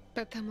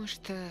 Потому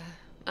что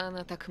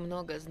она так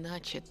много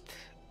значит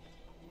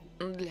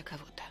для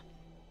кого-то.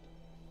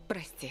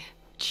 Прости,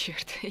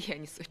 черт, я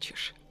несу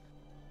чушь.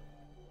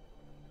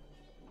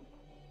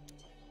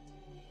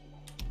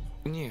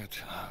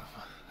 Нет,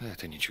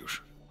 это не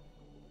чушь.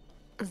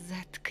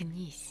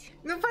 Заткнись.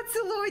 Ну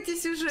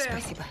поцелуйтесь уже.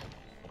 Спасибо.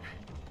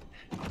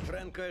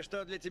 Фрэнк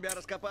кое-что для тебя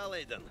раскопал,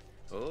 Эйден.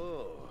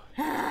 О.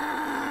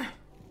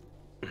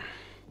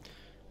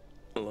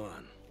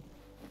 Луан,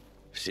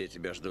 все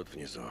тебя ждут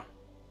внизу.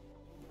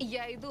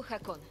 Я иду,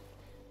 Хакон.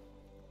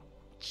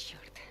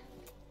 Черт.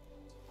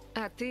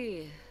 А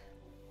ты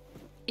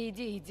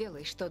иди и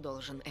делай, что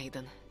должен,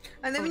 Эйден.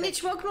 Она меня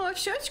чмокнула в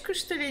щечку,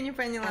 что ли? Я не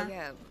поняла. А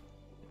я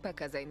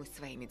пока займусь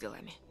своими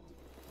делами.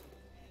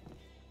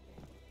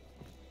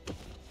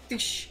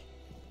 Тыщ.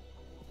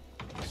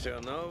 Все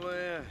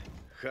новое,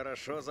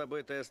 хорошо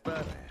забытое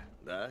старое,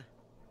 да?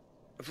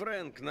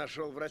 Фрэнк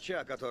нашел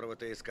врача, которого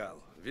ты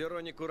искал.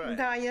 Веронику Рай.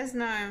 Да, я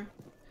знаю.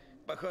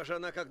 Похоже,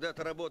 она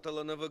когда-то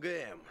работала на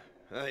ВГМ.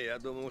 А я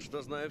думал,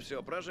 что знаю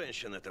все про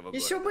женщин этого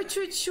города. Еще бы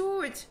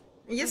чуть-чуть.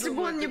 Если бы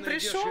Думаю, он не ты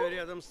найдешь пришел, её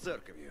рядом с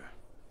церковью.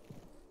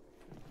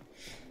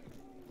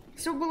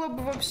 все было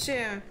бы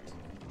вообще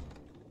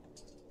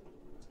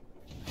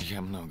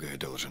Я многое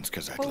должен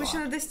сказать, получено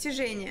Луан.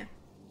 достижение.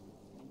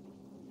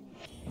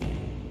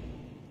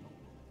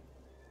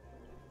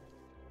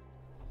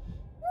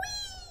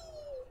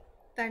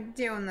 Так,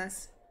 где у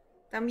нас?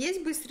 Там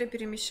есть быстрая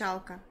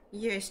перемещалка?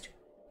 Есть.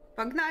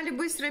 Погнали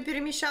быстрой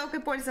перемещалкой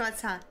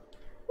пользоваться.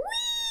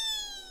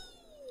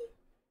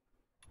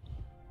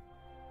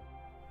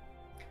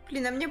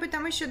 Блин, а мне бы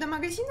там еще до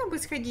магазина бы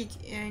сходить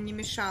не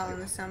мешало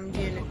на самом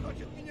деле.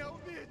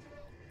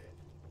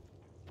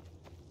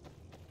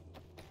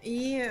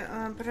 И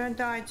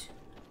продать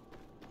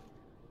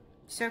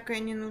всякое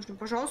не нужно.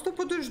 Пожалуйста,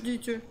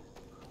 подождите.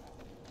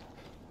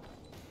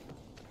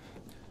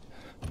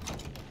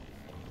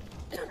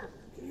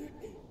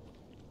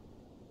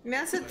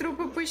 Мясо,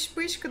 трупы,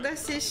 пыщ-пыщ, куда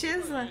все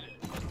исчезло?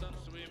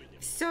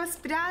 Все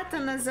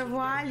спрятано за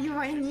вуалью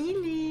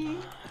ванили,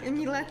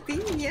 милоты,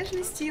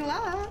 нежности и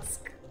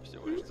ласк.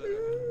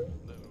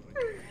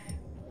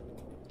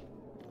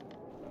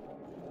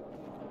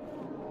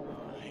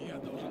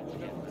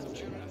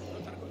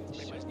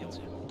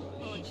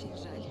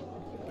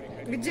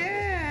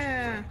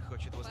 Где?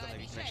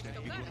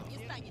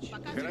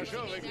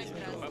 Хорошо выглядит.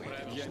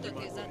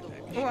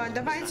 О,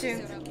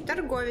 давайте,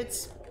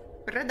 торговец,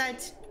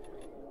 продать.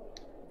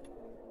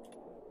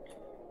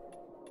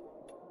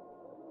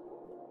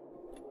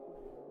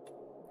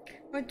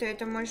 Вот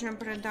это можно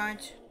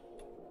продать.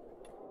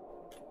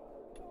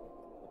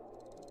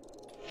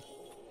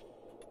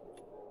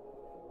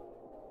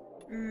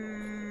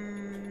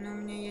 Ну, у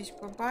меня есть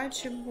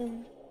побачек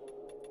был.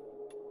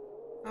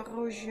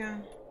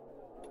 Оружие.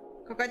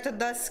 Какая-то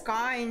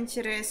доска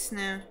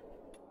интересная.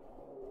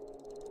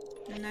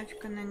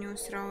 Нафиг она не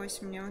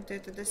усралась мне. Вот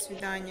это, до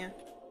свидания.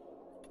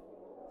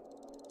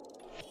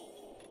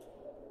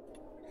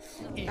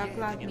 Так,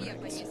 ладно. Я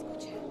по ней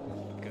скучаю.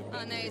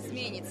 Она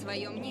изменит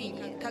свое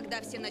мнение,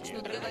 когда все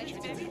начнут говорить.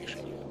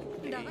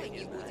 Давай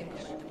не будем.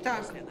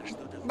 Так,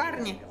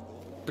 Барни.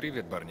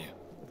 Привет, Барни.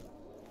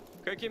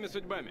 Какими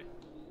судьбами?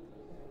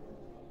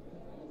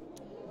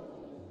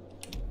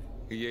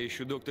 Я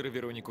ищу доктора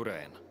Веронику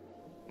Райан.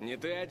 Не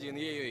ты один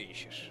ее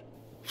ищешь.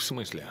 В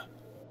смысле?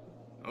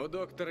 У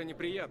доктора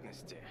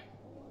неприятности.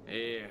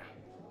 И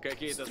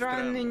какие-то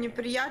Странные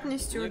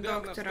неприятности у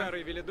Недавно доктора. в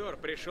Старый Велидор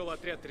пришел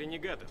отряд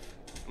ренегатов.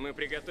 Мы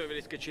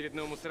приготовились к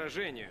очередному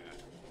сражению.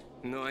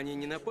 Но они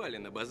не напали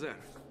на базар.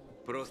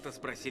 Просто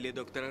спросили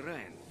доктора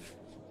Райан.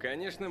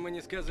 Конечно, мы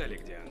не сказали,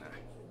 где она.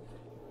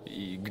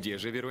 И где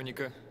же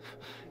Вероника?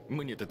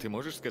 Мне-то ты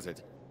можешь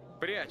сказать?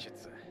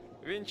 Прячется.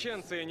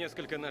 Винченцо и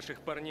несколько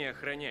наших парней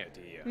охраняют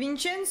ее.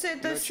 Винченцо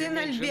это Но сын чем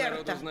меньше Альберта.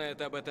 народу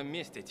знает об этом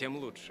месте, тем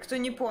лучше. Кто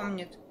не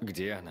помнит.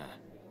 Где она?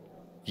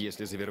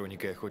 Если за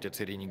Вероникой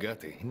охотятся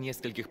ренегаты,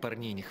 нескольких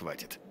парней не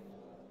хватит.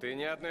 Ты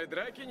ни одной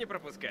драки не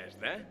пропускаешь,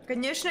 да?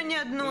 Конечно, ни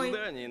одной. В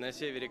здании на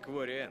севере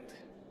Квори-Энд.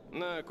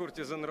 На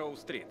Куртизан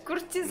Роу-стрит.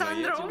 Куртизан Но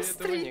я тебе этого не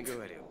Роу-стрит.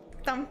 говорил.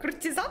 Там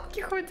куртизанки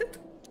ходят.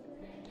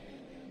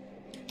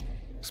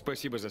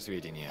 Спасибо за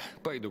сведения.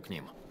 Пойду к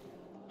ним.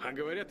 А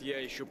говорят,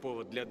 я ищу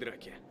повод для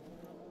драки.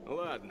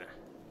 Ладно.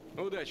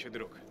 Удачи,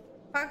 друг.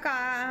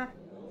 Пока.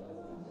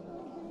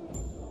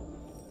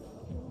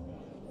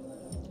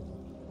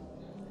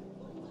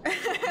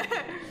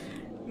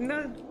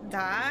 Ну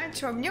да,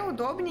 чё, мне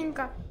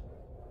удобненько.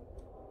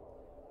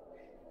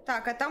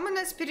 Так, а там у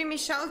нас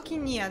перемещалки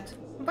нет.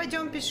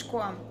 Пойдем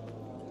пешком.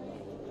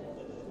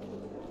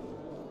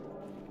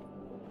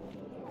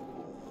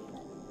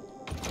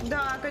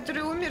 Да,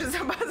 который умер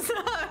за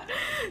базар.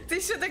 Ты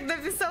еще тогда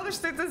писала,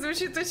 что это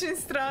звучит очень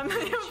странно,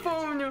 я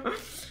помню.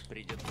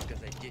 Придется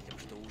сказать детям,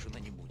 что ужина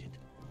не будет.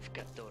 В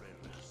который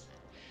раз.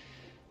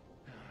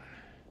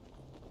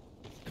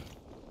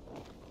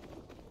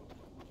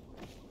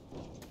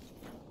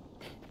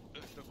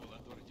 Это было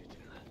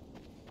отвратительно.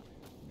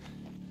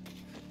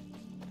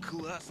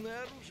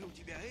 Классное оружие у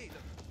тебя, Эйден.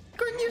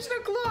 Конечно,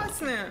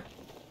 классная.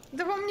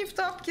 Да вам не в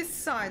тапки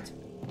ссать.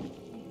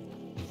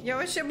 Я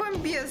вообще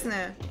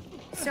бомбезная.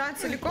 Вся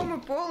целиком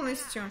и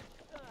полностью.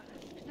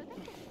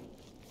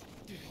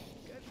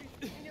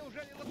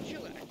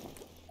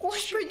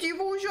 Господи,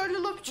 его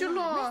ужалила пчела.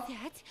 Ладно,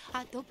 сядь,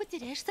 а то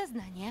потеряешь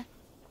сознание.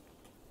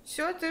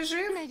 Все, ты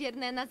жив?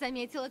 Наверное, она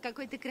заметила,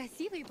 какой ты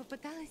красивый и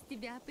попыталась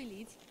тебя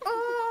опылить.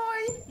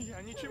 Ой!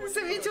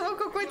 Заметила,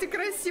 какой ты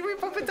красивый,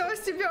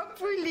 попыталась тебя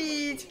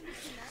опылить.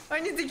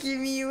 Они такие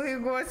милые,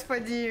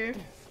 господи.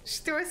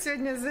 Что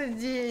сегодня за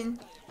день?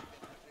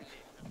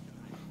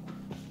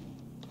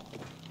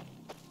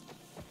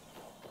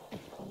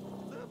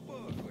 Да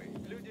похуй.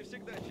 Люди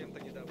всегда чем-то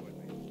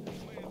недовольны.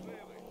 Мы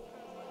живы.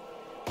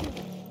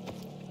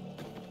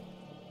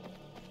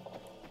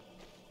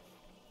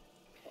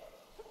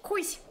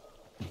 Кусь!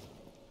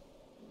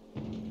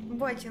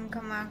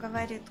 Ботинка моя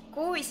говорит,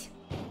 кусь!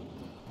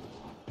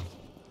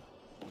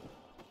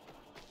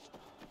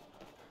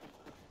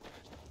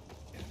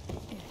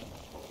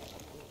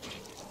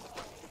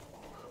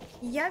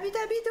 Я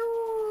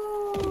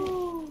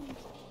биду.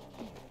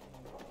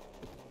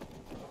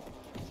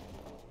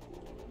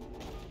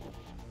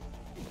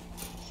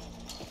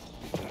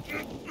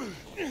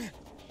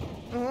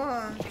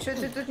 О, что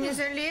ты тут не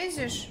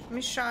залезешь?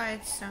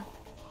 Мешается.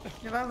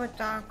 Давай вот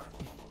так.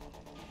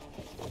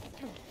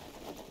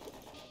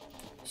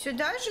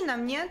 Сюда же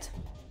нам нет?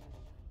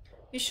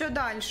 Еще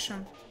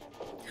дальше.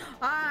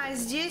 А,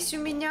 здесь у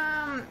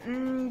меня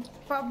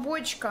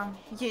побочка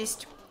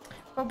есть.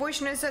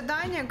 Побочное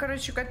задание,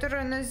 короче,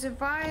 которое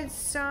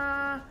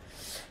называется...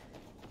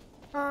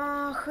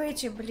 Ах,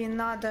 эти, блин,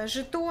 надо.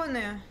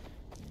 Жетоны.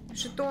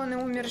 Жетоны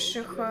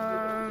умерших.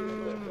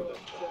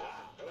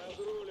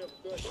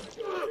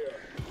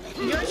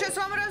 Я сейчас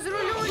вам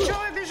разрулю, что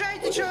вы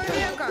обижаете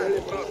человека?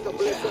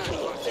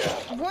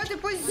 Вот и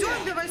пусть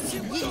зомби вас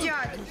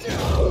едят.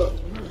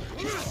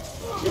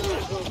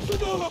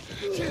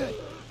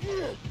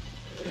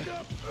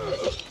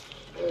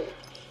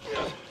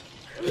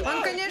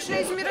 Он, конечно,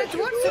 из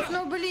миротворцев,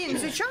 но, блин,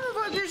 зачем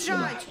его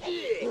обижать?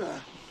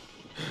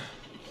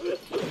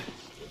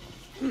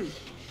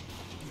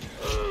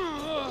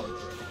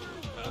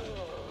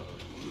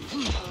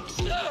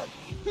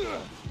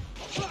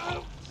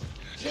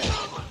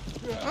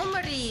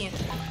 Умри.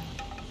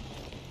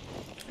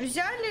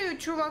 Взяли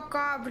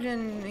чувака,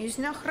 блин,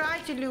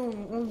 изнахратили,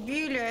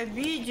 убили,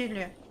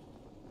 обидели.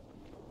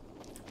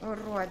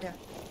 Уроды.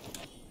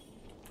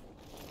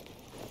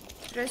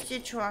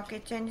 Прости, чувак, я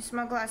тебя не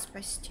смогла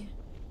спасти.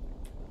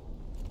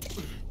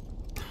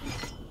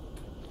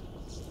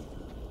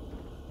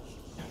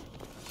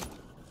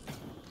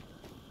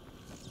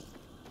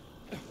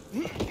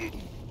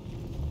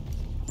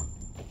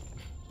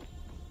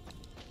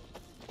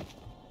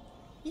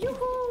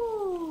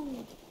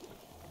 Юху!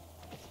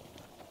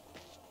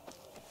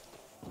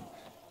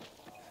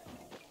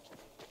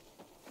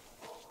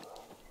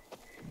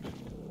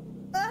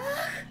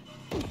 Ах!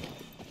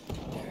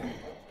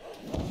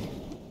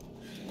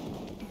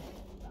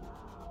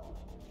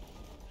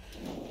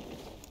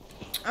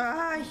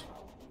 Ай!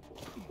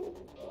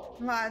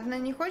 Ладно,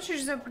 не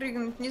хочешь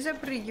запрыгнуть? Не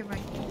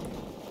запрыгивай.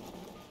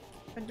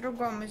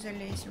 По-другому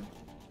залезем.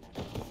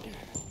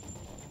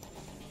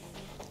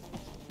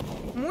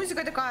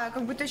 Музыка такая,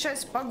 как будто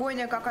сейчас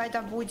погоня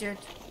какая-то будет.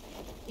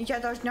 И я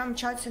должна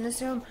мчаться на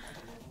своем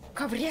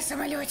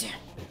ковре-самолете.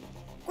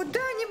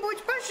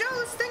 Куда-нибудь,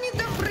 пожалуйста, не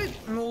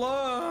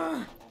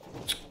допрыгнула.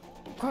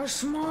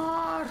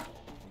 Кошмар.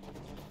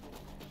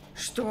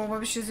 Что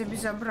вообще за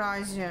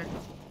безобразие?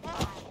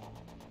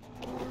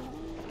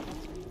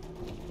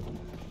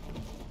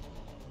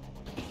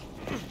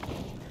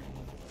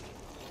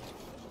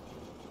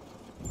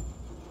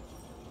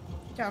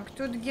 Так,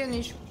 тут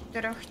Геныч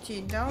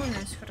тарахтит, да, у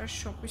нас?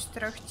 Хорошо, пусть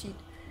тарахтит.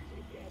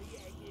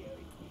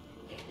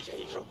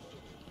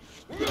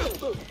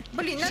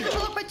 Блин, надо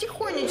было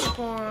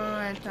потихонечку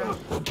это.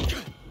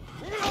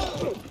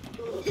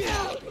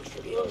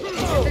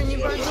 Это не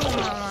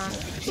подумала.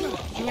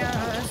 Я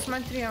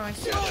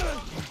осмотрелась.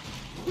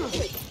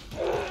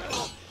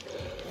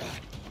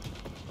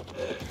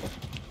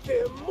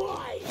 Ты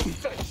мой!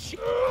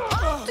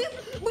 А ты,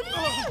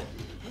 блин!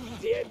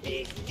 Где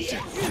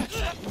пиздец?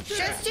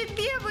 Сейчас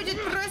тебе будет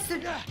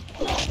просто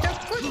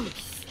такой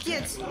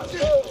пиздец.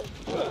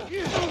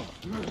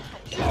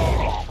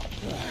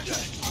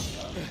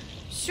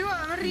 Все,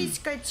 мри,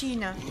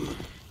 скотина.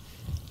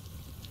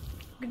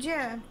 Где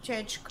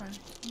аптечка?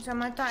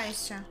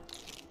 Замотайся.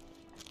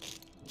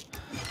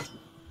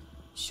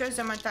 Все,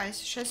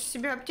 замотайся. Сейчас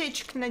себе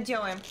аптечек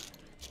наделаем.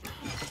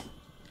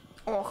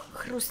 Ох,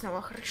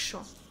 хрустнуло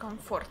хорошо,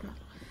 комфортно.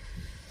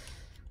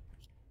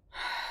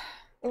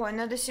 О,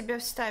 надо себе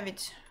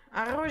вставить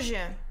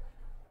оружие.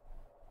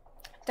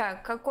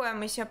 Так, какое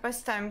мы себе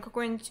поставим?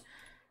 Какое-нибудь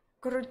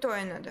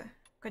крутое надо,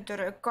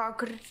 которое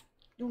как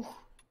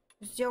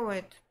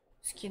сделает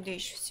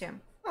скидыш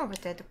всем. Ну,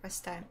 вот это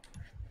поставим.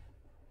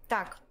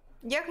 Так,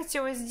 я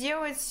хотела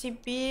сделать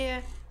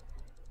себе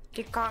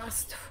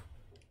лекарств.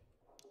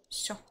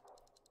 Все.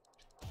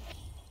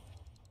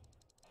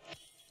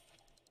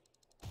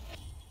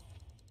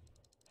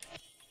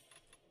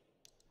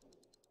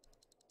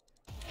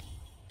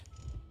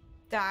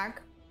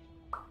 Так.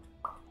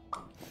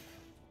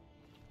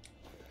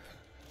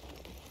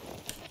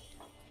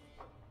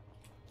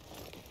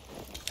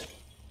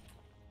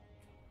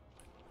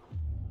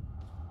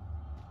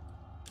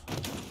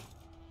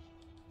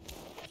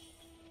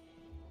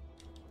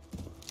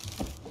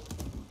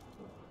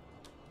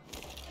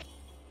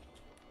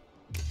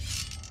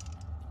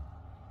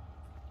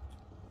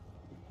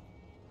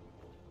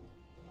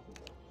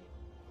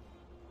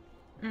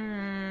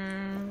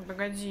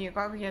 Погоди,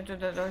 как я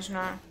туда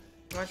должна?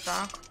 Вот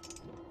так.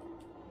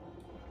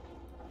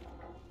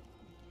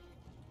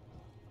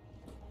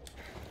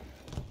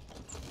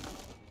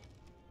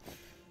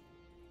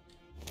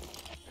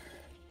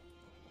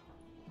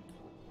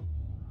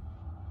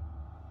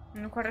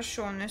 Ну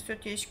хорошо, у нас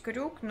тут есть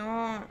крюк,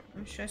 но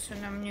сейчас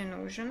он нам не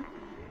нужен.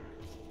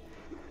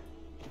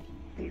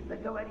 Ты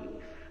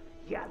заговоришь,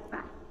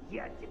 ясно?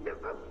 Я тебе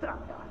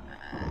заставлю.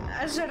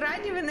 А жара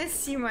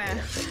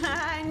невыносимая.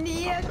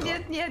 Нет,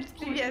 нет, нет,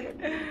 привет.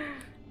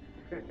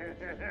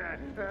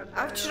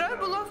 А вчера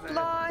была в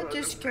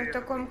платьишке, в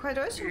таком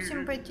хорошем,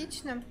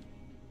 симпатичном.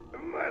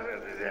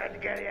 Может взять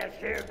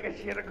горячую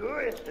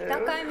кочергу?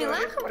 Такая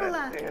милаха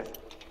была?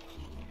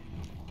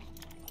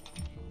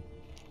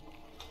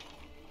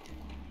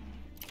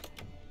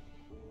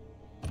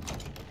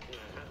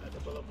 Надо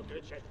было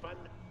подключать фан.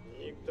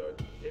 Никто,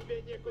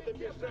 тебе некуда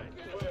бежать.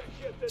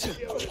 Вообще-то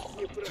делать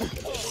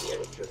неправильно.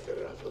 Еще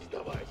сразу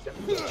сдавайся.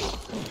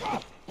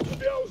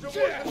 Тебя уже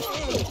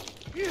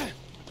можно.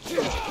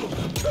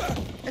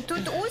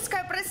 Тут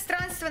узкое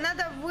пространство,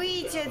 надо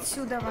выйти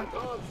отсюда.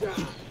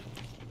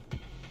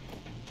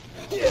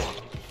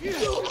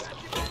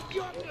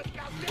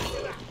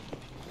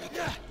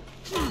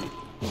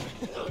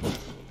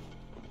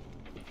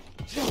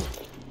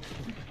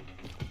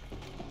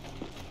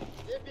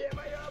 Тебе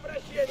мое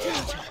обращение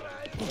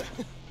понравится.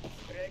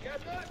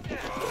 Приготовься.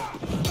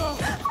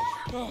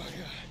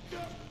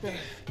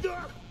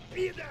 Сдох,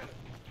 пидор.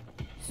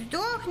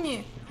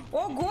 Сдохни.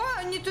 Ого,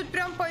 они тут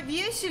прям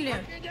повесили.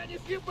 От меня не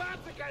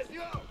съебаться,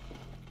 козел.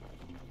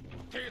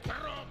 Ты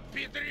труп,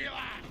 педрила.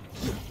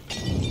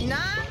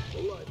 На.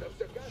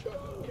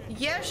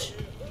 Ешь.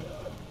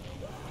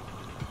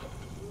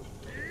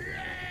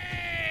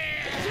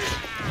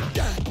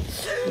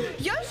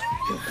 Я же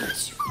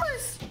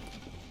уморачивалась.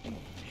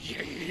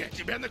 Я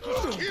тебя на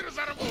куски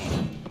разорву.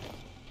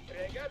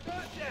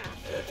 Приготовься.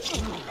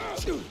 Ну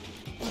все,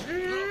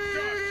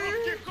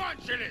 шутки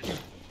кончились.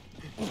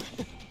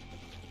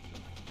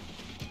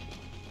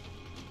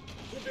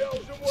 Тебя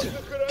уже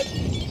можно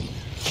хоронить.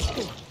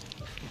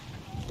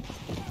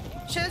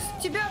 Сейчас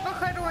тебя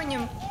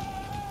похороним.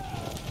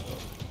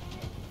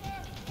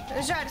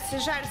 Жарься,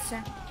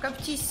 жарься.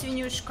 Коптись,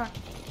 свинюшка.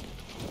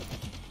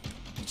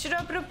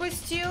 Вчера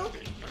пропустил.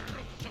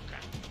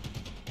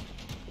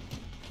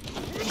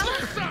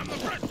 Сам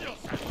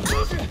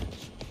напросился.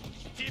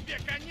 Тебе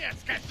конец,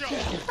 козел.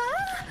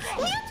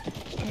 Нет.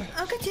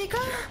 А котейка.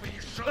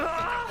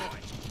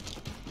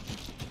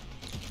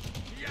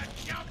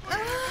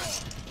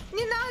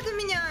 Не надо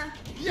меня!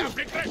 Я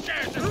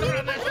прекращаю это Мне не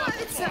сраное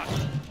понравится!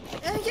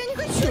 Я не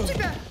хочу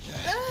тебя!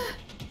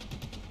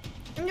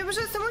 Мне,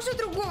 пожалуйста, можно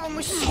другого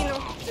мужчину?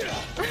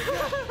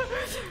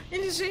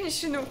 Или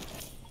женщину?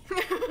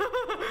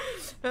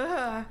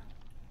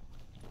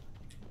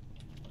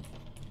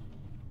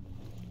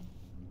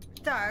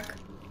 Так.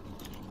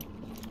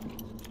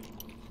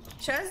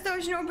 Сейчас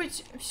должно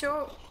быть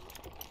все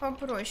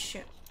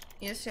попроще,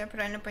 если я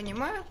правильно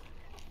понимаю.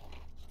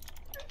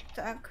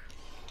 Так.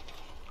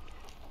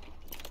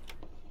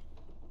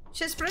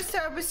 Сейчас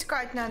просто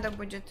обыскать надо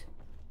будет.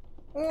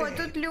 О,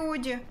 тут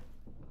люди.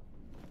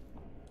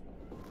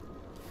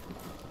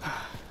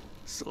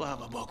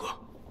 Слава богу.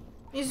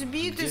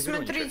 Избитый,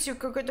 смотрите,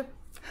 как это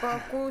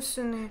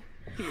покусанный.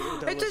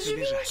 Это же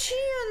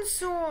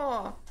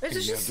Винченцо!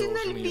 Это же сын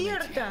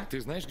Альберта!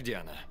 Ты знаешь, где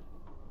она?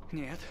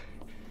 Нет,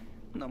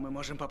 но мы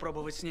можем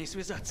попробовать с ней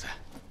связаться.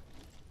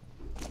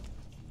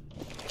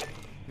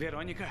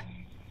 Вероника?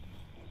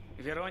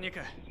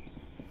 Вероника?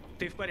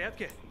 Ты в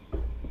порядке?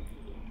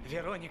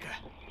 Вероника?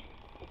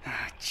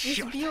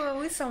 Черт. Избила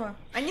лысого.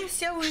 Они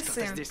все лысые.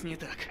 Что-то здесь не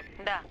так.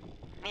 Да,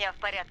 я в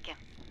порядке.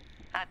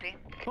 А ты?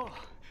 О,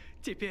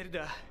 теперь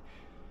да.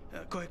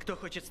 Кое-кто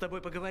хочет с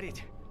тобой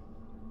поговорить.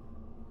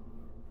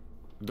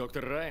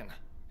 Доктор Райан,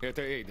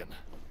 это Эйден.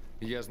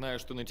 Я знаю,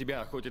 что на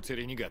тебя охотятся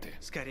ренегаты.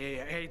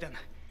 Скорее, Эйден.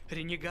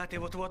 Ренегаты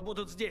вот-вот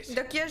будут здесь.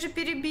 Так я же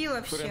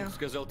перебила всех. Фрэнк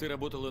сказал, ты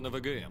работала на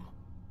ВГМ.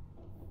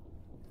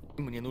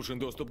 Мне нужен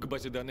доступ к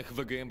базе данных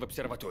ВГМ в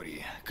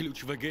обсерватории.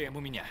 Ключ ВГМ у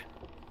меня.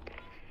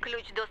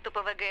 Ключ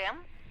доступа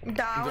ВГМ?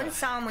 Да, он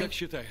самый. Как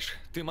считаешь,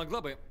 ты могла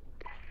бы...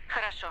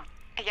 Хорошо.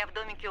 Я в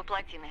домике у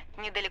плотины,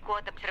 недалеко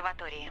от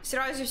обсерватории.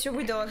 Сразу все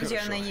выдала, где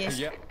Хорошо. она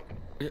есть.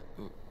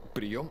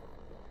 Прием?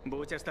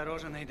 Будь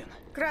осторожен, Эйден.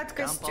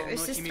 Краткость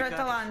сестра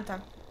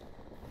таланта.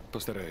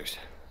 Постараюсь.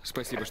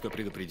 Спасибо, что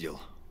предупредил.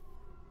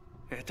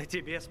 Это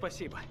тебе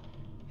спасибо.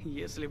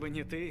 Если бы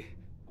не ты...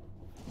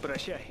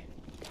 Прощай,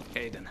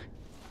 Эйден.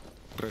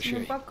 Прощай.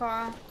 Ну,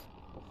 пока.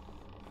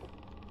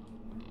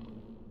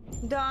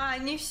 Да,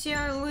 они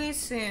все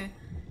лысые.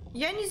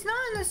 Я не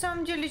знаю, на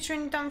самом деле, что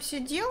они там все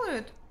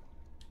делают.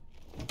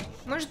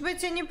 Может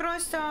быть, они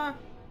просто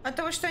от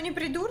того, что они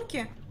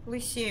придурки,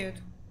 лысеют.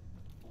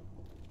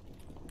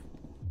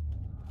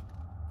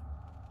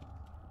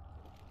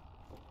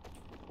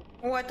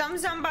 О, там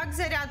зомбак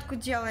зарядку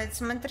делает,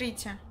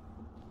 смотрите.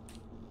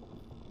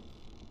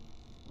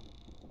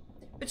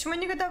 Почему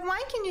никогда в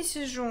майке не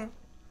сижу?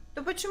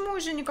 Да почему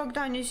же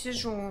никогда не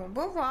сижу?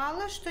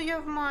 Бывало, что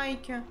я в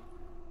майке.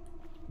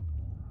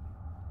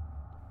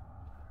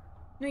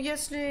 Ну,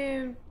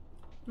 если...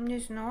 Не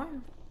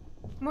знаю.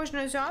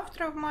 Можно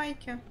завтра в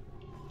майке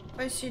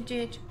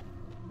посидеть.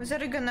 В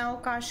зарыганной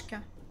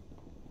алкашке.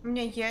 У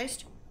меня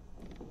есть.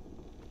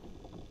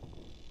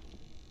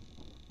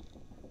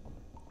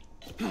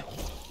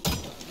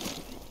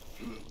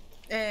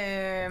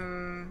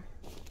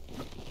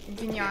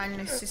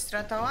 Гениальность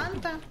сестра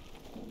таланта.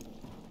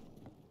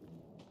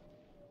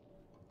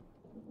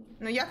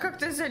 Но я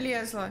как-то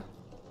залезла.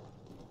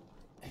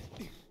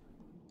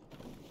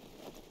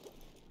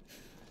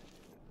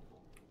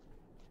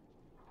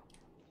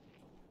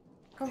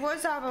 Кого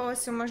за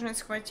волосы можно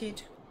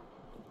схватить?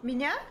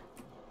 Меня?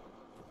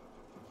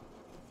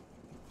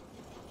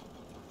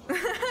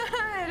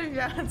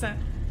 Ребята.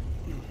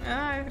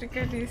 Ай,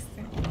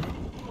 приколисты.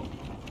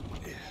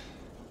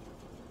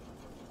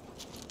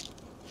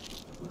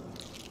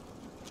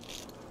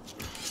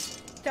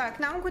 Так,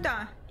 нам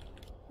куда?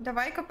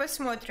 Давай-ка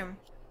посмотрим.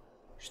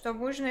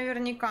 Чтобы уж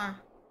наверняка.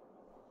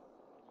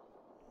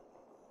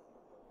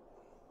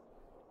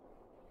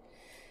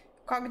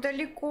 Как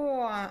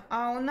далеко?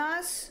 А у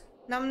нас...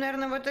 Нам,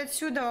 наверное, вот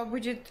отсюда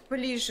будет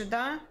ближе,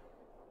 да?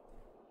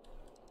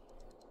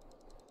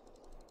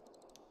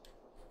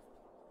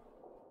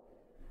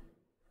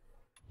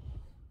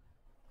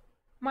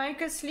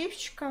 Майка с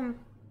лифчиком.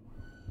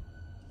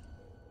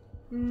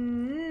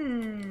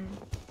 Блин,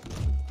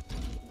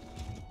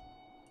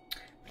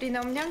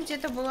 а у меня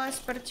где-то была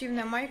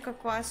спортивная майка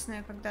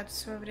классная когда-то в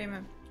свое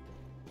время.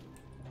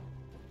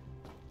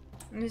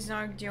 Не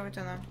знаю, где вот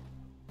она.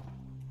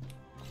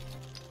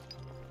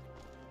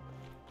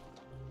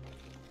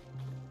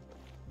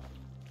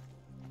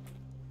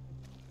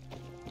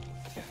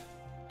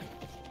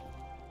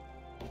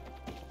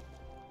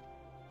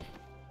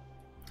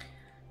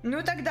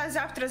 Ну тогда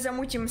завтра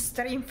замутим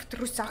стрим в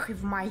трусах и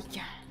в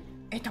майке.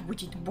 Это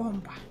будет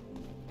бомба.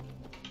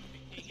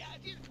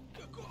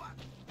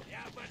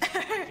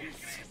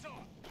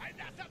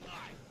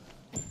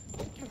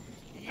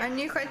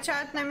 Они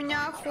хотят на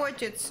меня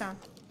охотиться.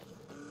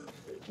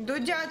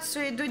 Дудят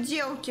свои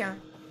дуделки.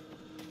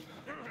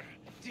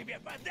 Тебе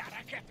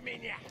подарок от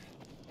меня.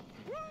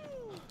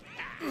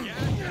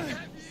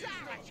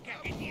 Самочка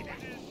гнида.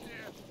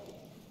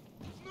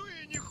 Ну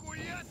и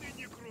нихуя ты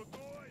не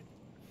крутой.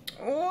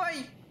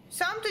 Ой,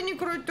 сам ты не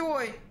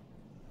крутой,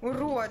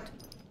 урод.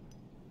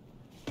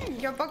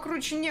 Я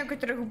покруче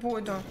некоторых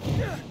буду.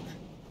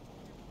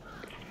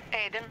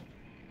 Эйден,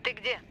 ты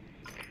где?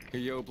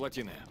 Я у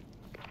плотины.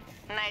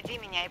 Найди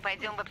меня и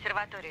пойдем в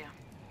обсерваторию.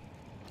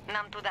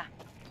 Нам туда.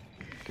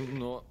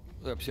 Но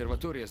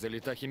обсерватория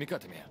залита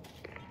химикатами.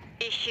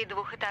 Ищи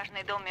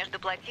двухэтажный дом между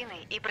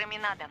плотиной и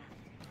променадом.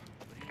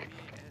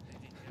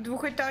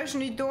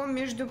 Двухэтажный дом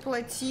между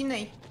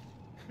плотиной.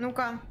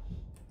 Ну-ка.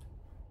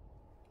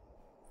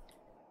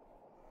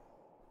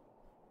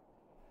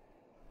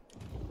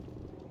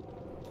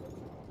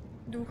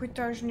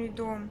 Двухэтажный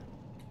дом.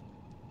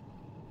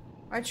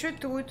 А что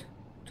тут?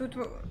 Тут...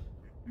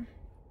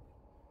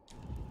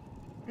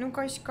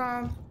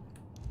 Ну-ка-ка.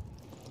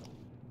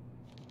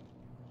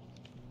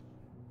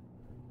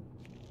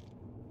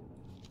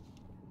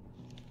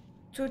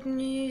 Тут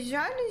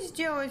нельзя ли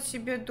сделать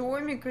себе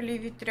домик или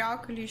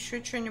ветряк или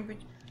еще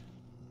что-нибудь?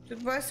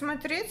 Тут бы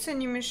осмотреться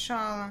не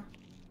мешало.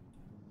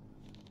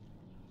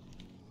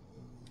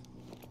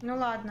 Ну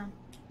ладно.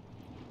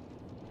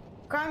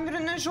 Камеру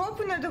на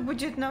жопу надо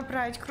будет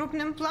направить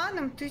крупным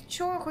планом. Ты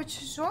чё,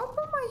 хочешь жопу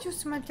мою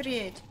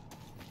смотреть?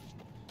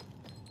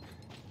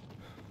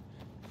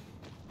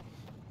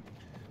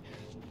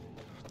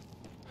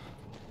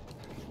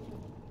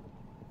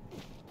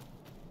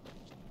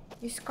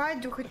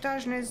 Искать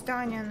двухэтажное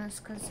здание, она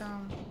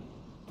сказала.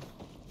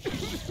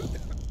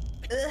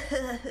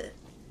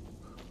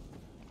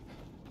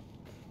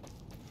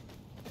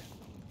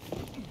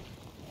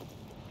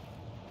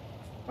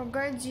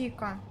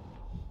 Погоди-ка.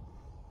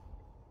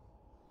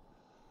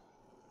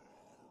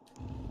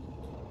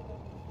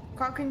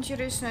 Как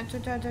интересно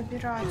туда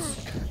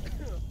добираться.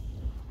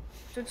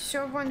 Тут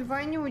все вон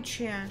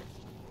вонючее.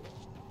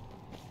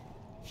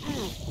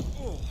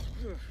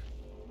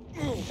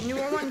 У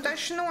него вон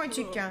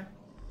тошнотики.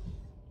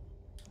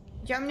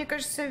 Я, мне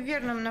кажется, в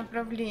верном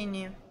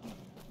направлении.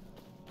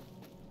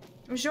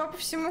 Жопа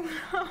всему.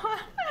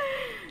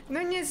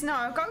 Ну не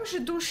знаю, как же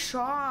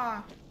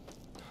душа?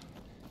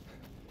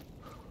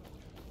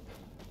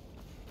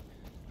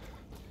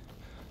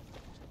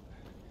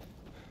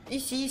 И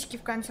сиськи,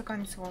 в конце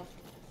концов.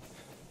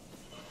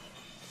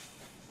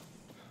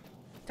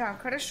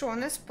 Так, хорошо, у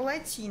нас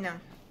плотина.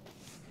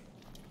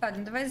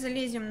 Ладно, давай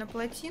залезем на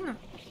плотину,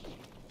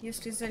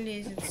 если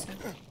залезется.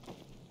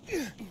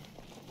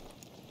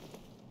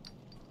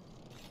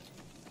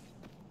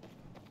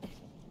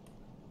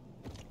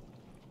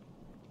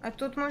 А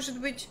тут может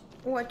быть...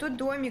 О, а тут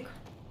домик.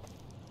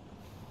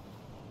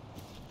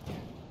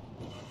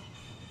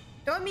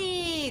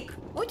 Домик!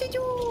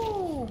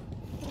 У-тю-тю!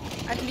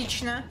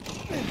 Отлично.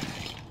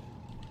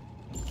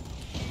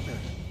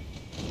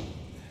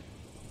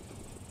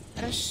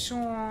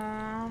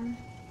 Хорошо.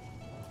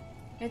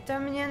 Это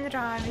мне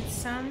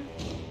нравится.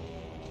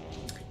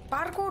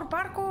 Паркур,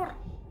 паркур.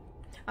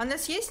 А у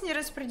нас есть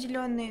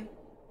нераспределенные?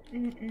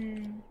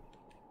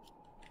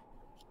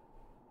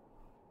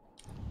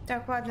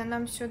 Так, ладно,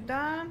 нам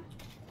сюда.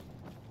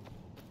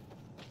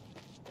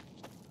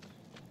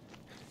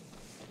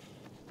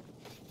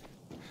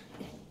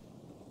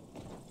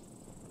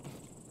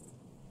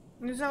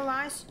 Ну,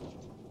 залазь.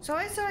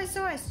 Залазь, залазь,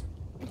 залазь.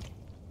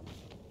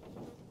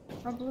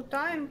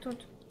 Облутаем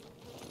тут.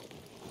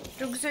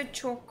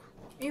 Рюкзачок.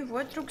 И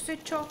вот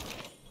рюкзачок.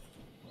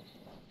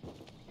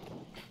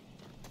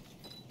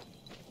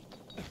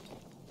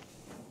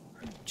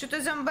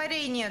 Что-то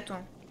зомбарей нету.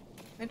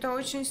 Это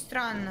очень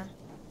странно.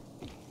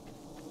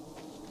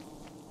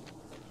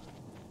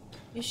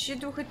 Ищи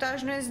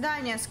двухэтажное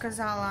здание,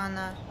 сказала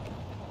она.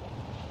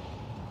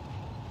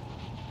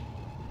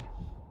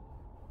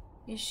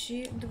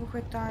 Ищи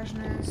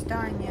двухэтажное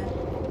здание.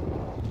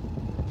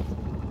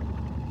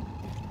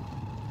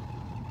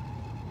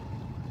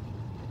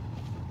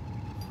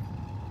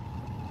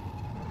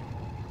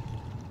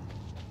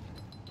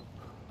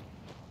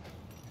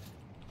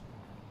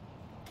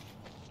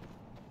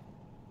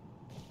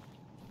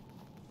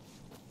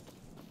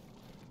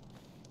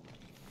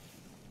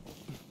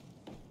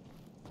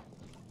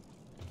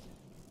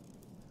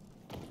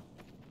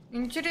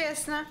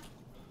 Интересно.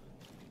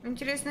 В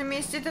интересном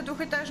месте это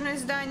двухэтажное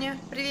здание.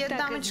 Привет, так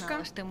дамочка. И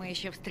знала, что мы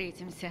еще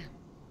встретимся.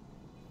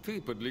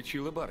 Ты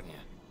подлечила барня.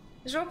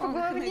 Жопа Он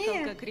главнее.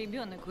 хныкал, как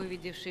ребенок,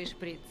 увидевший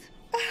шприц.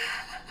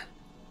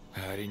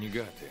 А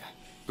ренегаты?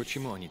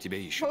 Почему они тебя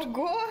ищут?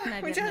 Ого!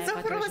 Наверное, у тебя по той же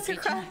запросы,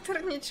 причине.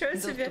 Хантер, ничего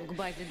себе. Доступ к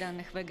базе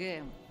данных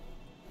ВГМ.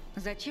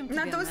 Зачем тебе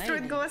Надо устроить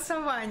Найден?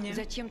 голосование.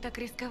 Зачем так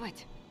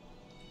рисковать?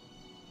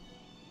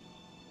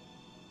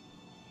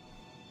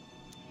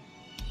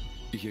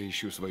 Я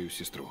ищу свою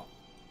сестру.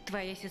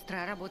 Твоя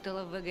сестра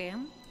работала в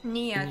ВГМ?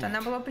 Нет,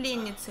 она была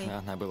пленницей.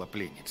 Она была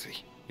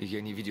пленницей.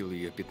 Я не видел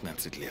ее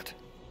 15 лет.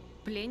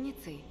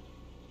 Пленницей?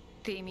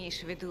 Ты имеешь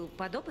в виду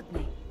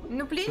подопытной?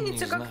 Ну, пленница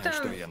Не знаю, как-то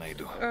что я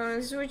найду.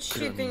 Звучит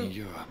Кроме и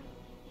нее,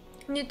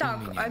 не у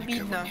так меня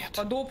обидно. никого нет.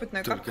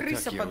 Подопытная, как Только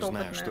крыса так я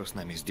подопытная. узнаю, что с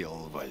нами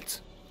сделал Вальц.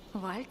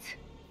 Вальц?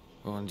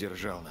 Он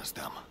держал нас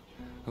там.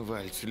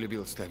 Вальц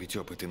любил ставить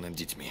опыты над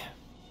детьми.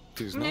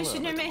 Ты У знала меня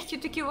сегодня об этом? мягкие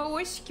такие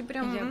волосики,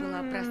 прям. Я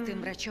была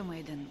простым врачом,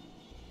 Эйден.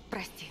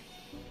 Прости.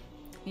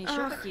 Еще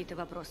Ах. какие-то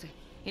вопросы?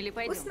 Или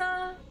пойдем?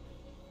 Вкусно.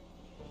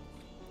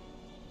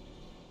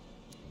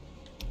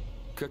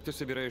 Как ты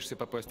собираешься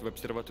попасть в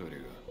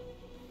обсерваторию?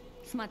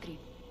 Смотри.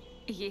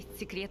 Есть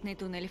секретный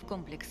туннель в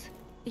комплекс.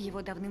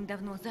 Его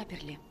давным-давно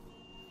заперли.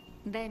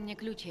 Дай мне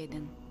ключ,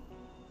 Эйден.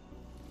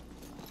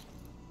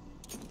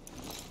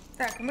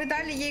 Так, мы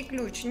дали ей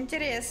ключ.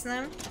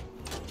 Интересно.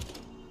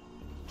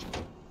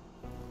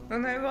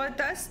 Она его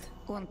отдаст?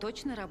 Он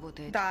точно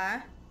работает?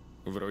 Да.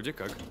 Вроде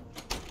как.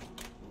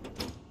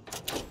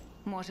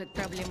 Может,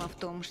 проблема в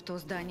том, что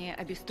здание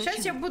обесточено?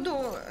 Сейчас я буду...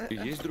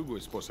 Есть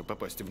другой способ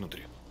попасть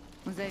внутрь.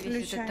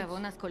 Зависит от того,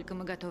 насколько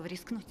мы готовы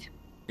рискнуть.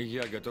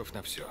 Я готов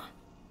на все.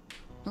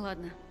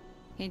 Ладно,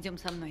 идем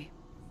со мной.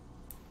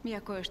 Я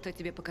кое-что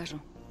тебе покажу.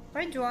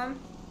 Пойдем.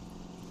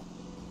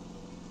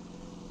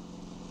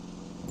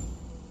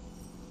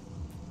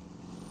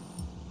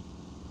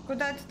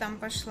 Куда ты там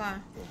пошла?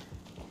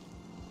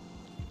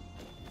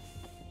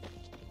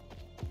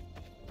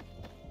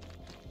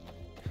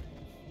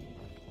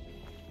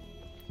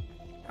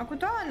 А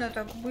куда она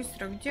так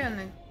быстро? Где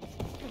она?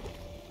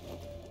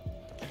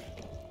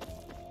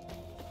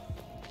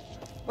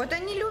 Вот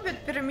они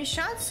любят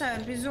перемещаться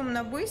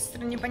безумно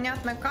быстро,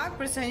 непонятно как,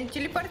 просто они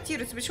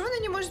телепортируются. Почему она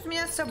не может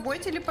меня с собой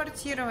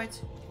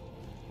телепортировать?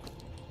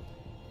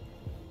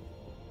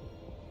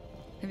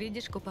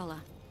 Видишь купола?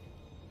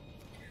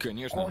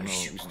 Конечно, но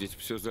здесь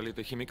все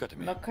залито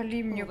химикатами.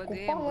 Накали мне У ВГМ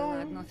купола.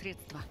 было одно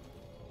средство.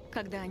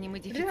 Когда они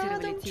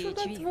модифицировали Рядом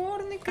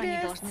чудотворный THV, они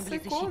крест должны с были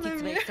защитить иконами.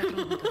 своих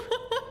сотрудников.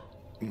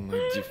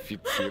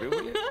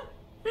 Модифицировали?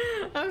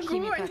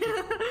 Химикаты.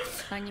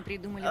 Они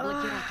придумали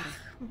блокираторы.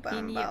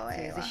 Бомбалейла.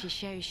 Инъекции,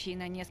 защищающие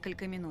на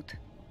несколько минут.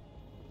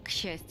 К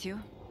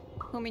счастью,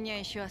 у меня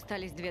еще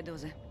остались 2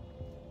 дозы.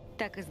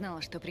 Так и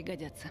знала, что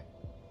пригодятся.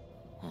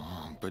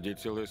 Поди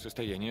целое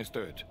состояние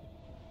стоит.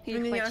 У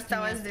меня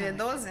осталось 2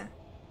 дозы.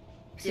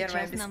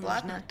 Первая Сейчас нам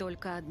бесплатно. нужна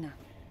только одна.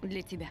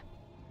 Для тебя.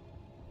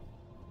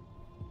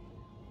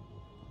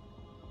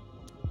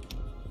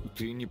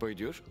 Ты не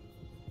пойдешь?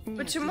 Нет,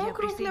 Почему я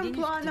крупным присоединюсь к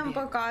планом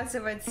тебе.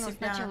 показывать Но себя?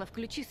 сначала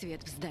включи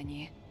свет в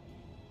здании.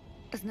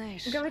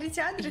 Знаешь,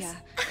 Говорите адрес?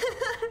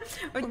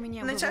 у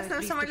меня На бывают частном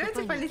приступы самолете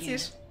паники.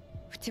 полетишь?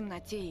 В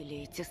темноте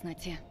или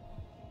тесноте.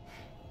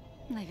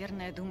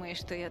 Наверное, думаешь,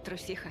 что я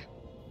трусиха.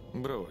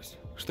 Брось.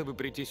 Чтобы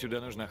прийти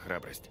сюда, нужна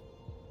храбрость.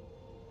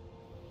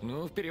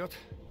 Ну, вперед.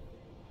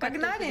 Как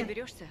Погнали? только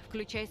доберешься,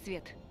 включай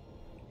свет.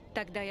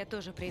 Тогда я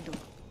тоже приду.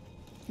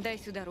 Дай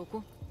сюда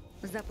руку.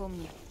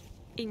 Запомни.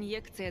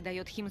 Инъекция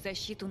дает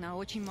химзащиту на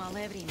очень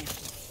малое время.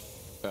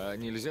 А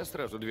нельзя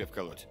сразу 2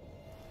 вколоть?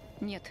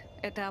 Нет,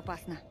 это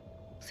опасно.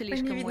 Не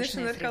Слишком видно, что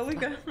мощное нарколыга.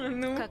 средство.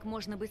 Ну. Как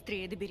можно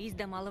быстрее доберись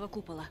до малого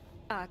купола,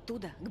 а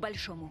оттуда к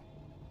большому.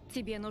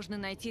 Тебе нужно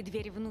найти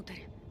дверь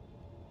внутрь.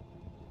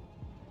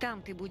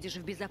 Там ты будешь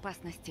в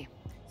безопасности.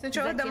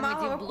 Сначала до Затем иди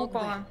малого в блок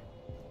купола. Б.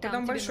 Потом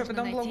Там тебе большой, нужно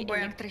потом блок найти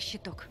Б.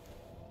 электрощиток.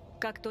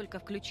 Как только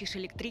включишь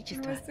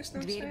электричество,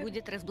 Воздушном дверь шаре.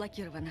 будет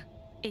разблокирована,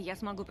 и я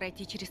смогу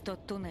пройти через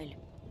тот туннель.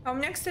 А у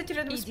меня, кстати,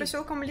 рядом с Иди.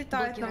 поселком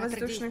летают на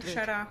Блокиратор воздушных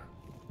действует. шарах.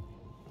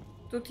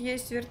 Тут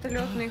есть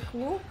вертолетный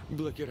клуб.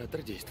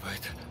 Блокиратор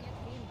действует.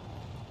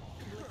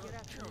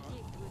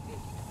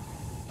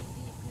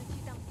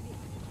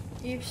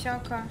 И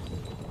всяко.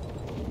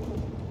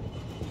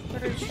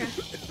 Короче.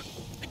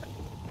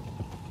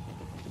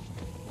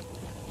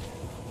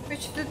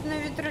 Короче, тут на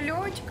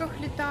ветролетиках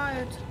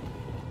летают.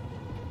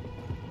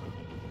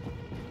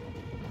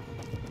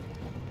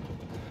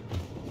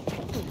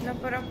 На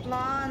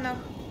парапланах.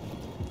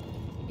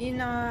 И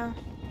на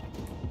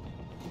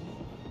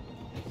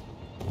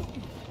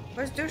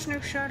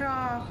воздушных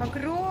шарах.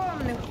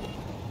 Огромных.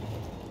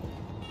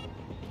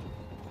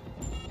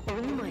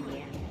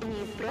 Внимание!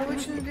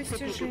 Получено Неисправность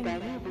достижение.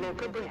 сочетания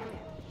блока Б.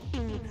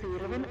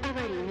 Инициирован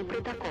аварийный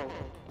протокол.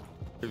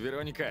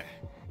 Вероника,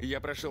 я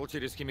прошел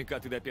через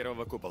химикаты до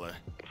 1-го купола.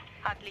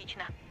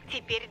 Отлично.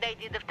 Теперь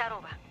дойди до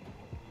 2-го.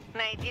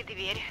 Найди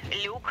дверь,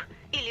 люк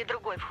или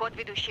другой вход,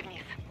 ведущий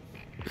вниз.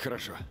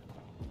 Хорошо.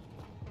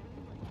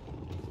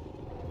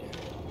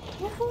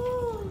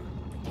 Уху!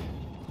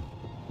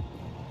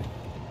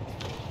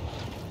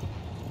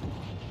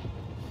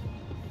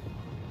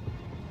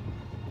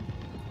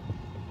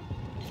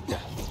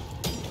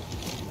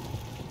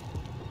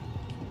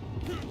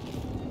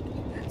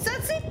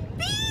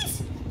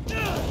 Зацепись!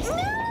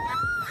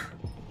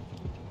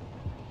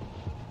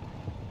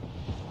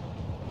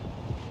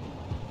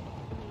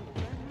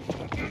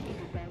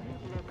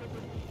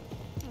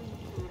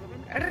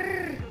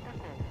 Рррр.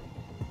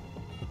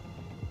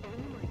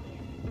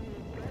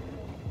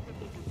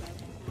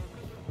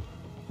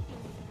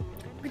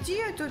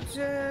 Где тут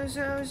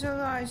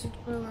залазить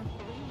было?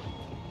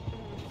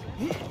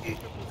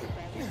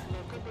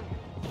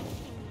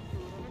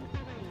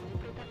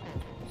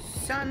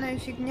 Ссаная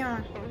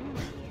фигня.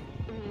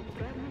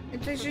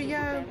 Это же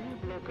я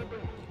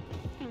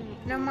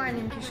на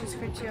маленький сейчас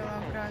хотела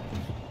обратно.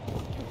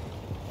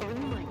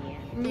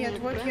 Нет,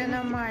 вот я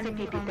на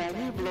маленьком.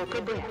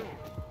 Блока Б.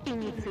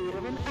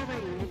 Инициирован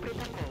аварийный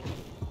протокол.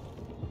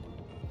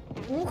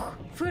 Ух,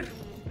 фыр.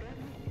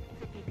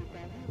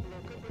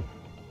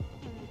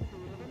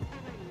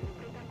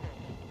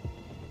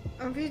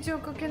 Видел,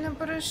 как я на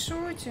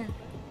парашюте.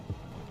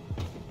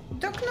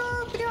 Так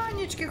на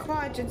прянички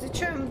хватит.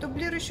 Зачем?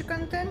 Дублирующий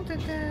контент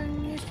это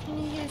не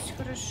есть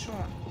хорошо.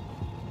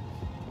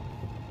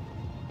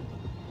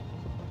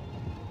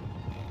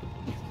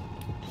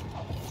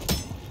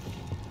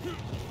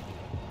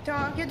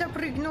 Так, я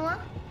допрыгнула.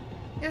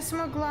 Я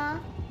смогла.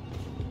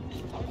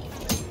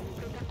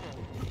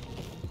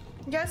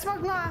 Я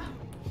смогла.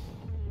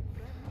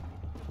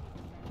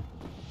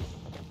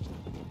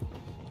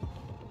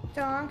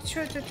 Так,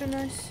 что тут у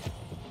нас?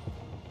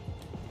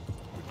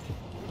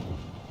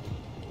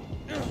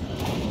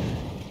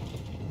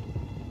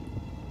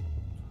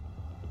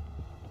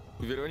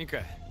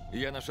 Вероника,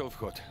 я нашел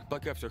вход.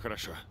 Пока все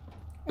хорошо.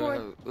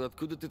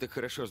 Откуда ты так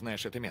хорошо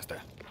знаешь это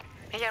место?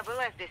 Я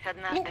была здесь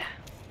однажды.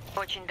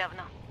 Очень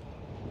давно.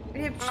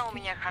 Но у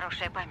меня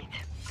хорошая память.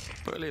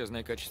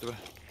 Полезное качество.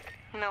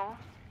 Ну,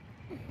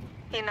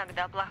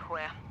 иногда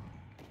плохое.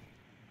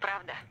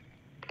 Правда?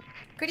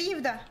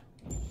 Кривда.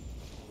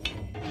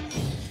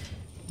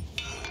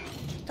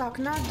 Так,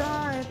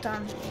 надо это...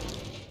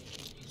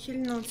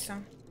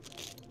 хильнуться.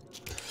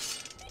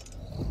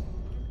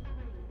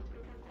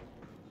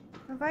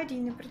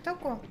 Аварийный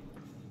протокол.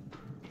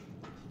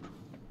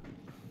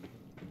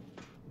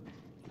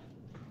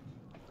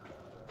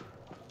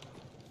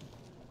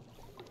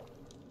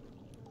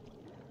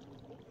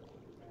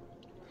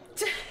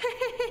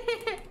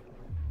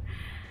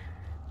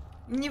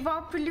 Не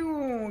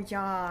воплю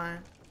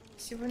я.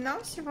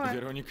 Всего-навсего.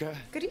 Вероника,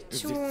 кричу.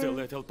 Здесь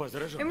целая толпа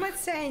зараженных.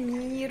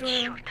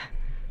 Эмоционирую. Черт.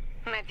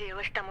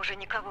 Надеялась, там уже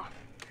никого.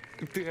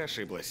 Ты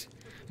ошиблась.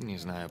 Не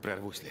знаю,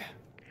 прорвусь ли.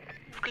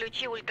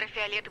 Включи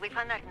ультрафиолетовый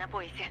фонарь на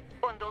поясе.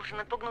 Он должен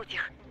отпугнуть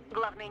их.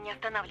 Главное, не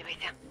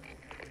останавливайся.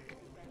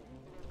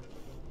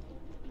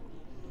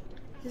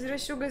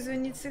 Извращуга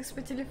звонит секс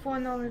по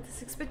телефону. Это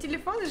секс по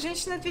телефону.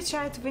 Женщина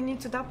отвечает: вы не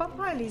туда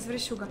попали,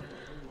 извращуга.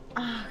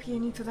 Ах, я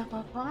не туда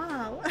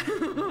попал.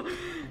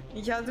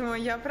 Я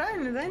думаю, я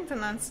правильно, да,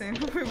 интонации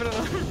выбрала?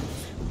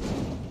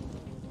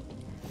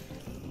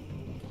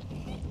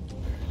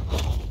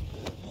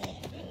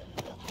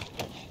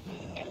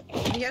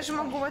 Я же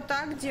могу вот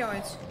так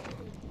делать.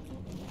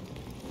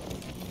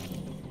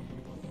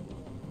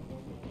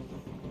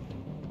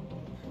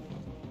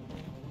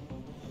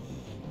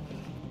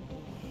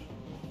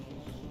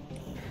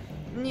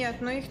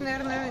 Нет, ну их,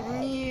 наверное,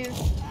 не...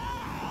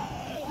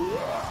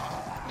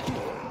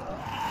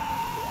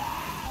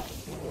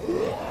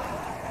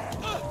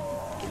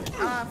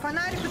 А,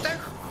 фонарик-то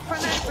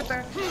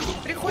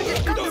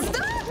приходит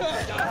камзда!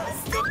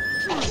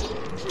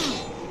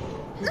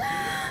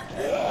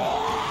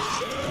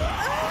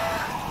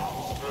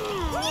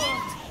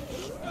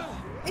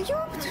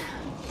 Ёпт!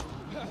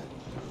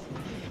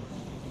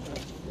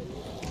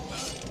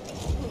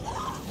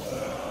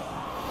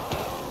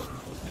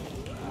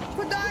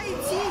 Куда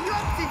идти,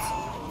 ёптыть?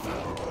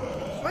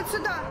 Вот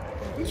сюда!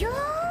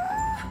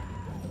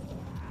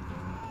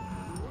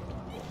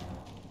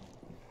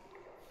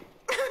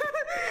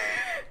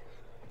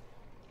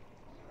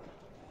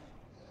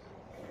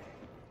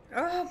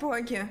 О,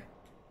 боги!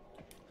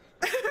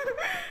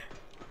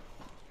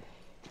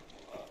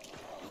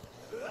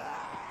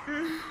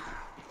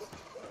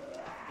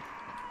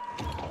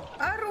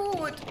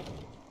 Орут!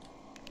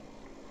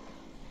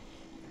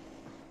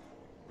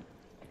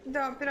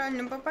 Да,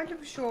 правильно, попали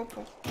в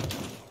щеку.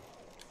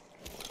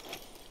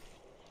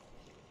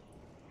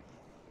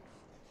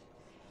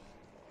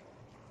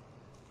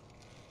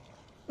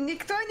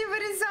 Никто не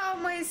вырезал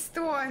мои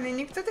стоны,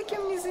 никто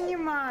таким не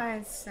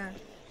занимается.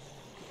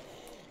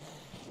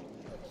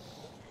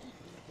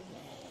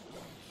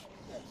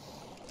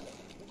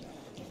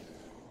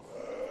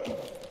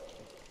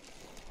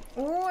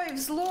 Ой,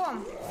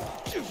 взлом!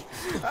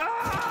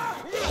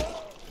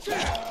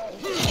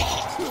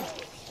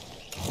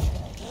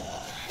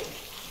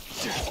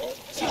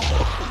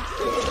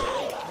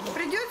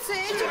 Придется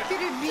этих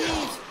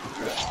перебить.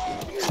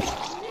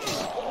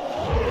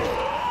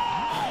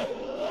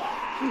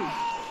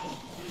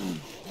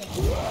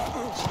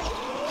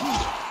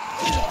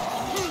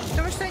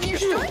 Потому что они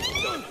что?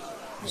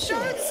 Что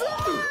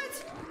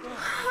делать?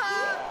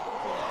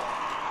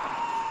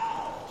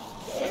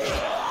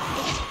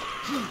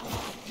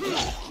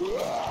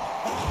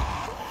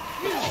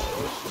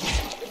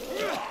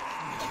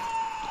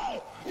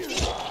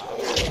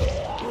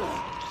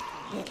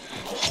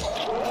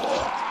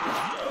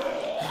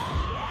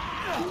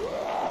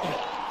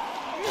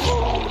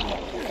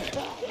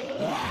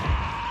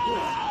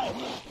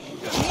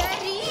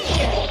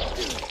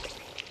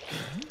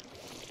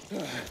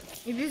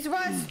 И без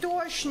вас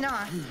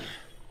точно.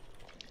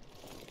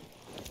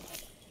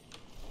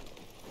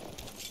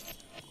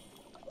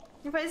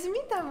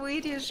 Возьми да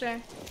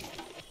вырежи.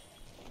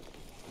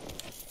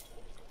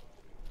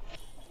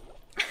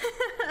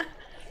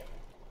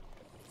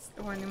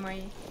 Стоны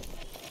мои.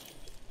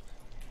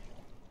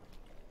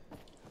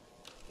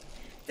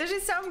 Ты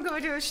же сам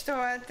говорил,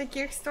 что от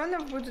таких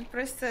стонов будут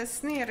просто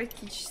сны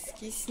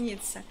эротические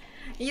сниться.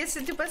 Если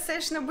ты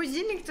поставишь на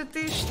будильник, то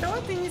ты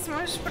что? Ты не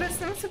сможешь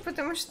проснуться,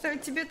 потому что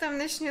тебе там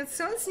начнет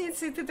сон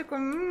сниться, и ты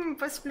такой: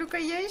 посплю-ка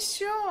я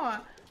еще.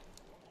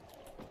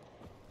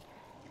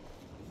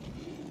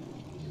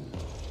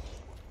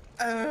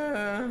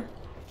 А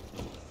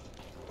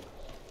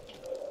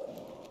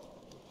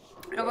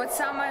вот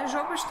самая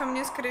жопа, что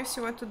мне, скорее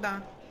всего,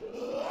 туда.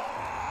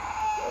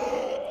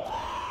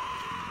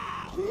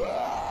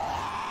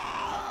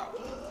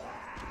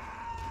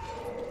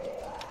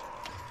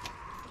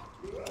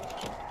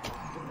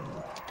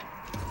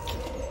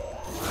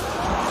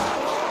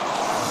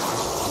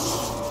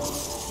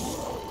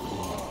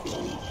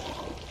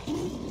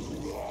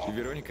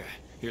 Вероника,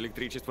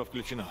 электричество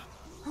включено.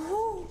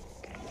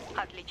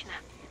 Отлично.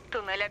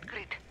 Туннель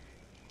открыт.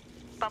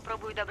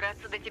 Попробую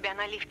добраться до тебя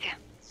на лифте.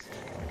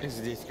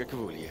 Здесь как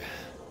в улье.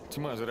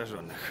 Тьма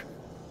зараженных.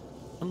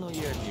 Но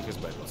я от них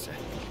избавился.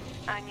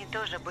 Они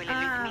тоже были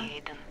людьми,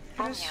 Эйден.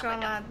 Помни Хорошо, об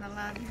этом.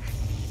 ладно.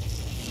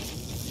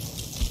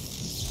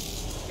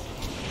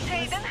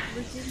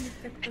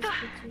 Эйден?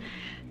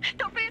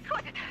 Что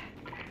происходит?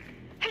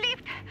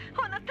 Лифт!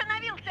 Он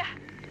остановился!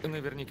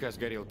 Наверняка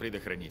сгорел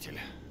предохранитель.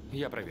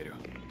 Я проверю.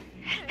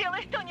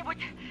 Сделай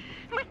что-нибудь!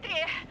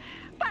 Быстрее!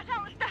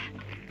 Пожалуйста!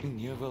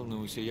 Не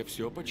волнуйся, я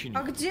все починю.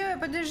 А где?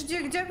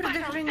 Подожди, где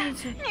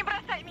предохранитель? Не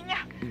бросай меня!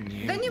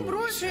 Да не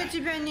брошу я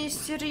тебя, не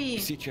истери.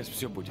 Сейчас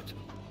все будет.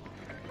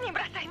 Не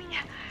бросай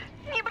меня!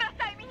 Не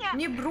бросай меня!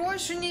 Не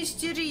брошу, не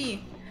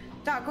истери.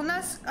 Так, у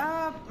нас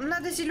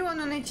надо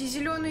зеленую найти,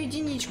 зеленую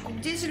единичку.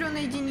 Где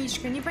зеленая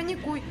единичка? Не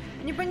паникуй,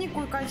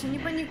 Катя, не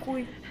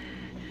паникуй.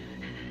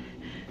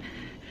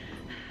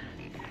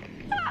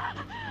 О,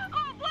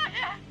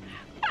 Боже!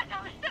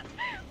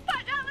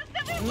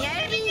 Пожалуйста, не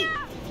ори!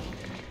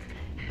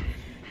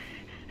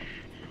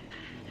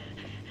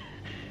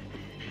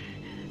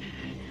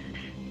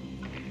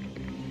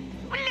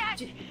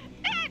 Блядь!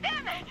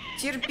 Эйден!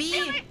 Терпи!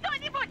 Сделай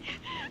что-нибудь!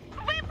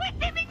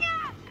 Выпусти меня!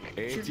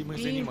 Этим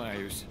и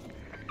занимаюсь.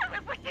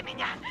 Выпусти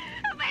меня!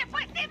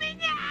 Выпусти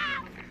меня!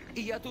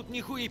 Я тут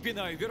нихуя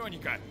пинаю,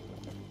 Вероника.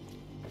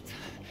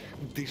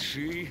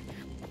 Дыши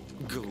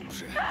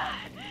глубже.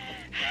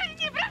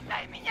 Не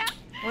бросай меня!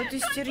 Вот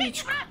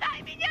истеричка. Не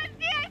бросай меня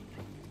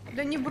здесь!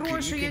 Да не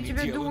брошу я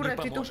тебя, Делу дура, не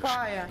ты поможешь.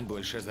 тупая.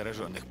 Больше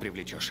зараженных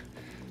привлечешь.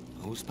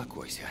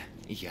 Успокойся,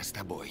 я с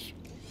тобой.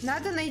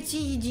 Надо найти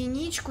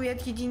единичку и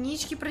от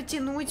единички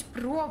протянуть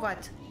провод.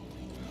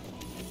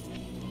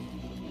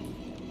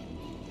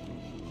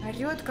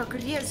 Орет, как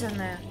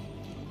резаная.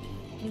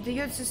 Не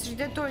дает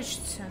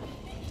сосредоточиться.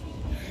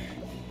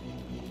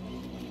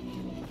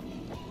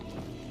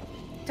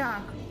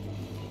 Так.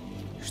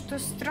 Что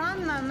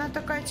странно, она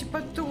такая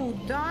типа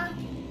тут, да?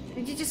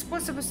 Найдите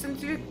способы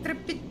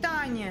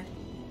электропитания.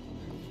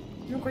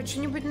 Ну-ка,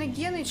 что-нибудь на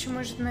Геныче,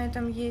 может, на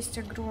этом есть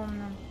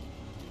огромном.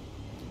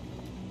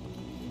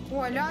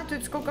 О, ля,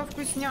 тут сколько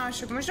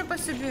вкусняшек. Можно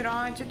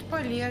пособирать, это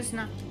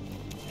полезно.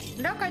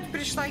 Ля, Кать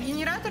пришла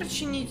генератор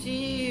чинить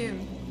и...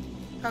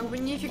 Как бы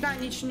нифига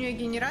не чиню я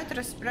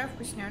генератора, собираю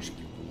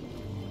вкусняшки.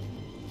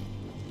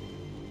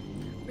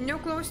 У нее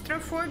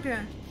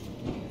клаустрофобия.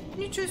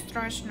 Ничего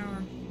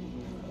страшного.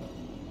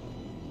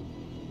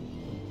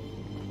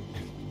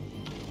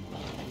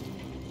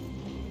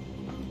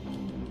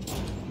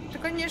 Это,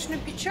 конечно,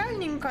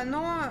 печальненько,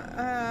 но...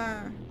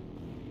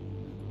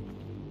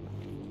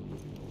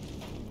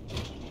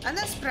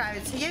 Она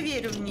справится, я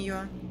верю в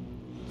нее.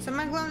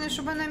 Самое главное,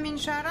 чтобы она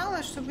меньше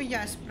орала, чтобы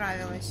я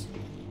справилась.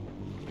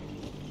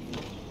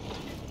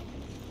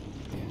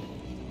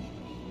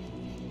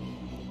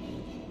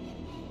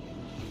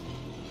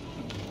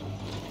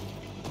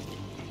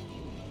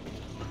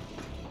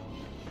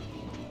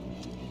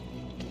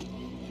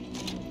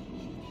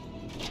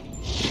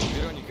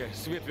 Вероника,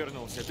 свет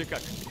вернулся. Ты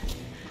как?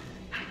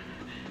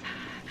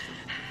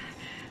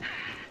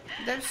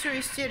 Да все,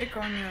 истерика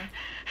у нее.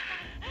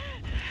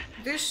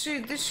 Дыши,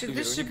 дыши,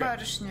 Вероника, дыши,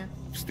 барышня.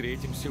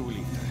 Встретимся у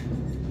лифта.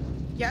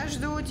 Я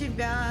жду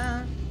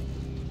тебя.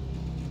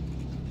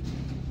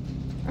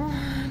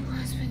 Ой,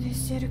 господи,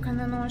 истерика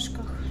на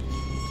ножках.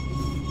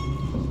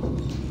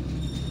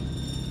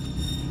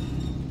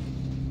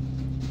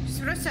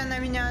 Просто она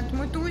меня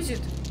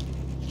отмутузит.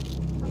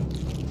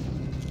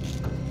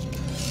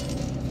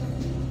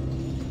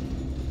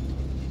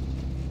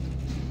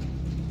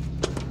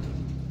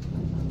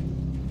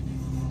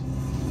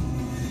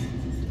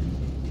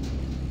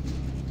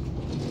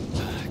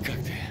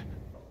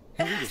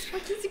 С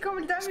пакетиком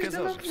льда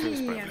между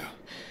ногами.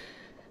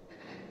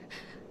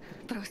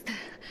 Просто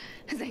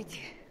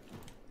зайди.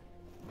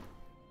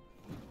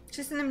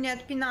 Сейчас она меня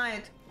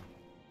отпинает.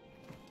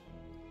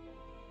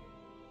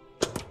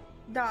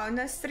 Да, у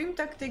нас стрим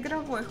так-то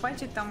игровой.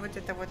 Хватит там вот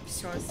это вот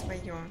все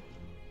свое.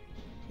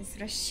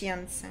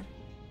 Извращенцы.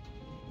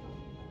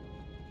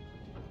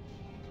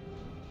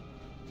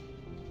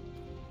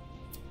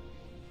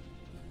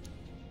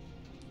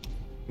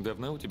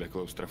 Давно у тебя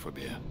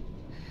клаустрофобия?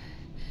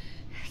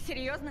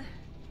 Серьезно?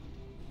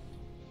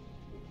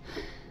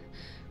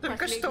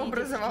 Только что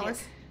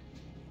образовалась.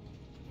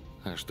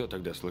 А что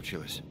тогда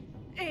случилось?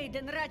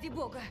 Эйден, ради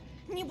бога,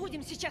 не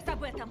будем сейчас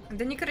об этом.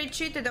 Да не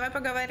кричи ты, давай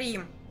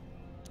поговорим.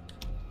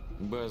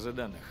 База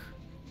данных.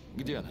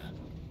 Где она?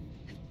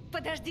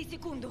 Подожди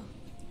секунду.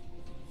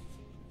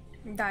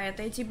 Да,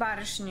 это эти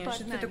барышни. Под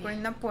Что ты нами. такой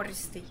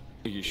напористый?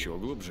 Еще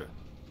глубже?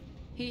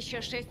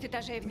 Еще 6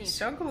 этажей вниз.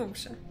 Еще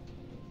глубже.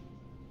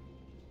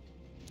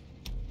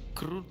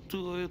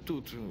 Крутое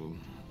тут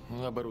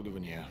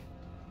оборудование.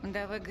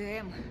 До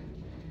ВГМ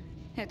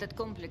этот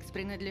комплекс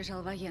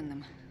принадлежал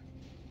военным.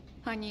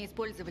 Они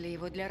использовали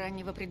его для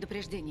раннего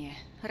предупреждения,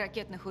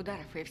 ракетных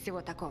ударов и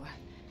всего такого.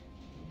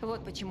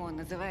 Вот почему он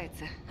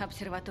называется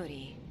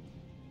обсерваторией.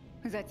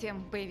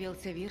 Затем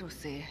появился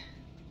вирус, и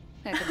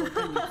это был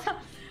конец.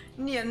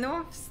 Не,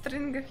 ну в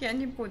стрингах я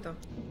не буду.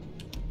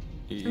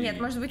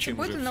 Нет, может быть и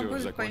буду, но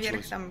буду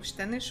поверх там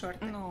штаны,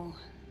 шорты. Ну,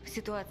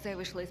 ситуация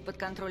вышла из-под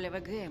контроля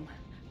ВГМ.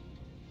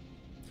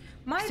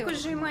 Майку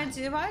же мы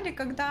одевали,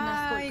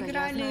 когда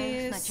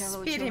играли с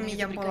перьями,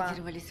 я была.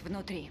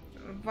 Внутри.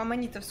 В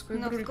аммонитовскую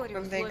игру,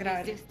 когда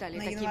играли. Здесь стали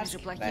такими же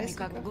плохими,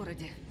 как в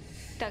городе.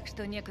 Так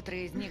что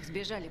некоторые из них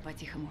сбежали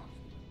по-тихому.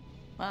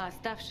 А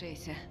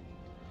оставшиеся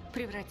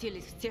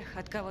превратились в тех,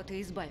 от кого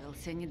ты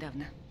избавился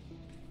недавно.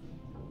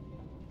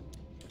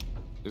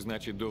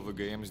 Значит, до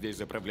ВГМ здесь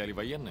заправляли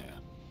военные?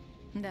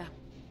 Да.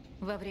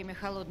 Во время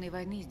Холодной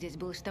войны здесь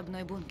был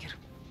штабной бункер.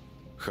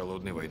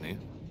 Холодной войны?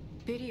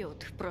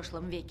 Период в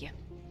прошлом веке.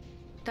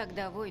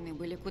 Тогда войны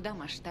были куда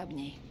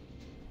масштабней.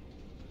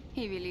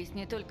 И велись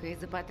не только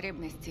из-за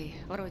потребностей,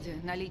 вроде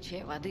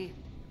наличия воды,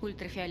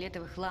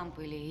 ультрафиолетовых ламп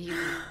или еды.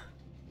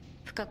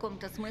 В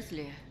каком-то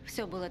смысле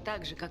все было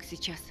так же, как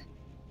сейчас.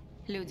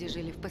 Люди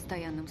жили в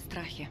постоянном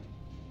страхе.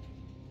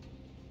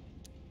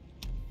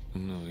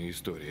 Ну,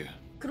 история.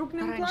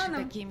 Крупным Раньше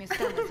планом. такие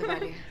места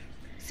называли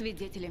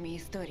свидетелями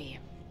истории.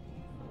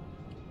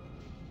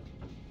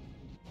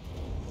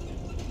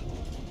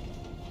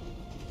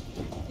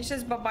 И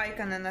сейчас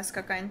бабайка на нас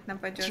какая-нибудь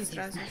нападет.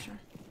 Чудесно. Сразу же.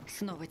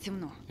 Снова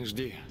темно.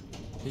 Жди,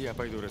 я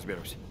пойду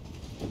разберусь.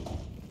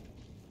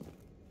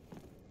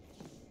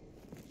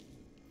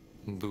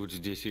 Будь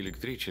здесь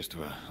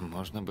электричество,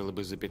 можно было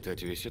бы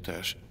запитать весь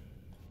этаж.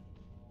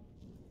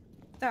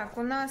 Так,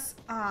 у нас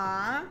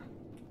А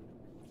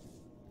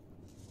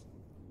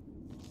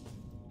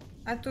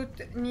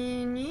тут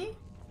ни.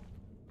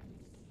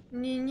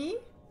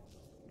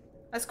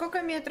 А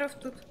сколько метров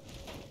тут?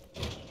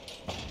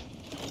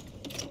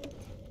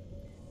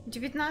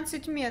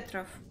 19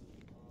 метров.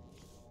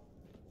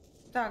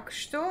 Так,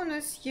 что у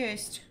нас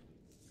есть?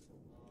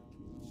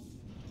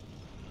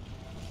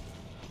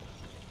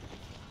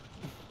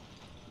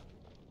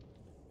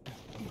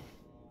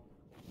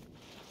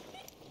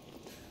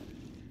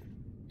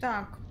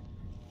 Так.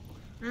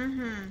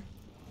 Угу.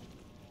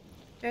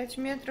 5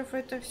 метров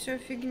это все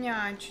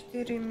фигня.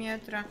 4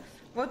 метра.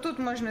 Вот тут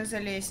можно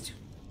залезть.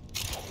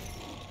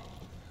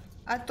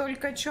 А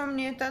только что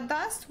мне это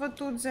даст? Вот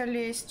тут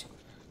залезть.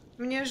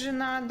 Мне же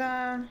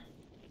надо...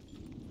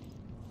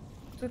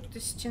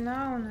 Тут-то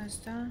стена у нас,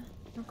 да?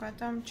 Ну-ка, а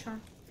там что?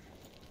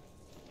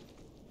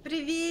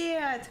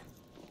 Привет!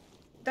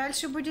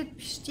 Дальше будет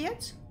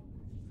пиштец?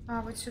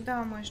 А, вот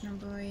сюда можно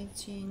было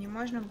идти. Не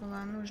можно было,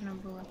 а нужно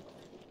было.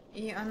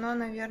 И оно,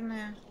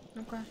 наверное...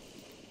 Ну-ка.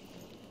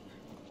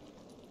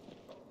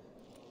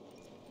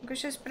 Ну-ка,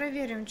 сейчас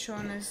проверим, что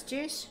у нас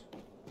здесь.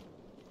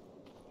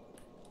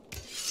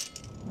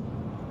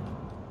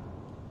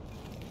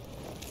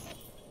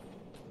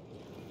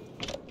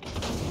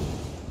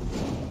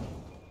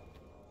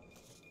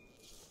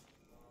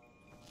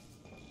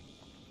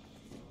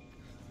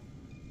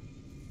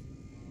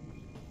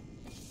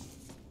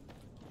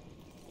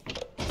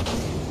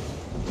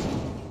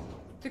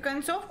 Ты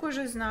концовку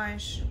уже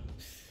знаешь?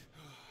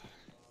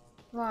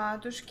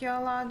 Ладушки,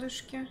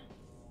 оладушки.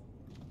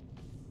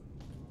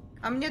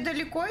 А мне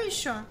далеко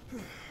еще?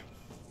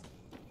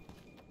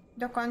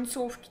 До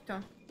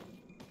концовки-то.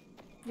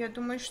 Я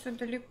думаю, что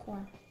далеко.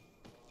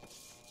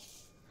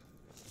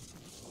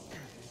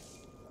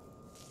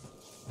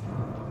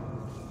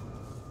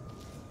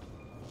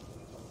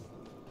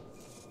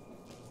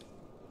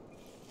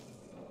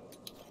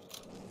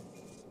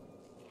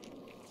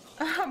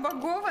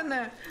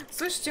 Обагованная?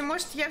 Слушайте,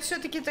 может, я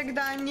все-таки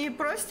тогда не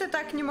просто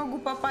так не могу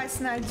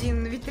попасть на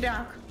один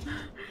ветряк?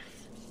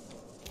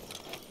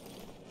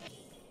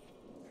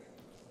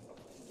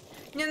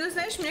 Не, ну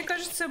знаешь, мне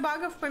кажется,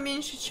 багов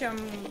поменьше, чем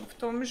в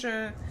том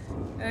же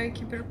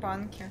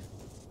Киберпанке.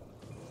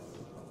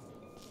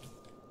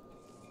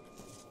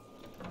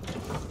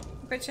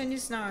 Хотя не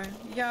знаю,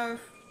 я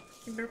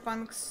в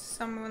Киберпанк с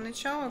самого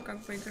начала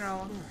как бы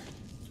играла.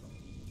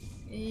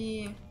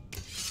 И...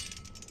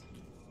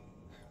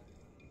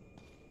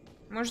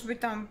 Может быть,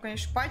 там,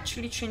 конечно,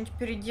 патчили, что-нибудь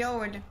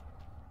переделывали.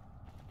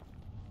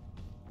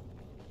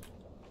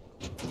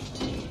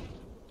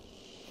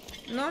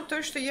 Но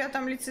то, что я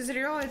там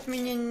лицезрела, это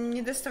мне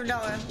не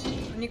доставляло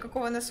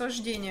никакого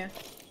наслаждения.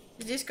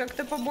 Здесь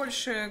как-то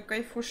побольше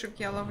кайфушек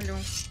я ловлю.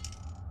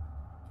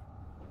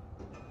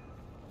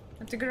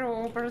 От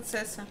игрового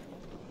процесса.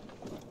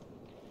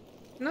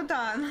 Ну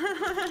да.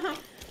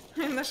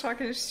 Нашла,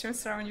 конечно, с чем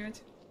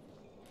сравнивать.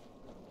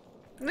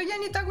 Но я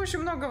не так уж и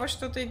много во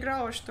что-то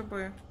играла,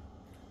 чтобы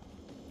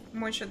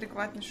мочь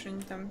адекватно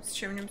что-нибудь там с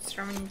чем-нибудь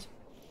сравнить.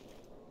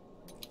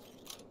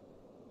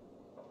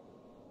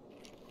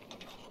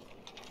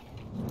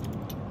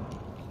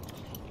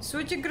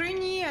 Суть игры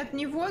нет,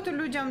 не воду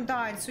людям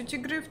дать. Суть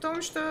игры в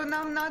том, что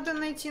нам надо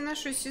найти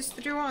нашу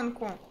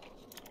сестренку.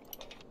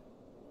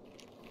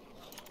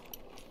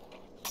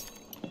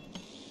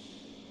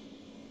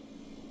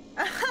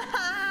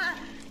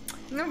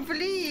 Ну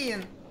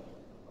блин.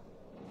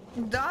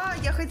 Да,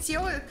 я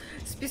хотела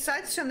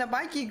списать все на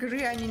баги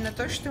игры, а не на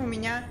то, что у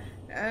меня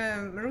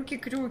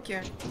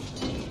руки-крюки.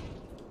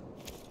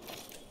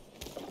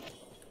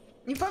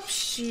 И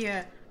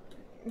вообще,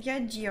 я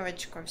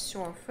девочка,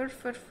 все,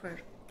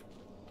 фыр-фыр-фыр.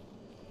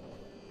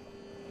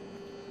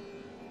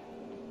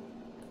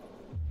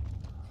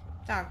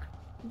 Так,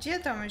 где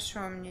там еще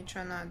мне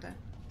что надо?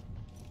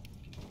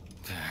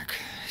 Так,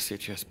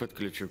 сейчас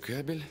подключу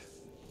кабель.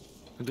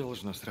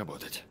 Должно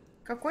сработать.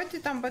 Какой ты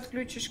там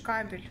подключишь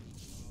кабель?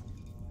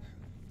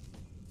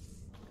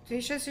 Ты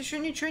сейчас еще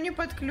ничего не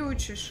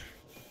подключишь.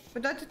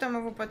 Куда ты там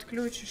его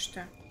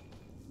подключишь-то?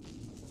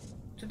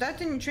 Туда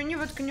ты ничего не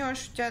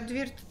воткнешь. У тебя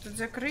дверь-то тут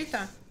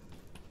закрыта.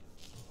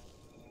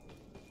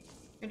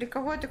 Или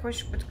кого ты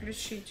хочешь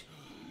подключить?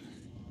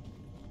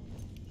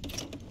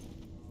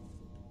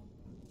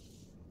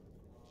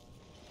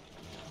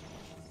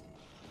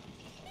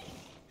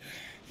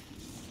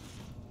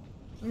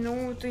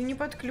 Ну, ты не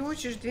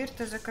подключишь,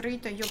 дверь-то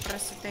закрыта,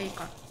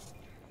 ёпросотейка.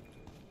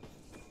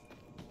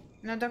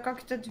 Надо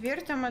как-то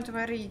дверь там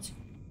отворить.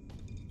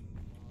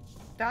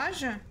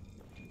 Даже?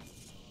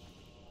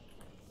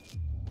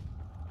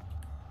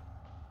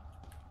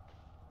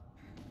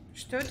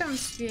 Что там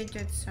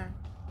светится?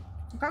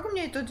 Как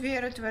мне эту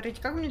дверь отворить?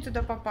 Как мне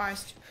туда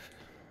попасть?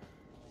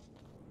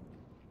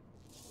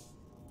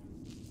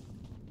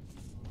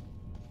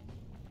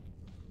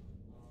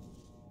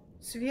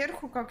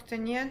 Сверху как-то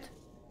нет.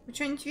 Вы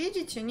что-нибудь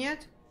видите?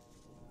 Нет?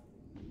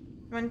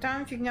 Вон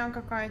там фигня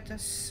какая-то.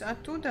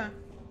 Оттуда?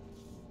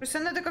 Просто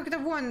надо как-то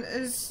вон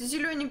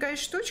зелененькая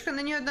штучка,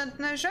 на нее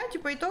надо нажать, и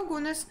по итогу у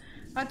нас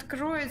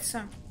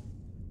откроется.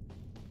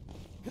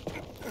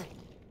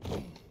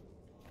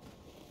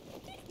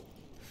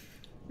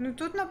 Ну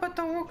тут на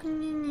потолок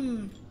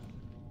не-не.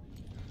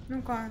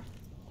 Ну-ка.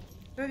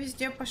 То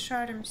везде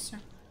пошаримся.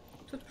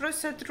 Тут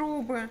просто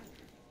трубы.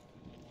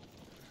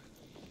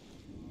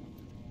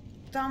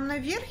 Там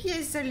наверх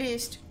есть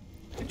залезть?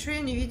 А что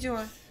я не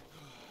видела?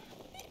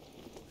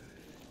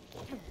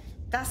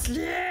 Да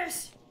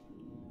слезь!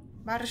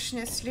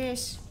 Барышня,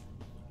 слезь.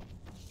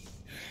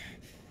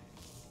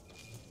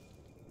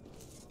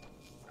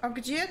 А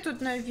где тут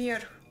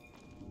наверх?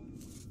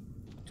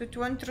 Тут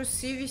вон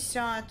трусы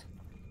висят.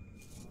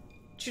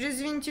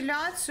 Через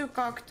вентиляцию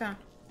как-то.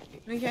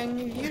 Но я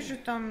не вижу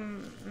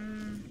там...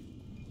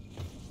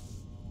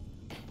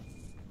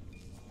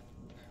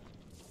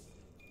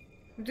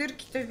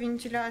 Дырки-то в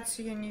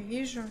вентиляции я не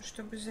вижу,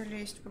 чтобы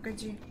залезть.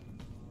 Погоди.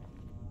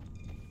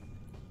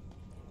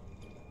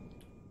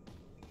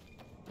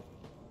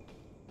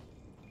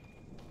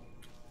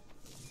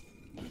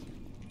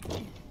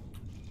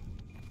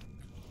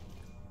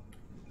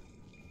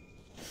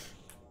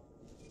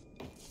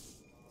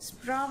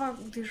 Справа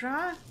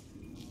дыра.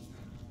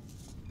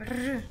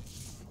 Р.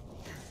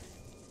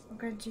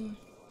 Погоди.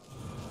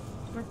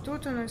 Вот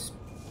тут у нас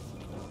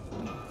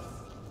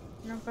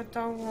на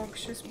потолок.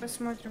 Сейчас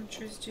посмотрим,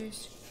 что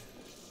здесь.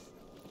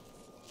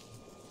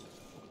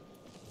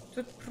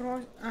 Тут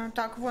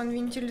так, вон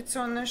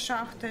вентиляционная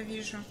шахта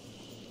вижу.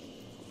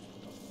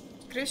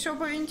 Скорее всего,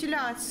 по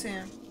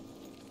вентиляции.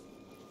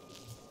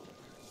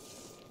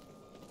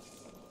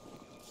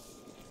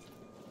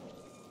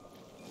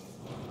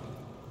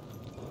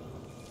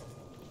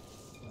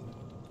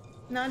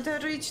 Надо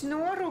рыть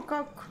нору,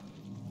 как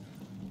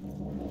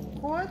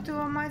кот, и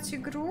ломать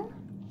игру.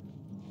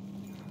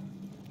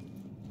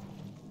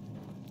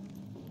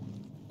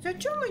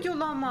 Зачем ее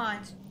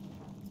ломать?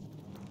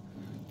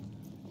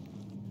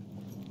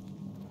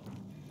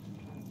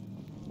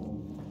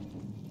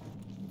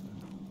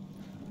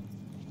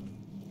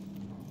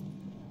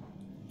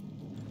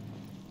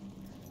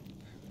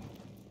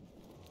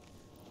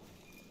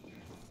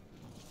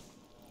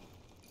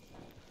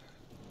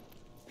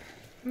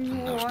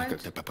 Нужно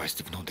как-то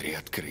попасть внутрь и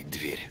открыть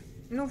дверь.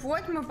 Ну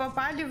вот, мы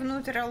попали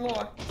внутрь,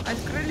 алло.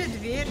 Открыли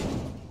дверь.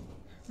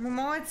 Мы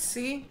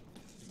молодцы.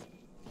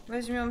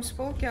 Возьмем с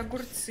полки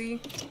огурцы.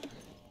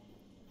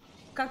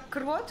 Как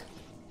крот?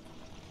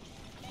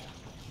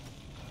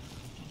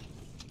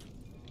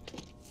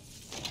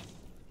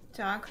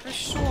 Так,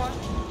 хорошо.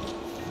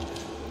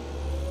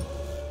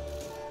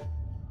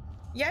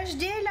 Я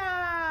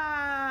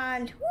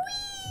жделяль!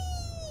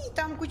 Уи!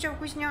 Там куча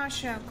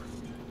вкусняшек.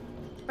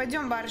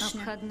 Пойдем,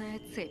 барышня. Обходная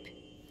цепь.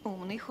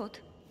 Умный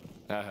ход.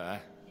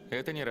 Ага,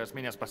 это не раз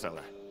меня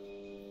спасало.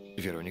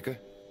 Вероника,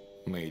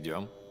 мы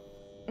идем?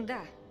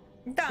 Да.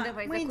 Да,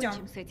 давай мы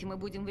закончим идем с этим и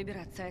будем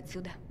выбираться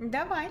отсюда.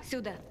 Давай.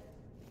 Сюда.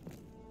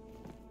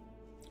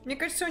 Мне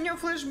кажется, у нее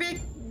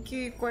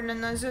флешбеки, коль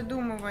она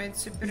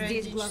задумывается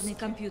периодически. Здесь главный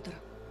компьютер.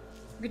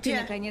 Где?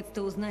 Ты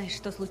наконец-то узнаешь,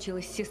 что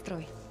случилось с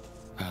сестрой.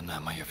 Она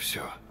мое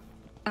все.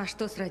 А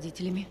что с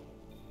родителями?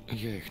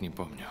 Я их не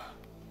помню.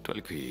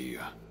 Только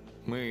ее.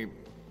 Мы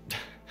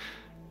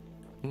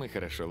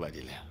хорошо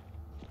ладили.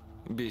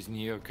 Без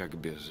нее как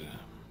без...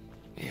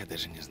 Я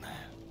даже не знаю.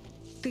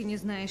 Ты не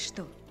знаешь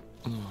что?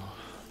 Ну,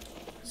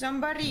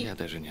 Зомбари. я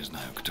даже не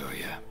знаю, кто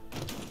я.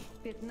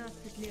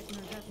 15 лет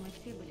назад мы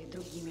все были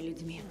другими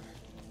людьми.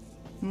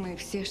 Мы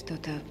все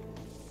что-то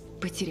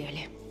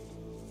потеряли.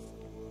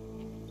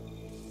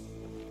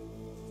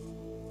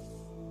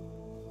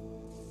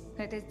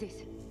 Это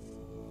здесь.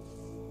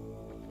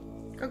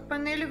 Как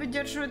панели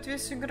выдерживают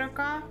вес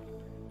игрока?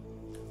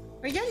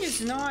 А я не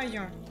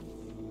знаю.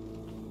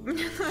 У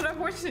меня на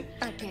работе...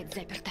 Опять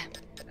заперто.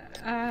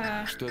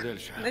 Что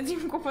дальше? На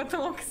Димку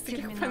потолок с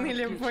таких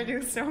панелей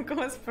обвалился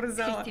около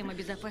спортзала. Система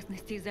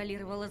безопасности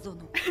изолировала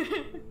зону.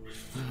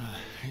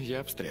 Я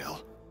обстрел.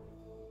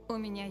 У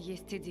меня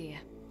есть идея.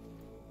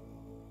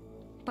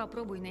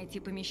 Попробуй найти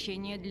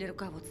помещение для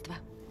руководства.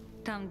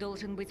 Там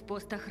должен быть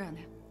пост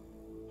охраны.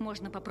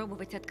 Можно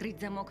попробовать открыть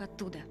замок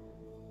оттуда.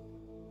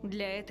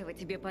 Для этого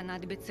тебе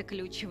понадобится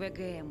ключ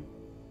ВГМ.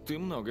 Ты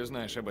много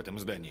знаешь об этом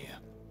здании.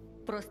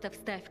 Просто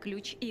вставь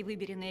ключ и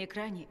выбери на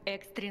экране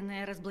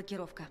экстренная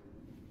разблокировка.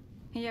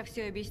 Я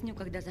все объясню,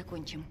 когда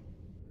закончим.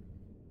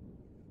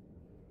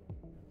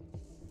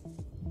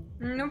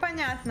 Ну,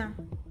 понятно.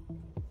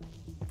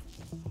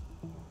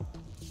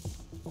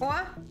 О!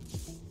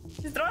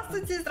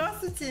 Здравствуйте,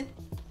 здравствуйте!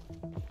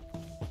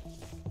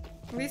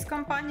 Вы из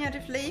компании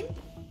Reflame?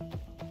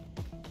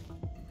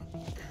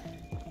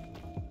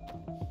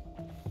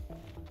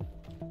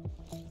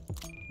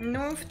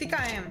 Ну,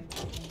 втыкаем.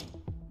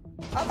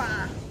 Опа!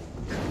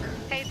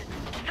 Эйден,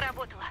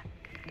 сработало.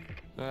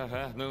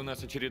 Ага, но у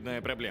нас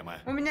очередная проблема.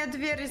 У меня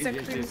двери Я здесь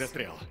закрылись.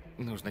 застрял.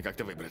 Нужно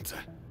как-то выбраться.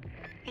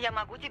 Я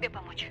могу тебе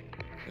помочь?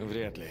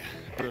 Вряд ли.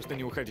 Просто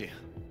не уходи.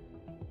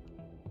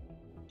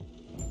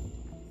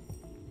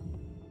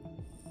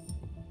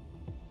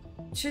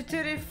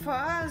 Четыре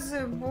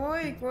фазы,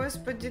 бой,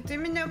 господи, ты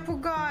меня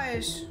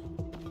пугаешь.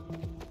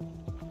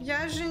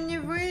 Я же не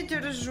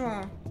выдержу.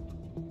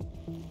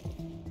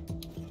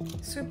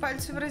 Свои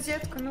пальцы в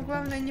розетку, но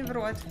главное не в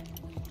рот.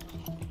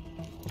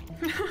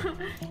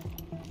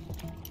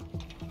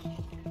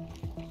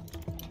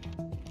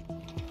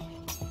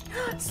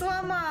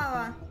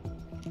 Сломала.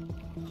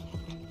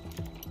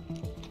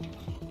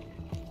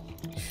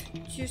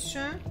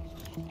 Тише.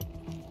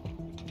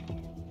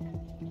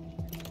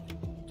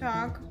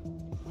 Так.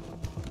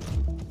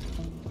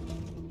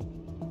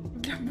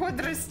 Для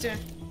бодрости.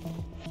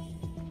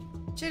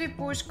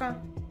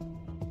 Черепушка.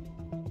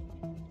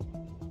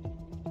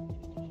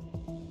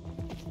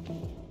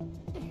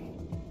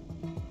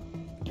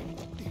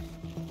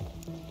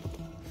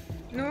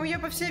 Ну, я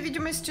по всей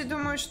видимости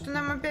думаю, что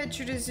нам опять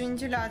через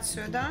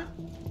вентиляцию, да?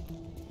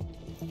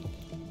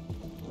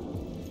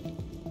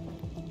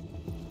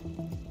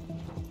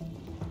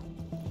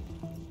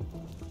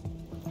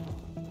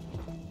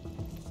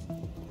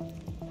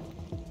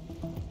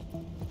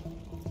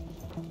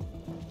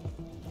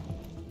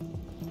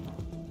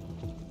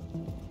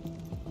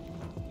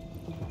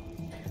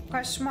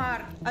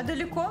 Кошмар. А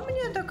далеко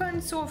мне до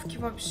концовки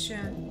вообще?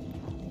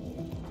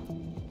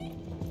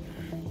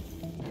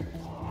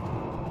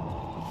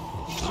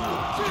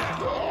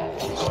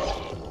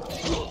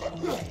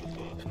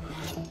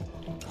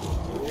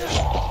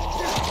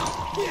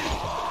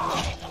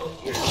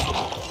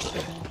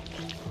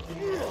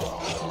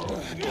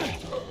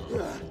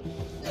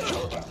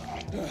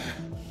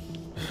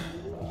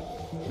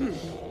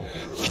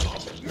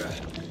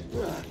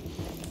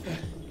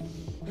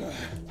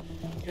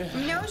 У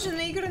меня уже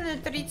наиграно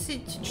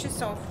 30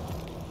 часов.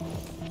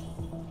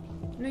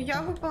 Но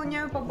я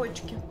выполняю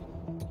побочки.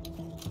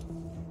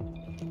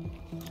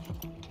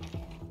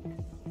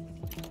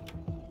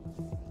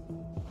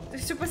 Ты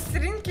все по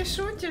старинке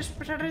шутишь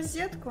про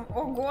розетку?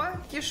 Ого,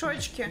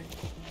 кишочки.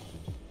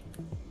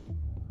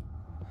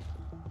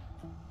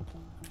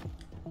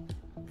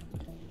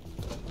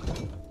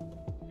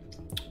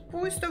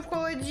 Пусто в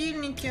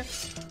холодильнике.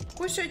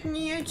 Кушать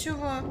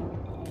нечего.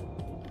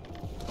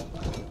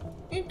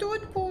 И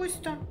тут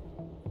пусто.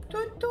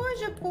 Тут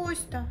тоже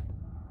пусто.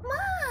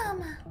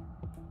 Мама!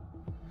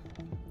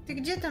 Ты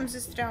где там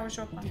застрял,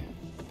 жопа?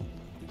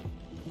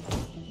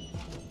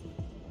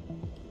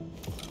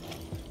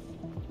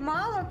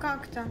 Мало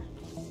как-то.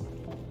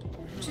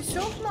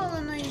 Часов мало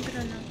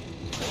наиграно.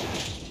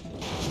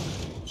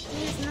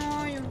 Не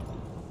знаю.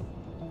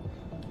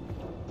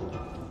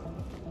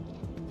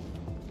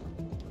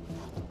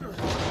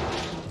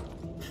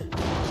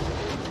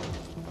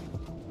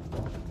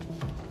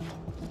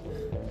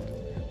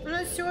 У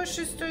нас всего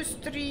 6-й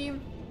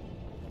стрим.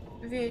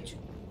 Ведь.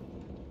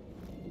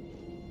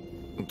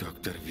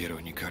 Доктор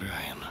Вероника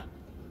Райан.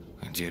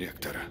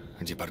 Директор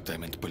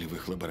департамент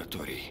полевых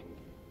лабораторий.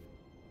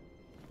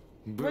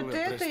 Была Вот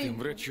этой простым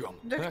врачом.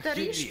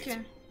 докторишки?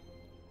 Охереть.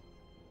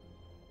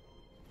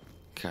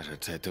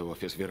 Кажется, это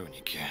офис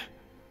Вероники.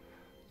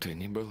 Ты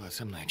не была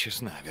со мной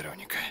честна,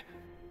 Вероника.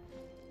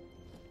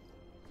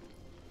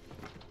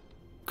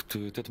 Кто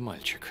этот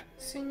мальчик?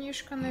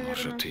 Сынишка, наверное.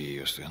 Может, ты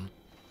ее сын?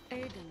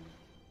 Эйден.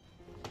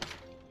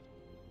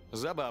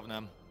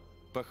 Забавно.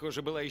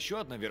 Похоже, была еще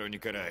одна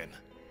Вероника Райан.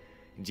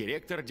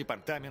 Директор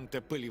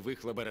департамента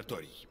полевых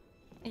лабораторий.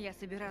 Я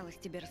собиралась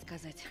тебе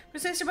рассказать.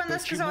 Просто если бы она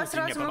сказала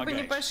сразу, мы бы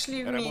не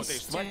пошли вместе.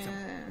 Работаешь с Вальцем?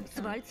 С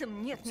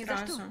Вальцем? Нет, ни за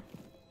что.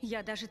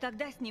 Я даже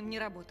тогда с ним не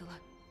работала.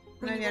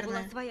 У него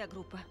была своя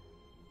группа.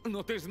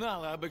 Но ты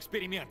знала об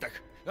экспериментах,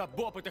 об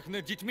опытах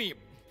над детьми,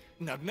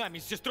 над нами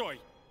с сестрой.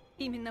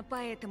 Именно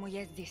поэтому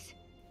я здесь.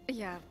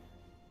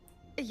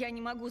 Я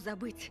не могу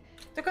забыть.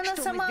 Так она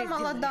сама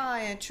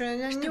молодая.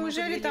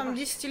 Неужели там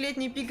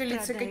 10-летней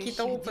пигалицы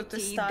какие-то опыты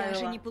ставила?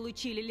 Даже не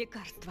получили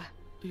лекарства.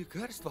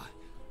 Лекарства?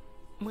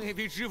 Мы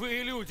ведь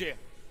живые люди.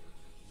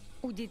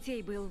 У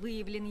детей был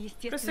выявлен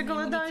естественный просто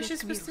голодающие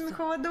с пустыми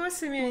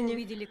холодосами они.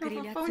 Увидели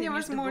корреляцию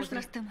между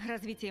возрастом,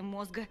 развитием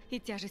мозга и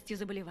тяжестью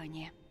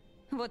заболевания.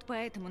 Вот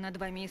поэтому над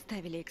вами и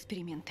ставили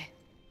эксперименты.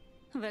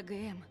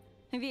 ВГМ,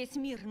 весь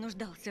мир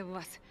нуждался в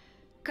вас.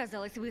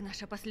 Казалось, вы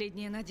наша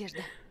последняя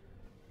надежда.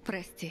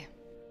 Прости.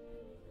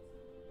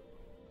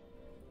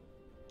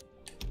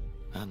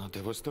 Оно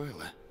того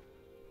стоило?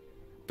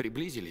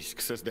 Приблизились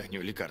к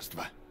созданию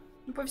лекарства?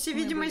 По всей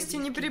видимости,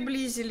 не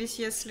приблизились,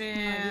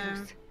 если...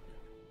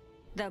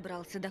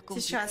 Добрался до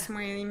комплекса. Сейчас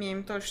мы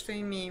имеем то, что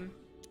имеем.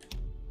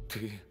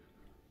 Ты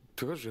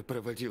тоже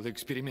проводила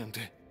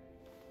эксперименты?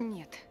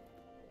 Нет.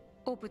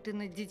 Опыты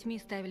над детьми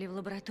ставили в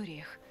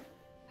лабораториях.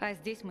 А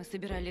здесь мы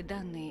собирали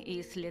данные и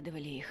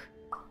исследовали их.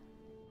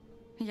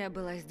 Я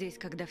была здесь,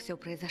 когда все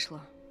произошло.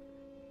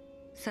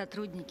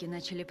 Сотрудники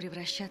начали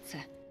превращаться,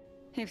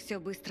 и все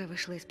быстро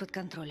вышло из-под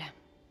контроля.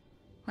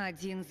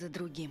 Один за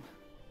другим.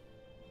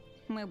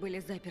 Мы были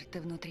заперты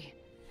внутри,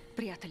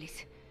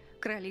 прятались,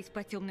 крались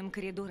по темным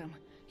коридорам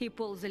и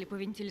ползали по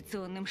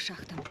вентиляционным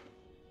шахтам.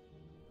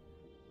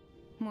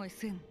 Мой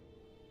сын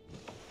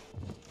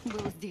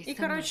был здесь. И,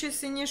 короче,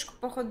 сынишку,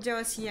 походу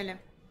дела, съели.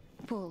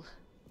 Пол.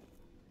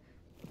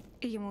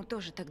 Ему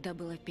тоже тогда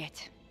было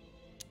 5.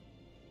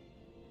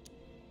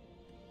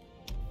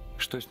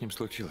 Что с ним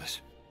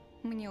случилось?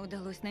 Мне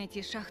удалось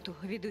найти шахту,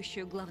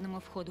 ведущую к главному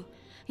входу.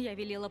 Я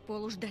велела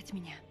Полу ждать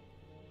меня.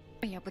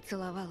 Я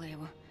поцеловала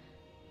его.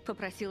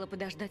 Попросила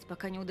подождать,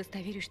 пока не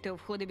удостоверюсь, что у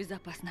входа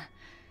безопасно.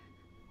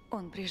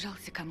 Он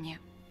прижался ко мне.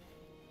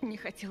 Не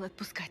хотел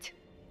отпускать.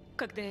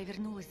 Когда я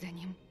вернулась за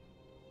ним,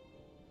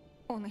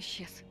 он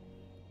исчез.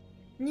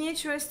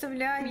 Нечего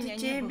оставлять Меня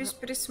детей без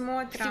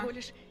присмотра. Всего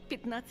лишь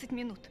 15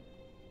 минут.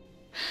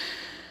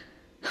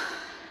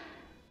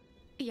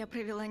 Я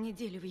провела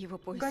неделю в его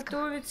поисках.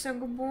 Готовиться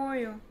к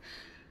бою.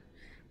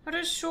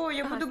 Хорошо,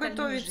 я буду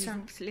готовиться.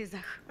 В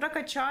слезах.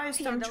 Прокачаюсь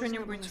там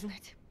что-нибудь.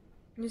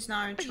 Не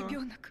знаю, что.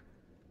 Ребенок.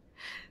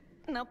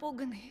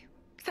 Напуганный.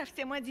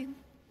 Совсем один.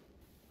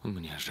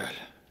 Мне жаль.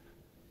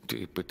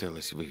 Ты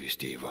пыталась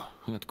вывести его.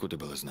 Откуда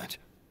было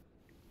знать?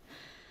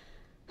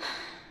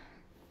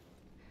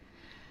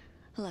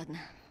 Ладно.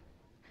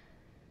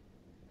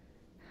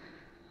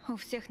 У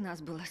всех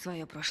нас было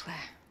свое прошлое.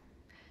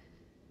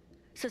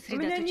 У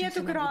меня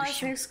нету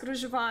красных с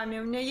кружевами,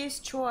 у меня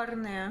есть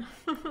черные.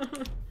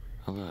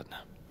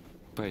 Ладно,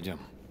 пойдем.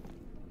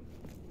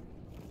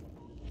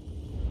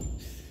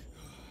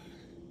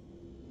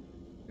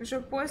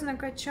 Уже поздно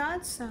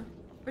качаться?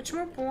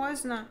 Почему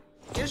поздно?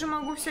 Я же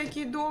могу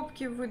всякие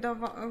допки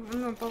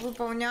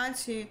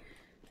повыполнять и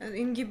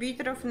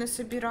ингибиторов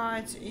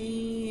насобирать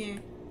и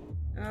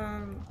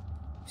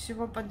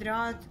всего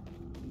подряд.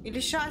 Или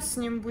сейчас с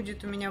ним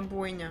будет у меня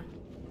бойня?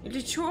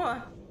 Или чё?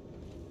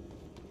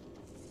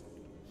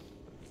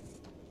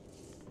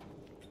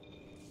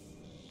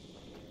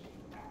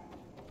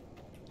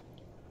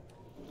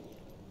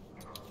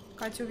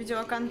 Катя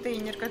увидела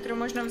контейнер, который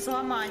можно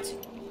взломать.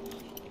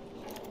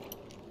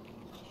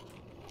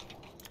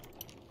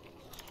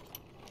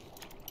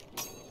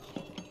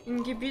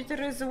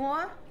 Ингибиторы зло.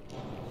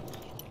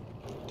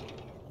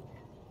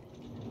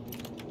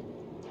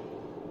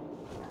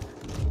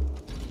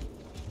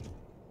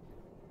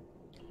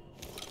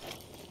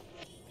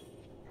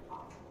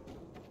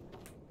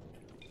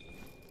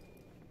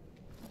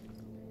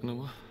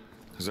 Ну,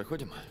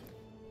 заходим.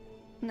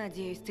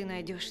 Надеюсь, ты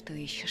найдешь, что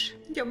ищешь.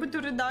 Я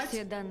буду рыдать.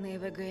 Все данные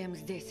ВГМ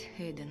здесь,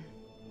 Эйден.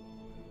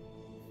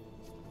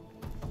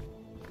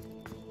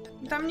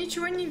 Там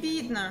ничего не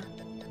видно.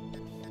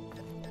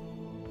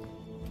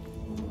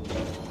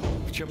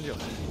 В чем дело?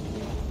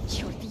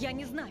 Черт, я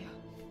не знаю.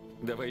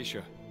 Давай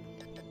еще.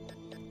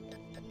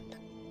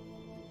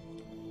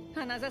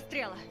 Она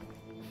застряла.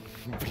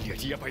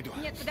 Блять, я пойду.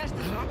 Нет, подожди.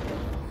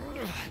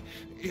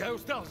 Я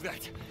устал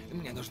ждать.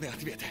 Мне нужны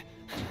ответы.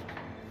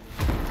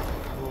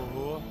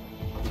 Ого.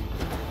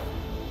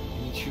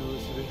 Ничего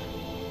себе.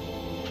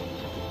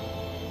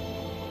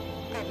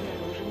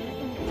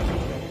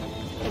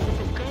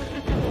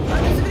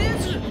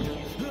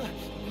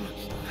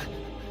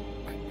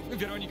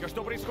 Вероника,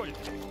 что происходит?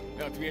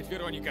 Ответь,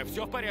 Вероника,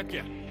 все в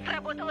порядке?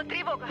 Сработала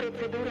тревога.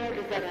 Процедура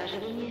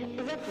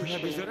обеззараживания запущена.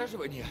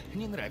 Обеззараживание?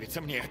 Не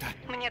нравится мне это.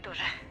 Мне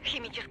тоже.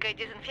 Химическая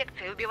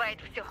дезинфекция убивает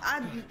все.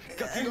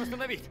 Как ее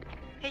остановить?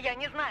 Я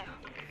не знаю.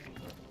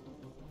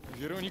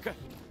 Вероника?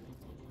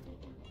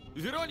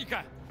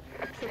 Вероника!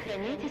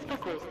 Сохраняйте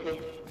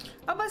спокойствие.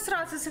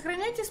 Обосраться,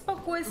 сохраняйте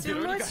спокойствие.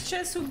 Мы Вероника!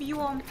 сейчас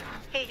убьем.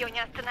 Ее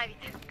не остановить.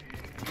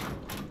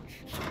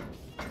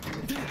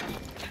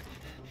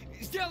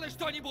 Сделай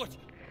что-нибудь!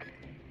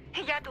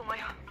 Я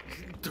думаю.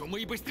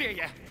 Думай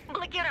быстрее!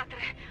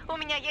 Блокираторы. У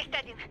меня есть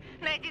один.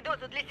 Найди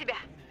дозу для себя.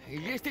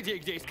 Есть идеи,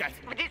 где искать?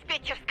 В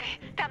диспетчерской.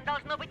 Там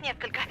должно быть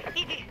несколько.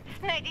 Иди,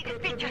 найди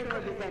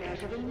диспетчерскую.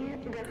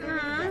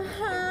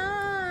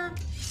 Ага.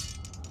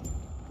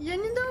 Я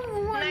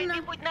недовольна.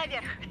 Найди путь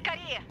наверх.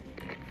 Скорее.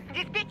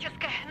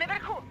 Диспетчерская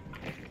наверху.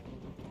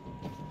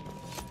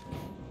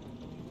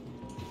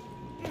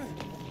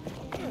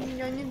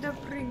 Я не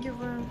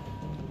допрыгиваю.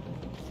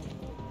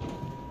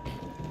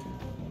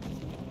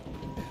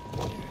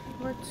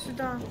 Вот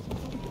сюда.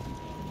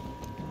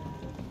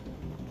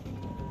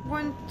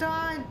 Вон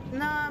та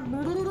на...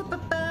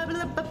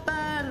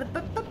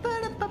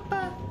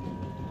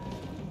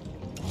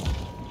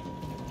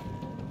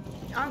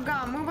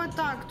 Ага, мы вот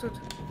так тут.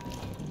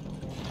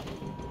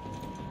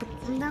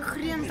 Да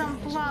хрен там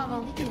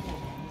плавал.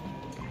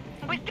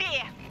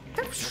 Быстрее!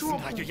 Да в шоку.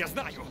 Знаю, я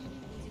знаю.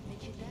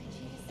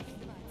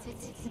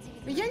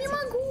 Я не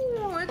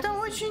могу. Это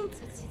очень...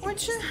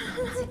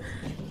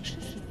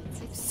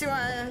 Все,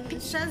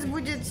 сейчас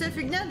будет вся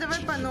фигня. Давай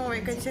по новой,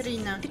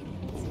 Екатерина.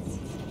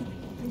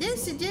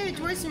 10, 9,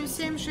 8,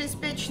 7,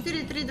 6, 5,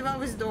 4, 3, 2,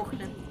 вы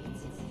сдохли.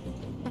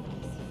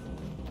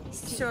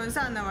 Все,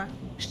 заново.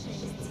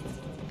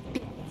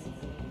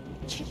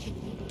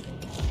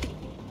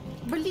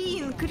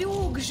 Блин,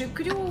 крюк же,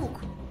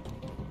 крюк.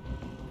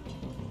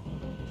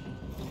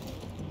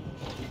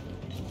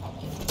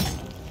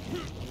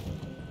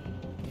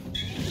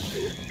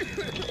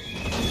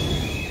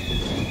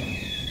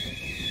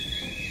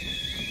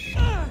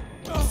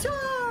 Все,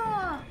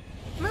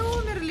 мы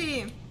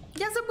умерли.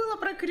 Я забыла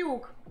про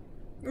крюк.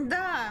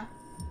 Да.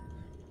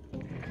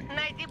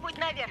 Найди путь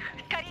наверх.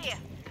 Скорее.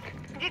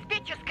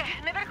 Диспетчерская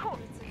наверху.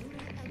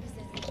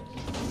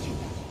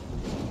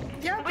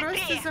 Я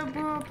Быстрее. просто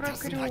забыла про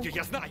крюк. Знаю,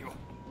 я знаю.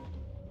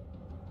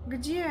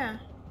 Где?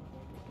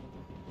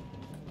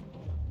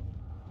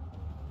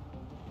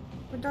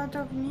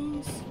 Куда-то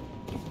вниз.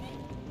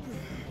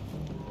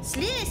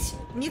 Слезь!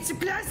 Не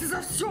цепляйся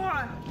за все!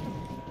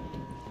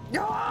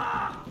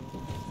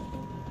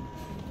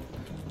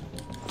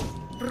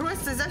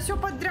 Просто за все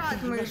подряд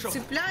мы Хорошо.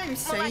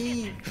 цепляемся. Молодец.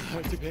 И...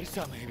 А теперь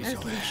самое веселое.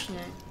 Отлично.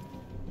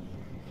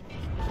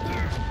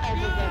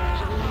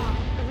 Обеззараживание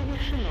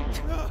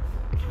завершено.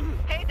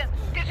 Эйден,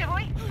 ты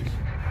живой?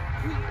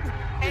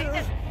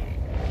 Эйден,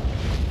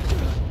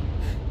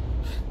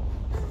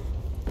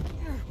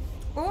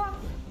 О!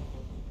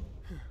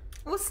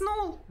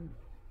 Уснул.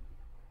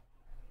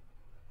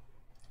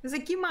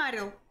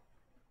 Закимарил.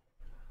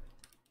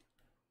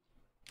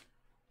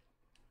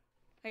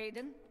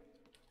 Эйден?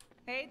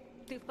 Эйд,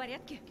 ты в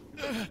порядке?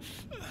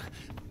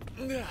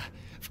 Да,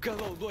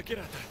 вколол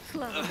блокиратор.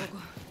 Слава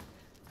богу.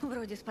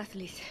 Вроде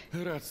спаслись.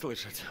 Рад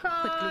слышать.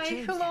 Hi,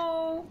 Подключаемся.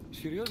 hello.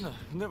 Серьезно?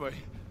 Давай.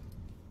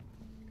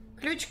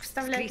 Ключик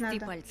вставлять Скрести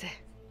надо. пальцы.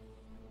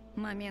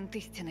 Момент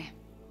истины.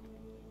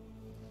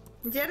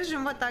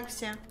 Держим вот так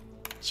все.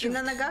 И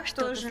на ногах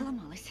что-то тоже.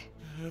 сломалось.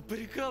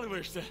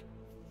 Прикалываешься?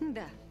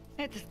 Да,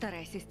 это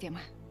старая система.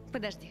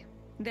 Подожди,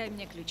 дай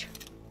мне ключ.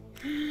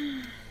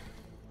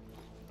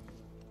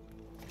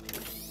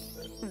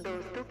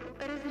 Доступ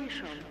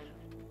разрешен.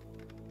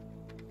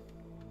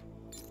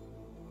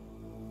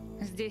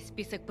 Здесь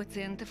список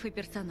пациентов и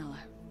персонала.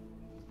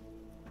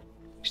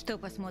 Что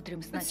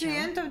посмотрим сначала?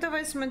 Пациентов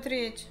давай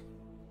смотреть.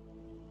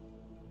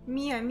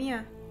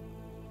 Мия.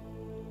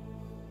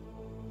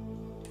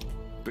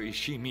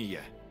 Поищи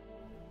Мия.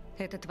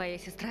 Это твоя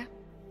сестра?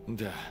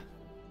 Да.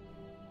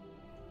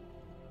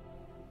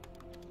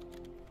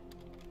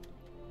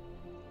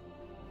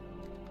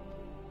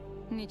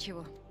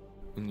 Ничего.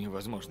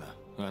 Невозможно.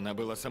 Она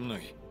была со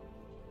мной.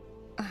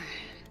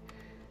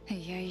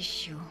 Я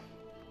ищу.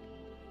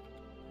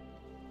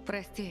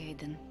 Прости,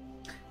 Эйден.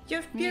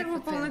 Я в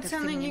первую пациентов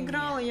полноценно среди не меня.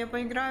 играла, я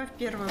поиграю в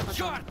первую потом.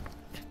 Черт!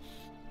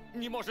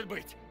 Не может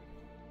быть!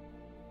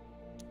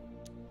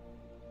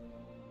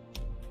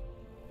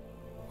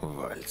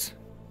 Вальс.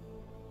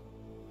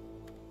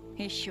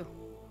 Ищу.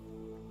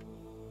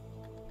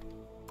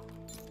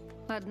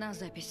 Одна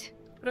запись.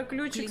 Про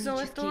ключик Клинические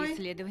золотой.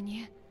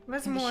 исследования.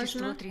 Возможно.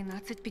 Вещество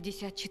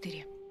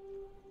 1354.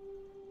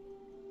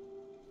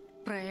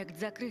 Проект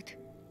закрыт.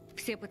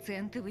 Все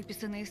пациенты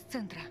выписаны из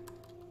центра.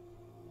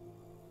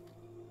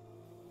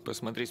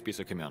 Посмотри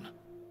список имен.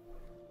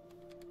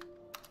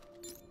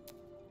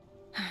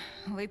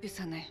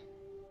 Выписаны.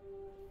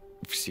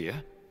 Все?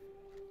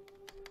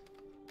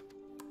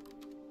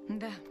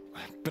 Да.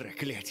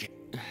 Проклятие.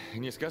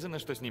 Не сказано,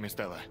 что с ними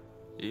стало?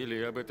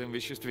 Или об этом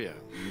веществе?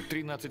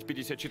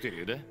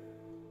 1354, да?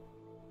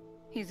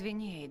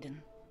 Извини,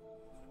 Эйден.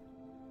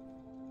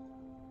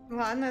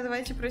 Ладно,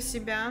 давайте про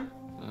себя.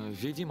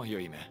 Введи мое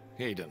имя.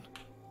 Эйден.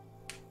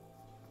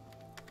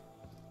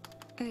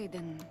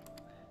 Эйден,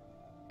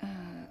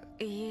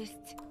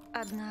 есть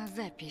одна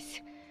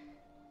запись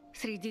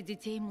среди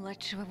детей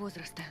младшего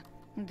возраста.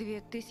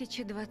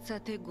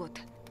 2020 год.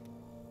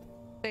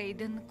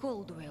 Эйден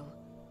Колдуэлл.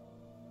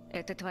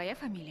 Это твоя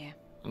фамилия?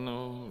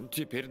 Ну,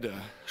 теперь да.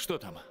 Что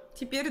там?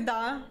 Теперь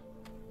да.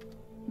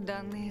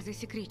 Данные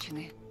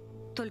засекречены.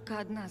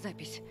 только одна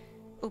запись.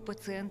 У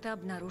пациента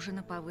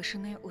обнаружена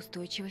повышенная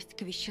устойчивость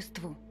к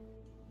веществу.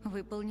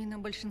 Выполнено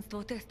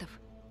большинство тестов.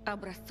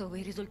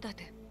 Образцовые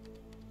результаты.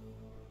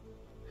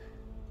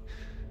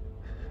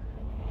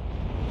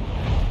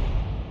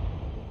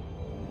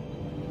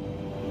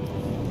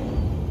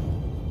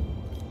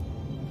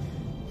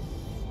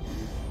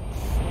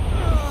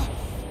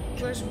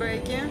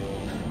 Флэшбэки.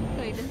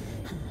 Эйден,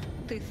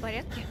 ты в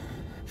порядке?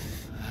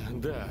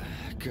 Да,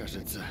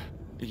 кажется.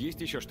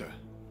 Есть еще что?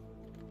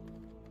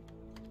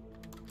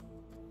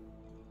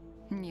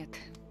 Нет.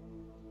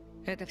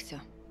 Это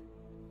все.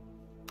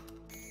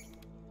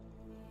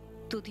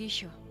 Тут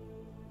еще.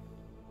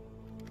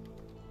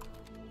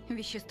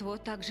 Вещество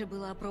также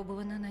было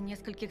опробовано на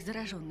нескольких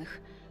зараженных,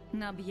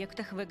 на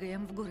объектах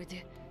ВГМ в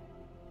городе.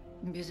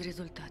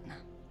 Безрезультатно.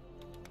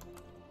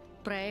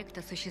 Проект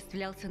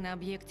осуществлялся на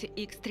объекте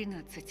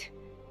X-13.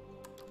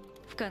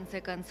 В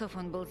конце концов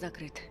он был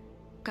закрыт,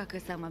 как и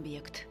сам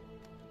объект.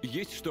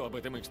 Есть что об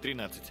этом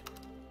X-13?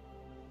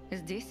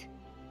 Здесь?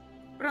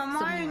 Про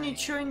Майю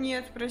ничего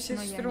нет, про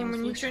сестру мы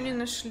ничего не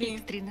нашли.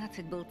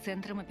 X-13 был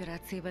центром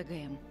операции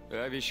ВГМ.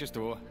 А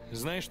вещество?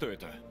 Знаешь, что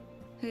это?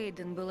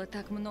 Эйден, было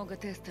так много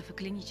тестов и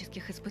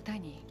клинических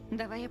испытаний.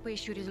 Давай я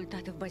поищу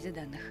результаты в базе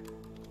данных.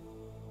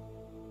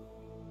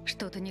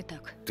 Что-то не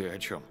так. Ты о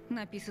чем?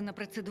 Написано,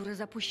 процедура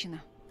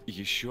запущена.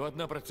 Еще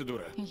одна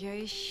процедура?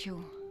 Я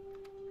ищу.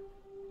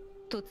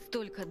 Тут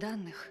столько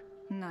данных.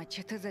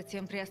 Начато,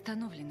 затем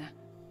приостановлено.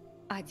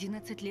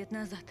 11 лет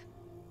назад.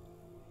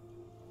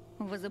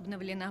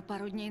 Возобновлена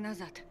пару дней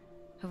назад.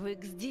 В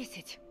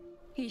X10.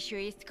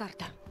 Еще есть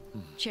карта.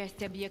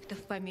 Часть объектов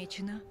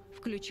помечена,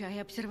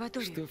 включая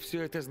обсерваторию. Что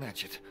все это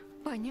значит?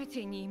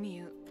 Понятия не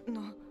имею,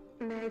 но...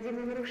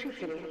 Найдены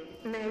нарушители.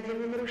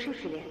 Найдены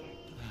нарушители.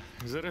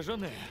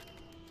 Зараженные?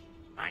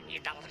 Они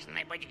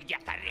должны быть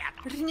где-то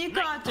рядом.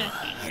 Ренегаты.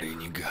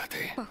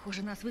 Ренегаты.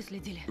 Похоже, нас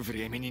выследили.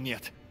 Времени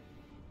нет.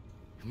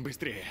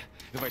 Быстрее.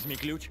 Возьми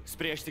ключ,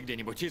 спрячься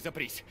где-нибудь и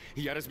запрись.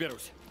 Я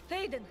разберусь.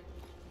 Эйден,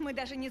 мы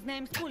даже не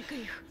знаем, сколько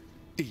их.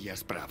 Я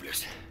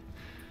справлюсь.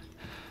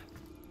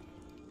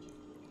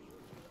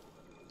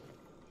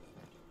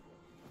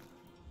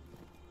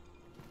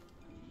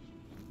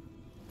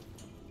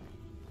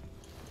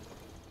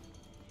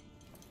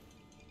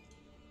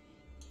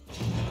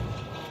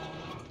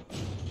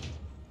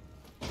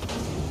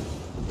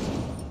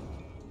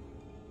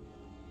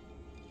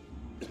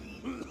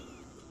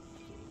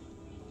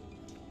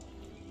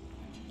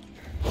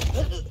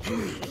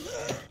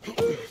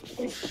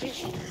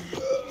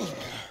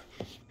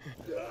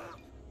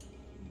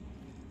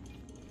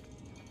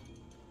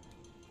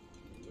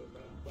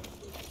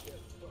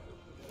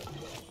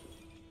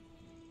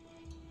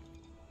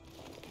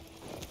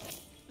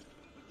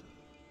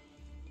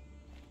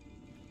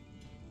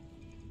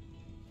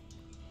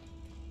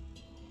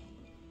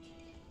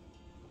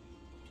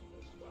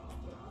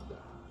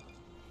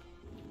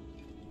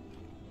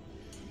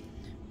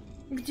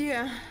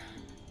 Где?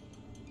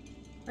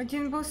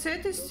 Один был с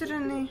этой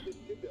стороны.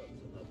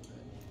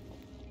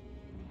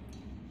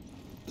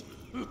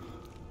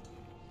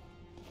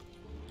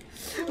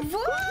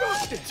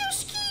 Вот,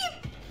 тюшки!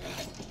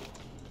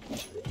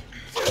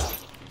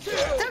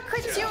 Так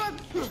хотела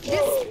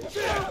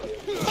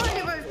без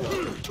палева,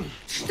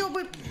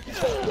 чтобы...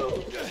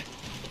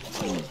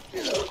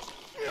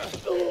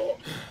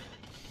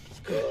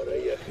 Скоро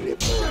я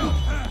хлебну.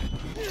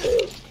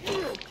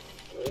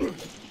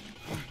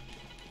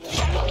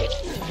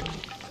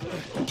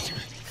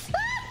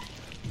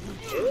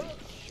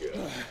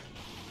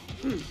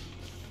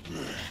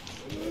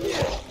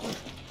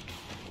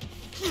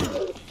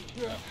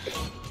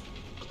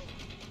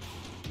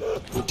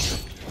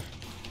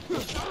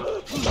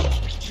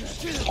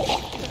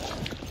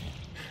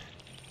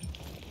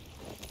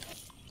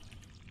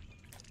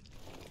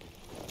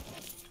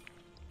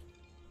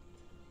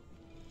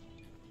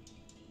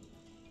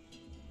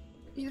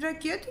 И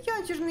ракеты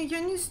ядерные, я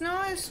не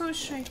знаю,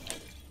 слушай,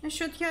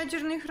 насчет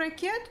ядерных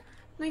ракет,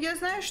 но я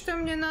знаю, что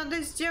мне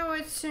надо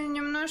сделать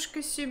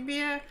немножко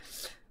себе